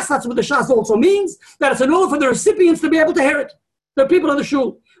Shas. That's what the Shas also means, that it's an order for the recipients to be able to hear it. The people of the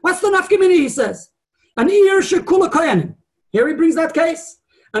shul. What's the nafkamini, he says? An ir shekula koyanim. Here he brings that case.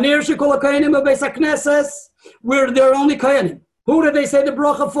 An ir shekula koyanim of Beis HaKnesses, where they're only koyanim. Who do they say the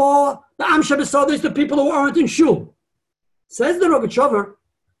bracha for? The Am Shebesod is the people who aren't in shul. Says the Rogatchover,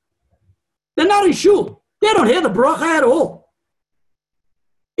 they're not in shul. They don't hear the bracha at all.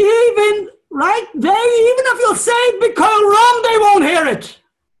 Even if you'll say it B'Koil Ram, they won't hear it.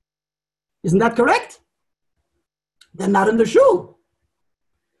 Isn't that correct? They're not in the shul.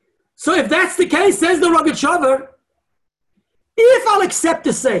 So if that's the case, says the Rogatchover, if I'll accept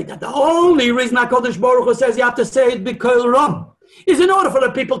to say that the only reason HaKadosh Baruch Hu says you have to say it B'Koil Ram is in order for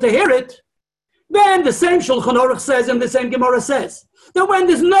the people to hear it, then the same Shulchan Aruch says and the same Gemara says that when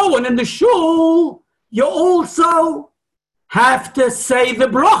there's no one in the shul, you also have to say the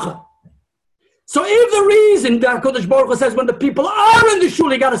bracha. So if the reason that HaKadosh Baruch Hu says when the people are in the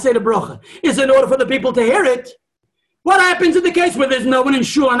shul, you got to say the bracha, is in order for the people to hear it, what happens in the case where there's no one in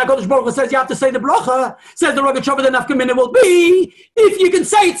shul and HaKadosh Baruch Hu says you have to say the bracha? Says the Rogatchover, the nafkamina will be if you can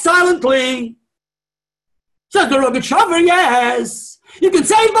say it silently. Says the Rogatchover, yes, you can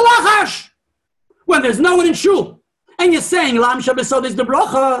say it b'lachash when there's no one in shul and you're saying Lam Shabesod is the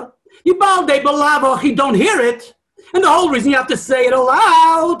bracha. You baldei b'lavach, you don't hear it, and the whole reason you have to say it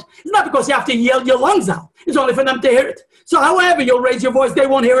aloud is not because you have to yell your lungs out. It's only for them to hear it. So however you'll raise your voice, they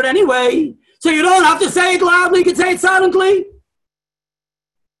won't hear it anyway. So you don't have to say it loudly, you can say it silently.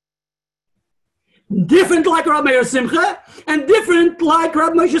 Different like Rabbi Meir Simcha, and different like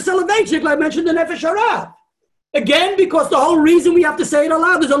Rabbi Moshe Soloveitchik, like I mentioned in Nefesh Harav. Again, because the whole reason we have to say it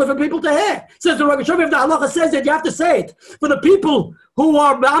aloud is only for people to hear. Says the Rogatchover, if the halacha says that you have to say it for the people who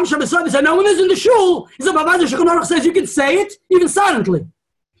are B'am Shabesod, they say no one is in the shul. He said, Bavaz Shulchan Aruch says you can say it even silently.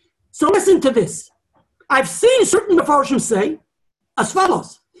 So listen to this. I've seen certain Mefarshim say as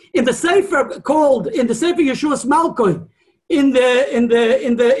follows. In the sefer Yeshuas Malkoi, in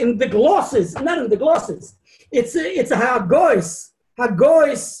the glosses, not in the glosses, it's a Hagois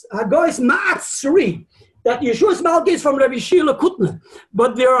Ma'atzri, that Yeshuas Malkoi is from Rabbi Shila Kutner,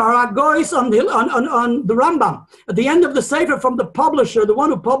 but there are Hagois on the Rambam. At the end of the sefer from the publisher, the one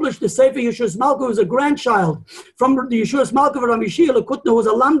who published the sefer Yeshuas Malkoi was a grandchild from the Yeshuas Malkoi of Rabbi Shila Kutner, who was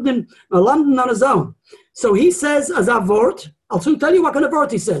a London on his own. So he says as a vort, I'll soon tell you what kind of word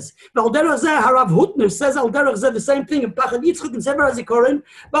he says. Valderach Zeh, Harav Hutner says Alderach Zeh the same thing in Pachad Yitzchak and Sefer HaZikaron.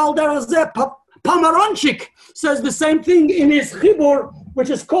 Valderach Zeh, Pomeranchik says the same thing in his Chibur, which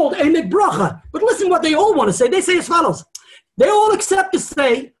is called Emek Bracha. But listen what they all want to say. They say as follows. They all accept to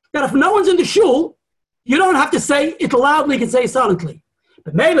say that if no one's in the shul, you don't have to say it loudly, you can say it silently.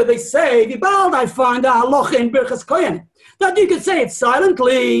 But maybe they say, Vibald, I find a halacha in Birchas Kohen, that you can say it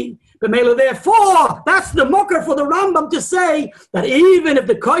silently. But therefore, that's the mocker for the Rambam to say that even if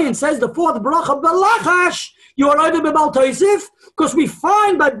the Kohen says the fourth bracha b'lachash, you are either b'bal toisif, because we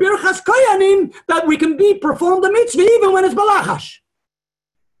find by Birchas Koyanim that we can perform the mitzvah even when it's b'lachash.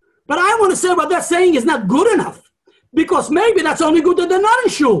 But I want to say what they're saying is not good enough, because maybe that's only good that they're not in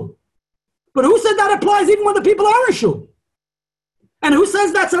shul. But who said that applies even when the people are in shul? And who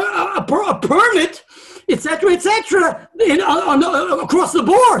says that's a permit, etc., etc., across the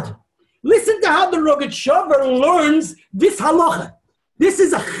board? Listen to how the Rogatchover learns this halacha. This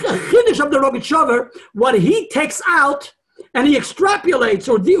is a chiddush of the Rogatchover, what he takes out and he extrapolates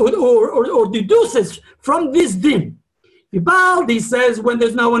or deduces from this din. He says when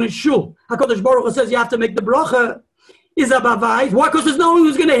there's no one in shul, HaKadosh Baruch Hu says you have to make the bracha, is a bavai. Why? Because there's no one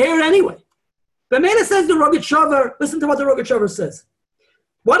who's going to hear it anyway. The Mela says the Rogatchover, listen to what the Rogatchover says.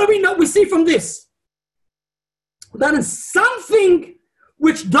 What do we know? We see from this that in something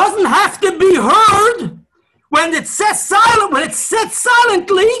which doesn't have to be heard, when it's said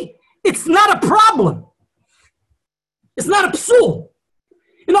silently, it's not a problem. It's not a psul.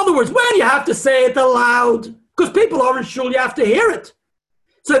 In other words, when you have to say it aloud, because people are in shul, you have to hear it.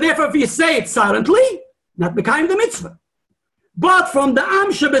 So therefore, if you say it silently, not becoming the mitzvah. But from the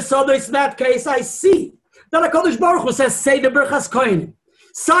Am Shebesodos, that case, I see that HaKadosh Baruch Hu says, say the Birchas Kohanim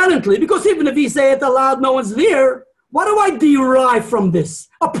silently, because even if you say it aloud, no one's there. What do I derive from this?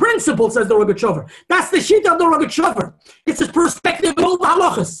 A principle, says the Rogatchover. That's the sheet of the Rogatchover. It's his perspective of all the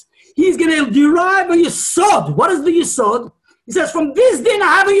halachas. He's going to derive a yesod. What is the yesod? He says, from this din I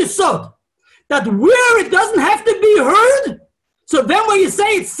have a yesod. That where it doesn't have to be heard, so then when you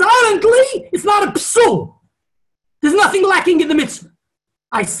say it silently, it's not a psul. There's nothing lacking in the mitzvah.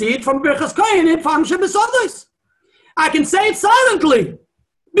 I see it from Birchas Kohanim, from Shebesodos. I can say it silently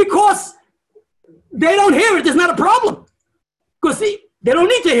because they don't hear it. There's not a problem. Because they don't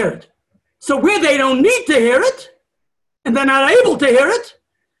need to hear it. So where they don't need to hear it, and they're not able to hear it,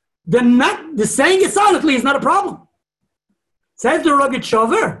 then the saying it silently is not a problem. Says the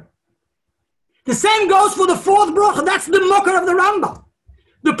Rogatchover. The same goes for the fourth bracha. That's the mocker of the Rambam.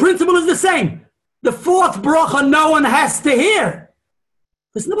 The principle is the same. The fourth bracha no one has to hear.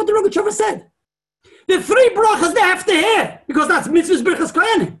 Listen to what the Rogatchover said. The three brachas they have to hear, because that's mitzvahs Birchas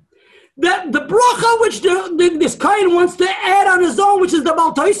Kohanim. The bracha which this Kohen wants to add on his own, which is the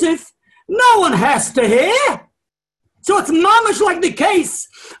Baal Tosef, no one has to hear. So it's mamish like the case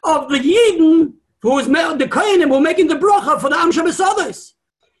of the Yidden, who is the Kohenim who are making the bracha for the Am Shebesodos.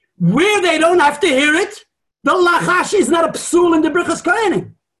 Where they don't have to hear it, the lachash is not a psul in the Birchas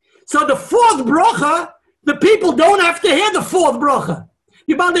Kohanim. So the fourth bracha, the people don't have to hear the fourth bracha.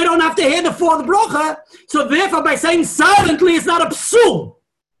 They don't have to hear the fourth bracha, so therefore by saying silently, it's not a psul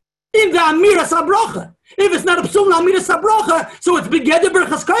in the Amiras HaBracha. If it's not a psul in the Amiras HaBracha, so it's begeder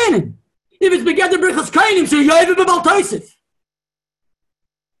Birchas Kohanim. If it's begeder Birchas Kohanim, so yoyve b'Baal Tosef.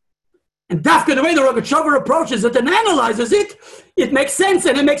 And dafka, the way the Rogatchover approaches it and analyzes it, it makes sense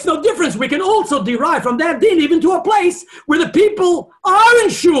and it makes no difference. We can also derive from that din even to a place where the people are in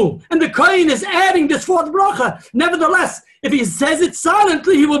shul and the Kohen is adding this fourth bracha. Nevertheless, if he says it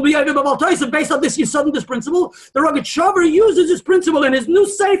silently, he will be able to based on this yesod and this principle. The Rogatchover uses this principle in his new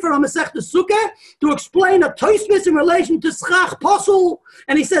sefer on Masechta Sukkah to explain a tosfos in relation to schach posel,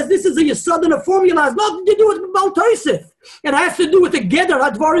 and he says this is a yesod and a formula. It has nothing to do with Baal Tosef. It has to do with the geder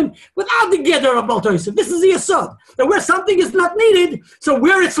hadvarim without the geder of Baal Tosef. This is the yesod. That where something is not needed, so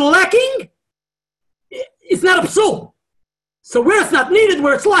where it's lacking, it's not a psul. So where it's not needed,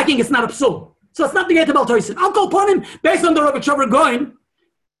 where it's lacking, it's not a psul. So it's not the geder Baal Tosef. I'll call upon him based on the Rogatchover going.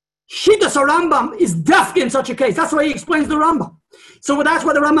 Shittas Rambam is dafka in such a case. That's why he explains the Rambam. So that's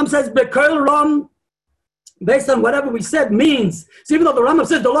why the Rambam says Bekoil Ram, based on whatever we said, means. So even though the Rambam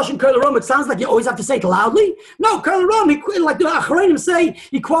says the Lashon Koil Ram, it sounds like you always have to say it loudly. No, Koil Ram, like the Achronim say,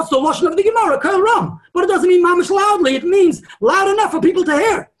 he quotes the Lashon of the Gemara, Koil Ram. But it doesn't mean mamish loudly. It means loud enough for people to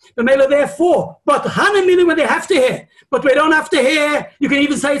hear. The Mela therefore, but Hanan meaning when they have to hear. But we don't have to hear, you can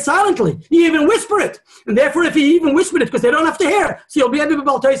even say it silently. You even whisper it. And therefore, if you even whisper it, because they don't have to hear, so you'll be able to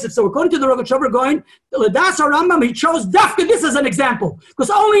Baal Tosef. So according to the Rogatchover going, L'das Rambam, he chose dafka this as an example. Because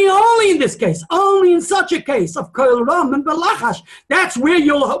only in this case, only in such a case of Koil Ram and Belachash, that's where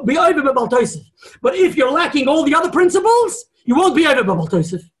you'll be able to Baal Tosef. But if you're lacking all the other principles, you won't be able to Baal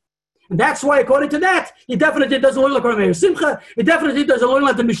Tosef. And that's why, according to that, he definitely doesn't learn like Rameir Simcha. He definitely doesn't learn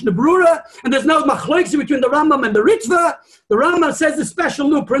like the Mishnah Brura. And there's no machlokes between the Rambam and the Ritva. The Rambam says a special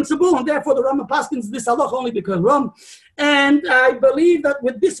new principle, and therefore the Rambam paskins this halach only because Ram. And I believe that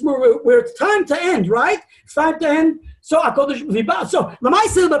with this, where it's time to end, right? It's time to end. So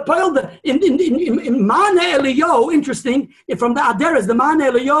Lamaisel in Maaneh Eliyahu, interesting, from the Aderes, the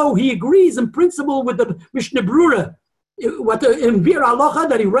Maaneh Eliyahu, he agrees in principle with the Mishnah Brura. What in Bir Alocha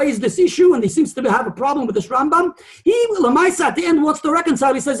that he raised this issue and he seems to have a problem with this Rambam. He Lamaisa at the end wants to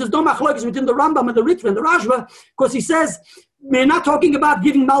reconcile. He says there's no machlokes between the Rambam and the Ritva and the Rashba, because he says we're not talking about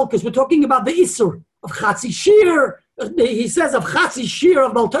giving Malkus. We're talking about the Isur of Chatzi Shir. He says of Chatzi Shir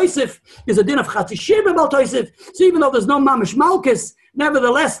of Baltoisif, there's a din of Chatzi Shir of Baltoisif. So even though there's no Mamish Malkus,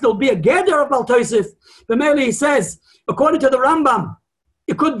 nevertheless, there'll be a Geder of Baltoisif. B'meili, he says, according to the Rambam,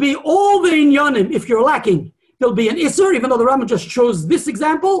 it could be all the Inyanim if you're lacking. There'll be an Isur, even though the Rambam just chose this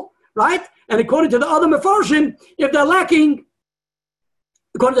example, right? And according to the other Mefarshim, if they're lacking,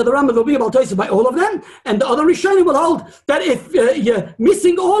 according to the Rambam, there'll be a Baltoisif by all of them. And the other Rishonim will hold that if you're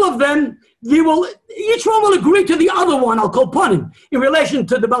missing all of them, each one will agree to the other one, I'll call upon him, in relation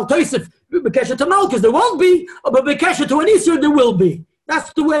to the Baltoisif, Bekesha to Malkus, there won't be, but Bekesha to an Isur, there will be.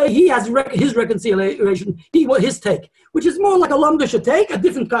 That's the way he has his reconciliation, his take, which is more like a Lamdisha take, a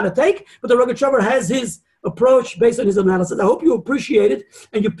different kind of take, but the Rogatchover has his approach based on his analysis. I hope you appreciate it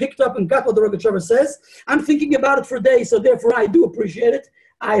and you picked up and got what the Rogatchover says. I'm thinking about it for days, so therefore I do appreciate it.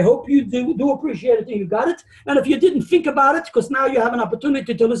 I hope you do appreciate it and you got it. And if you didn't think about it, because now you have an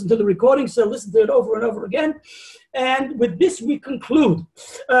opportunity to listen to the recording, so listen to it over and over again. And with this, we conclude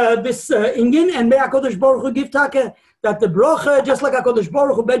this Inyan, and may HaKadosh Baruch Hu give Taka that the bracha, just like HaKadosh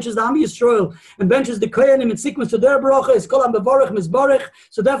Baruch Hu benches the Am Yisrael and benches the Kohanim in sequence to their bracha, is Kol HaMevorech Mizborech.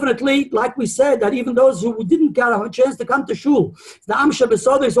 So definitely, like we said, that even those who didn't get a chance to come to Shul, the Am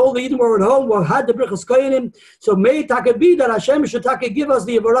Shebesodes, all the Eden were at home, were had the brachas Kohanim. So may it be that Hashem should give us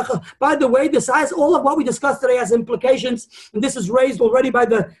the bracha. By the way, this has all of what we discussed today has implications, and this is raised already by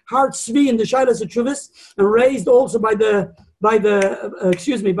the Hart Tzvi in the Shailas Chuvas, and raised also by the Aderes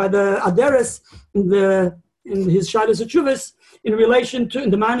in his Shailas Chuvas, in relation to, in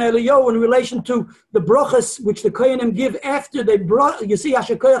the Man Eliyahu, in relation to the brachas which the Kohanim give after they brought, you see,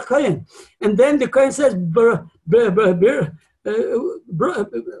 Asher Koyach Kohen. And then the Kohen says, what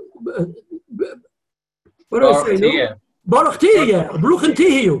do I say? Baruch Tiyeh, Bruchen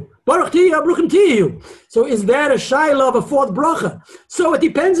Tihiyu. Baruch Tiyeh, Bruchen Tihiyu. So is there a shayla of a fourth bracha? So it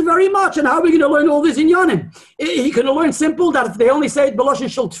depends very much on how we're going to learn all this in Yonim. You can learn simple that if they only say it B'loshen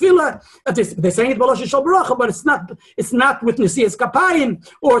Shel Tefillah, they're saying it B'loshen Shel Bracha, but it's not with Nesias Kapayim,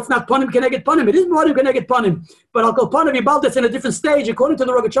 or it's not Ponim Keneged Ponim. It is Ponim Keneged Ponim. But I'll call Ponim Yibal, in a different stage. According to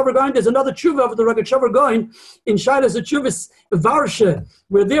the Rogatchover Goin, there's another tshuva of the Rogatchover Goin in Shailas Chuvas Varsha,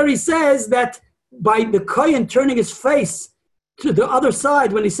 where there he says that by the Kohen turning his face to the other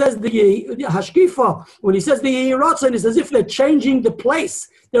side, when he says the Hashkifa, when he says the Yiratzon, it's as if they're changing the place.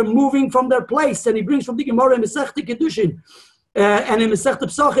 They're moving from their place. And he brings from the Gemara in Masechta Kedushin and in Masechta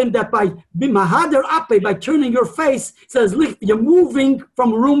Psachim that by Mahader Ape, by turning your face, it says you're moving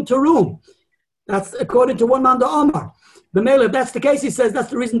from room to room. That's according to one man, the Omar. The male, if that's the case, he says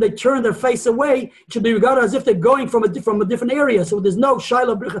that's the reason they turn their face away. It should be regarded as if they're going from a different area. So there's no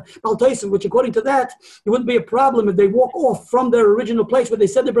Shaila Baltaisim, which according to that, it wouldn't be a problem if they walk off from their original place where they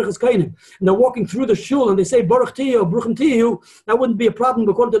said the Brachas Kohanim, and they're walking through the shul and they say Baruch Tiyu or Bruchen Tiyu. That wouldn't be a problem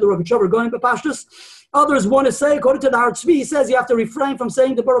according to the Rogatchover going B'Pashtus. Others want to say, according to the Hart Tzvi, he says you have to refrain from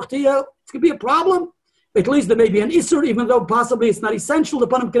saying the Baruch Tiyu. It could be a problem. At least there may be an Isur, even though possibly it's not essential, the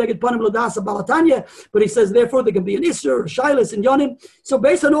Panim Keneged Panim L'Dasa Balatanya, but he says, therefore, there can be an Isur, Shailas, and Yonim. So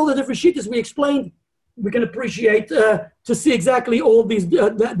based on all the different shittas we explained, we can appreciate to see exactly all these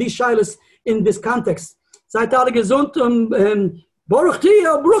Shailas in this context. Seid alle gesund Baruch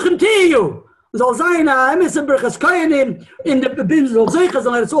Tiyu, Bruchen Tiyu. Soll sein a emesse Brachas Kohanim in the Binsel Zeichas, and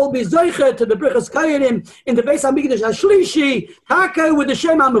let's all be Zeicha to the Brachas Kohanim in the Beis HaMikdash HaShlishi, Taka with the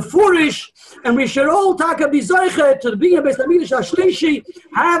Shem HaMefurish, and we should all Taka be Zeicha to the being of Beis HaMikdash HaShlishi.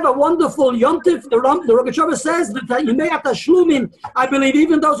 Have a wonderful Yom Tov. The Rogatchover says that you may have Tashlumin. I believe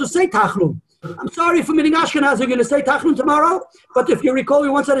even those who say Tachlum. I'm sorry for meeting Ashkenaz who are going to say Tachlum tomorrow, but if you recall, we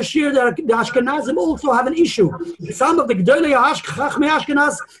once had a shir that the Ashkenazim also have an issue. Some of the Gdolei Chachmei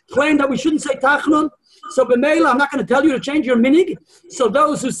Ashkenaz claim that we shouldn't say Tachlum. So b'meila, I'm not going to tell you to change your minig. So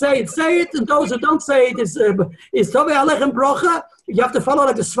those who say it, and those who don't say it is Tovei Alechem Brocha. You have to follow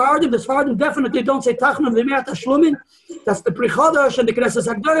like the Sfardim. The Sfardim definitely don't say Tachlum v'me'at Tashlumin. That's the Pri Chodesh and the Knesset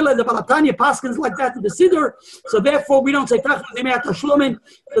Agdola, the Balatanya Paskins like that in the Siddur. So therefore, we don't say Tachlum v'me'at Tashlumin.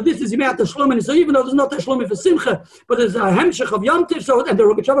 So this is v'me'at Tashlumin. So even though there's no Tashlumin for Simcha, but there's a Hemshech of Yom Tiv, so and the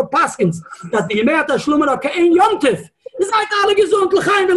Rogatchover Paskins that the v'me'at Tashlumin are ke'en Yom Tiv. It's like alle gesund, l'chaim.